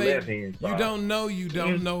 how did they? You don't know. You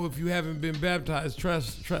don't know if you haven't been baptized.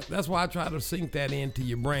 Trust. That's why I try to sink that into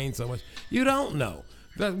your brain so much. You don't know.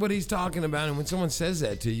 That's what he's talking about. And when someone says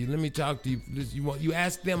that to you, let me talk to you. You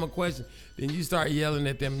ask them a question, then you start yelling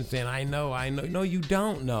at them and saying, I know. No, you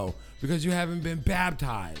don't know, because you haven't been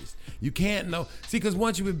baptized. You can't know. See, because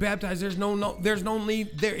once you've been baptized, there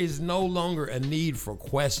is no longer a need for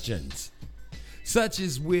questions. Such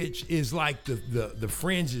as which is like the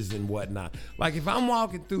fringes and whatnot. Like if I'm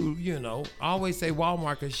walking through, I always say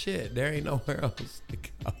Walmart, because shit, there ain't nowhere else to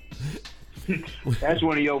go. That's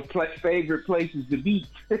one of your favorite places to be.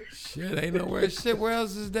 Shit, ain't nowhere. Shit, where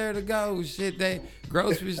else is there to go? Shit, they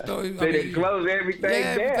grocery store. They close everything.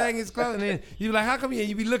 Yeah, everything is closed. And then you be like, how come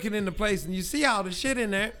you be looking in the place and you see all the shit in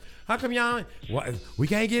there? How come y'all? We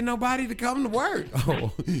can't get nobody to come to work.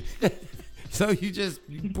 Oh, so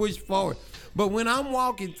you push forward. But when I'm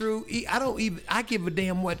walking through, I give a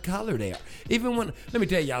damn what color they are. Even when, let me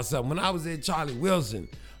tell y'all something. When I was at Charlie Wilson,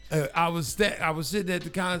 I was sitting at the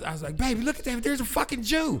counter. I was like, baby, look at that. There's a fucking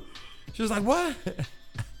Jew. She was like, what?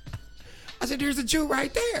 I said, there's a Jew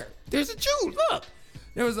right there. There's a Jew. Look.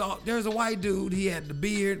 There was a white dude. He had the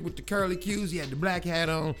beard with the curly cues. He had the black hat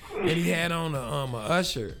on, and he had on a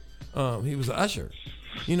usher. He was an usher.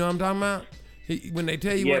 You know what I'm talking about? When they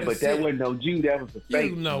tell you what but that wasn't no Jew. That was a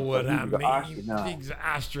fake. You know what I mean. He's an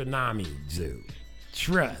astronomy Jew.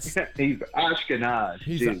 Trust. He's Ashkenaz.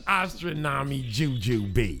 He's an astronomy Jew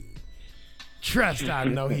B. Trust, I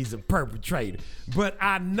know he's a perpetrator. But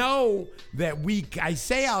I know that I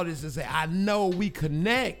say all this to say, I know we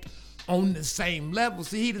connect on the same level.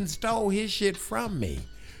 See, he done stole his shit from me.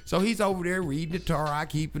 So he's over there reading the Torah,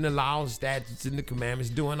 keeping the laws, statutes, and the commandments,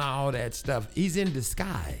 doing all that stuff. He's in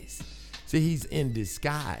disguise. See, he's in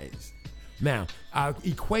disguise. Now, I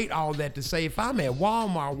equate all that to say, if I'm at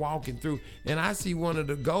Walmart walking through and I see one of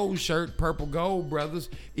the purple gold brothers,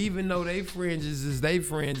 even though they fringes is they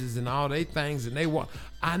fringes and all they things and they want,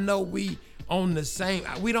 I know we on the same.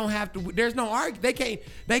 We don't have to. There's no argument.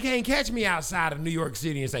 They can't catch me outside of New York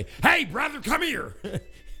City and say, "Hey, brother, come here."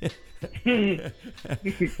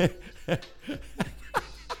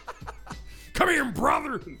 Come here,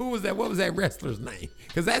 brother. Who was that? What was that wrestler's name?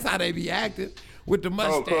 Because that's how they be acting with the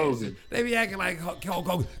mustache. They be acting like Hulk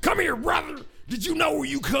Hogan. Come here, brother. Did you know where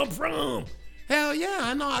you come from? Hell yeah,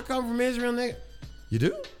 I know I come from Israel, nigga. You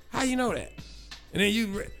do? How you know that? And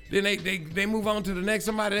then they move on to the next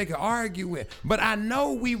somebody they can argue with. But I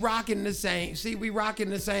know we rocking the same. See, we rocking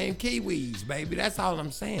the same Kiwis, baby. That's all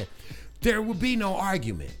I'm saying. There will be no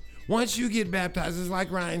argument. Once you get baptized, it's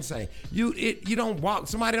like Ryan saying,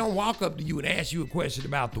 somebody don't walk up to you and ask you a question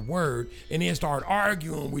about the word and then start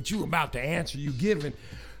arguing with you about the answer you given,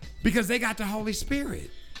 because they got the Holy Spirit.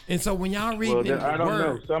 And so when y'all read the I don't word,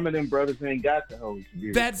 know. Some of them brothers ain't got the Holy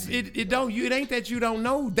Spirit. That's it. It ain't that you don't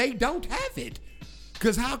know. They don't have it.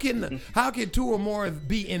 Because how can two or more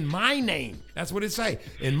be in my name? That's what it say.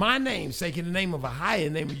 In my name, sake in the name of Ahia,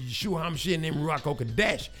 in the name of Yeshua HaMashiach, in the name of Ruach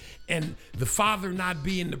HaKodesh, and the Father not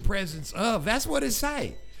be in the presence of. That's what it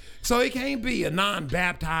say. So it can't be a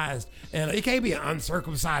non-baptized, and it can't be an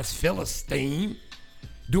uncircumcised Philistine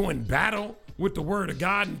doing battle with the word of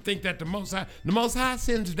God and think that the Most High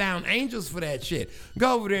sends down angels for that shit.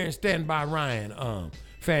 Go over there and stand by Ryan,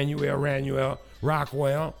 Fanuel, Ranuel,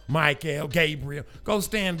 Rockwell, Michael, Gabriel. Go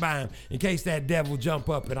stand by him in case that devil jump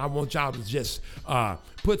up, and I want y'all to just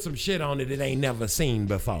put some shit on it ain't never seen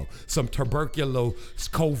before. Some tuberculosis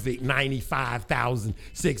COVID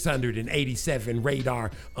 95,687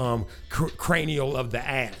 radar cranial of the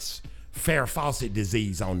ass. Fair faucet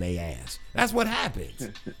disease on their ass. That's what happens.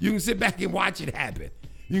 You can sit back and watch it happen.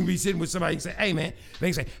 You can be sitting with somebody and say, hey, man.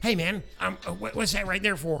 They can say, hey, man, what's that right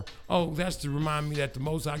there for? Oh, that's to remind me that the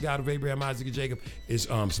Most High God of Abraham, Isaac, and Jacob is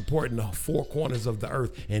supporting the four corners of the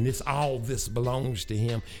earth, and all this belongs to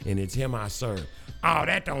him, and it's him I serve. Oh,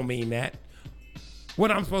 that don't mean that.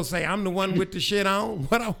 What I'm supposed to say, I'm the one with the shit on?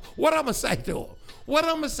 What I'm going to say to him? What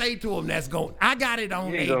I'm going to say to them that's going, I got it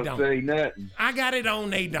on, they don't. Say nothing. I got it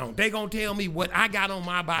on, they don't. They going to tell me what I got on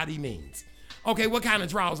my body means. Okay, what kind of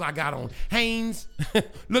drawers I got on? Hanes?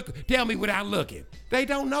 Look, tell me without looking. They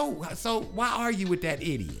don't know. So why argue with that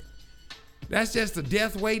idiot? That's just a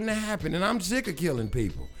death waiting to happen. And I'm sick of killing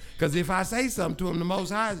people. Because if I say something to them, the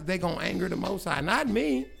Most High, they going to anger the Most High. Not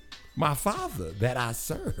me, my Father that I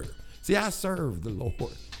serve. See, I serve the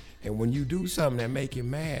Lord. And when you do something that make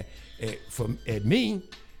him mad at me,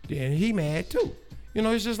 then he mad too. You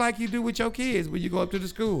know, it's just like you do with your kids when you go up to the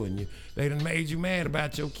school and they done made you mad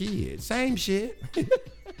about your kids. Same shit.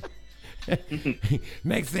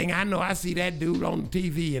 Next thing I know, I see that dude on the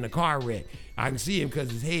TV in a car wreck. I can see him because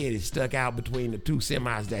his head is stuck out between the two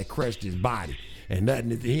semis that crushed his body. And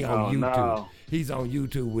nothing, he on YouTube. No. He's on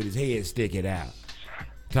YouTube with his head sticking out.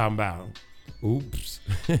 Talking about, oops,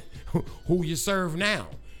 who you serve now.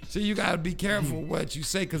 So you got to be careful what you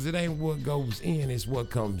say, because it ain't what goes in, it's what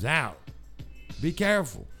comes out. Be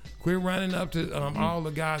careful. Quit running up to all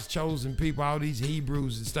of God's chosen people, all these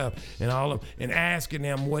Hebrews and stuff, and all of, and asking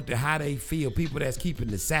them how they feel. People that's keeping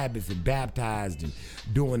the Sabbath and baptized and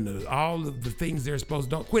doing all of the things they're supposed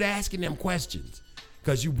to do. Quit asking them questions,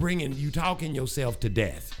 because you talking yourself to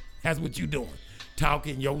death. That's what you doing,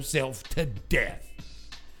 talking yourself to death.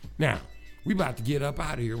 Now, we about to get up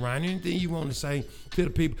out of here, Ryan. Anything you want to say to the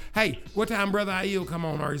people? Hey, what time Brother Aiel come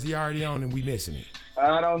on, or is he already on and we missing it?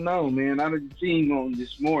 I don't know, man. I didn't see him on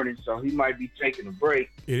this morning, so he might be taking a break.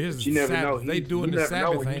 It is. But you never Sabbath. know. They doing the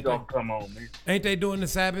Sabbath, when he's gonna come on, man. Ain't they doing the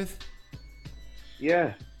Sabbath?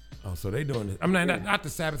 Yeah. Oh, so they doing it. I mean, not the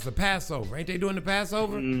Sabbath, the Passover. Ain't they doing the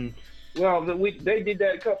Passover? Well, they did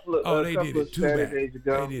that a couple of Saturdays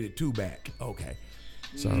ago. They did it two back. Okay.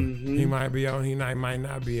 So he might be on, he might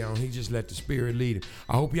not be on. He just let the Spirit lead him.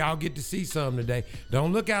 I hope y'all get to see something today.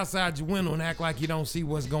 Don't look outside your window and act like you don't see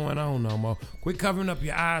what's going on no more. Quit covering up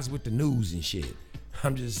your eyes with the news and shit.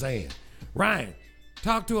 I'm just saying. Ryan,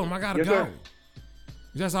 talk to him. I gotta go. Sir.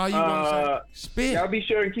 That's all you want to say? Spit. Y'all be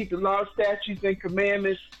sure and keep the law, statutes, and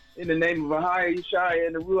commandments in the name of Ahia, Yeshua,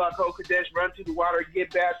 and the Ruach HaKodesh. Run to the water and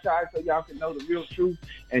get baptized so y'all can know the real truth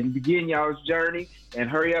and begin y'all's journey. And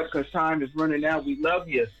hurry up, because time is running out. We love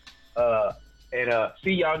you. And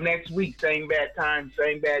see y'all next week. Same bad time,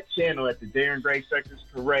 same bad channel at the Darren Gray Circus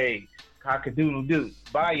Parade. Cock-a-doodle-doo.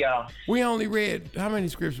 Bye, y'all. We only read, how many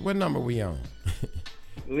scriptures? What number we on?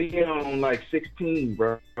 We on like 16,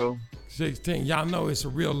 bro. 16. Y'all know it's a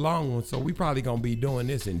real long one, so we probably going to be doing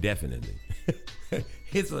this indefinitely.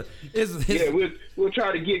 We'll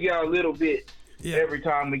try to give y'all a little bit every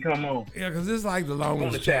time we come on. Yeah, because it's like the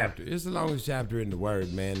longest chapter. It's the longest chapter in the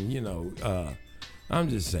Word, man. You know, I'm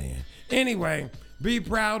just saying. Anyway, be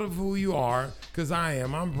proud of who you are, because I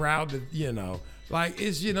am. I'm proud that,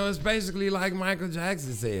 it's basically like Michael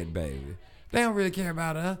Jackson said, baby. They don't really care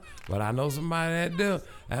about us, but I know somebody that do.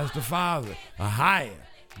 That's the Father. Ahia.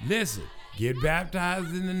 Listen, Get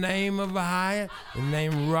baptized in the name of Ahia, in the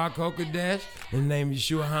name of Ruach HaKodesh, in the name of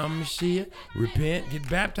Yeshua HaMashiach. Repent, get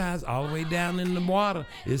baptized all the way down in the water.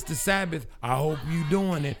 It's the Sabbath. I hope you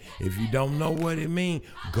doing it. If you don't know what it means,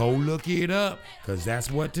 go look it up, because that's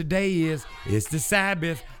what today is. It's the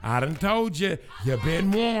Sabbath. I done told you. You've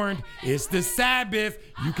been warned. It's the Sabbath.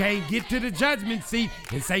 You can't get to the judgment seat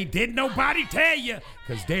and say, didn't nobody tell you?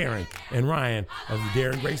 Because Darren and Ryan of the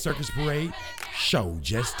Darren Gray Circus Parade show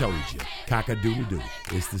just told you. Cock-a-doodle-doo.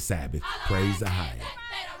 It's the Sabbath. Praise the higher.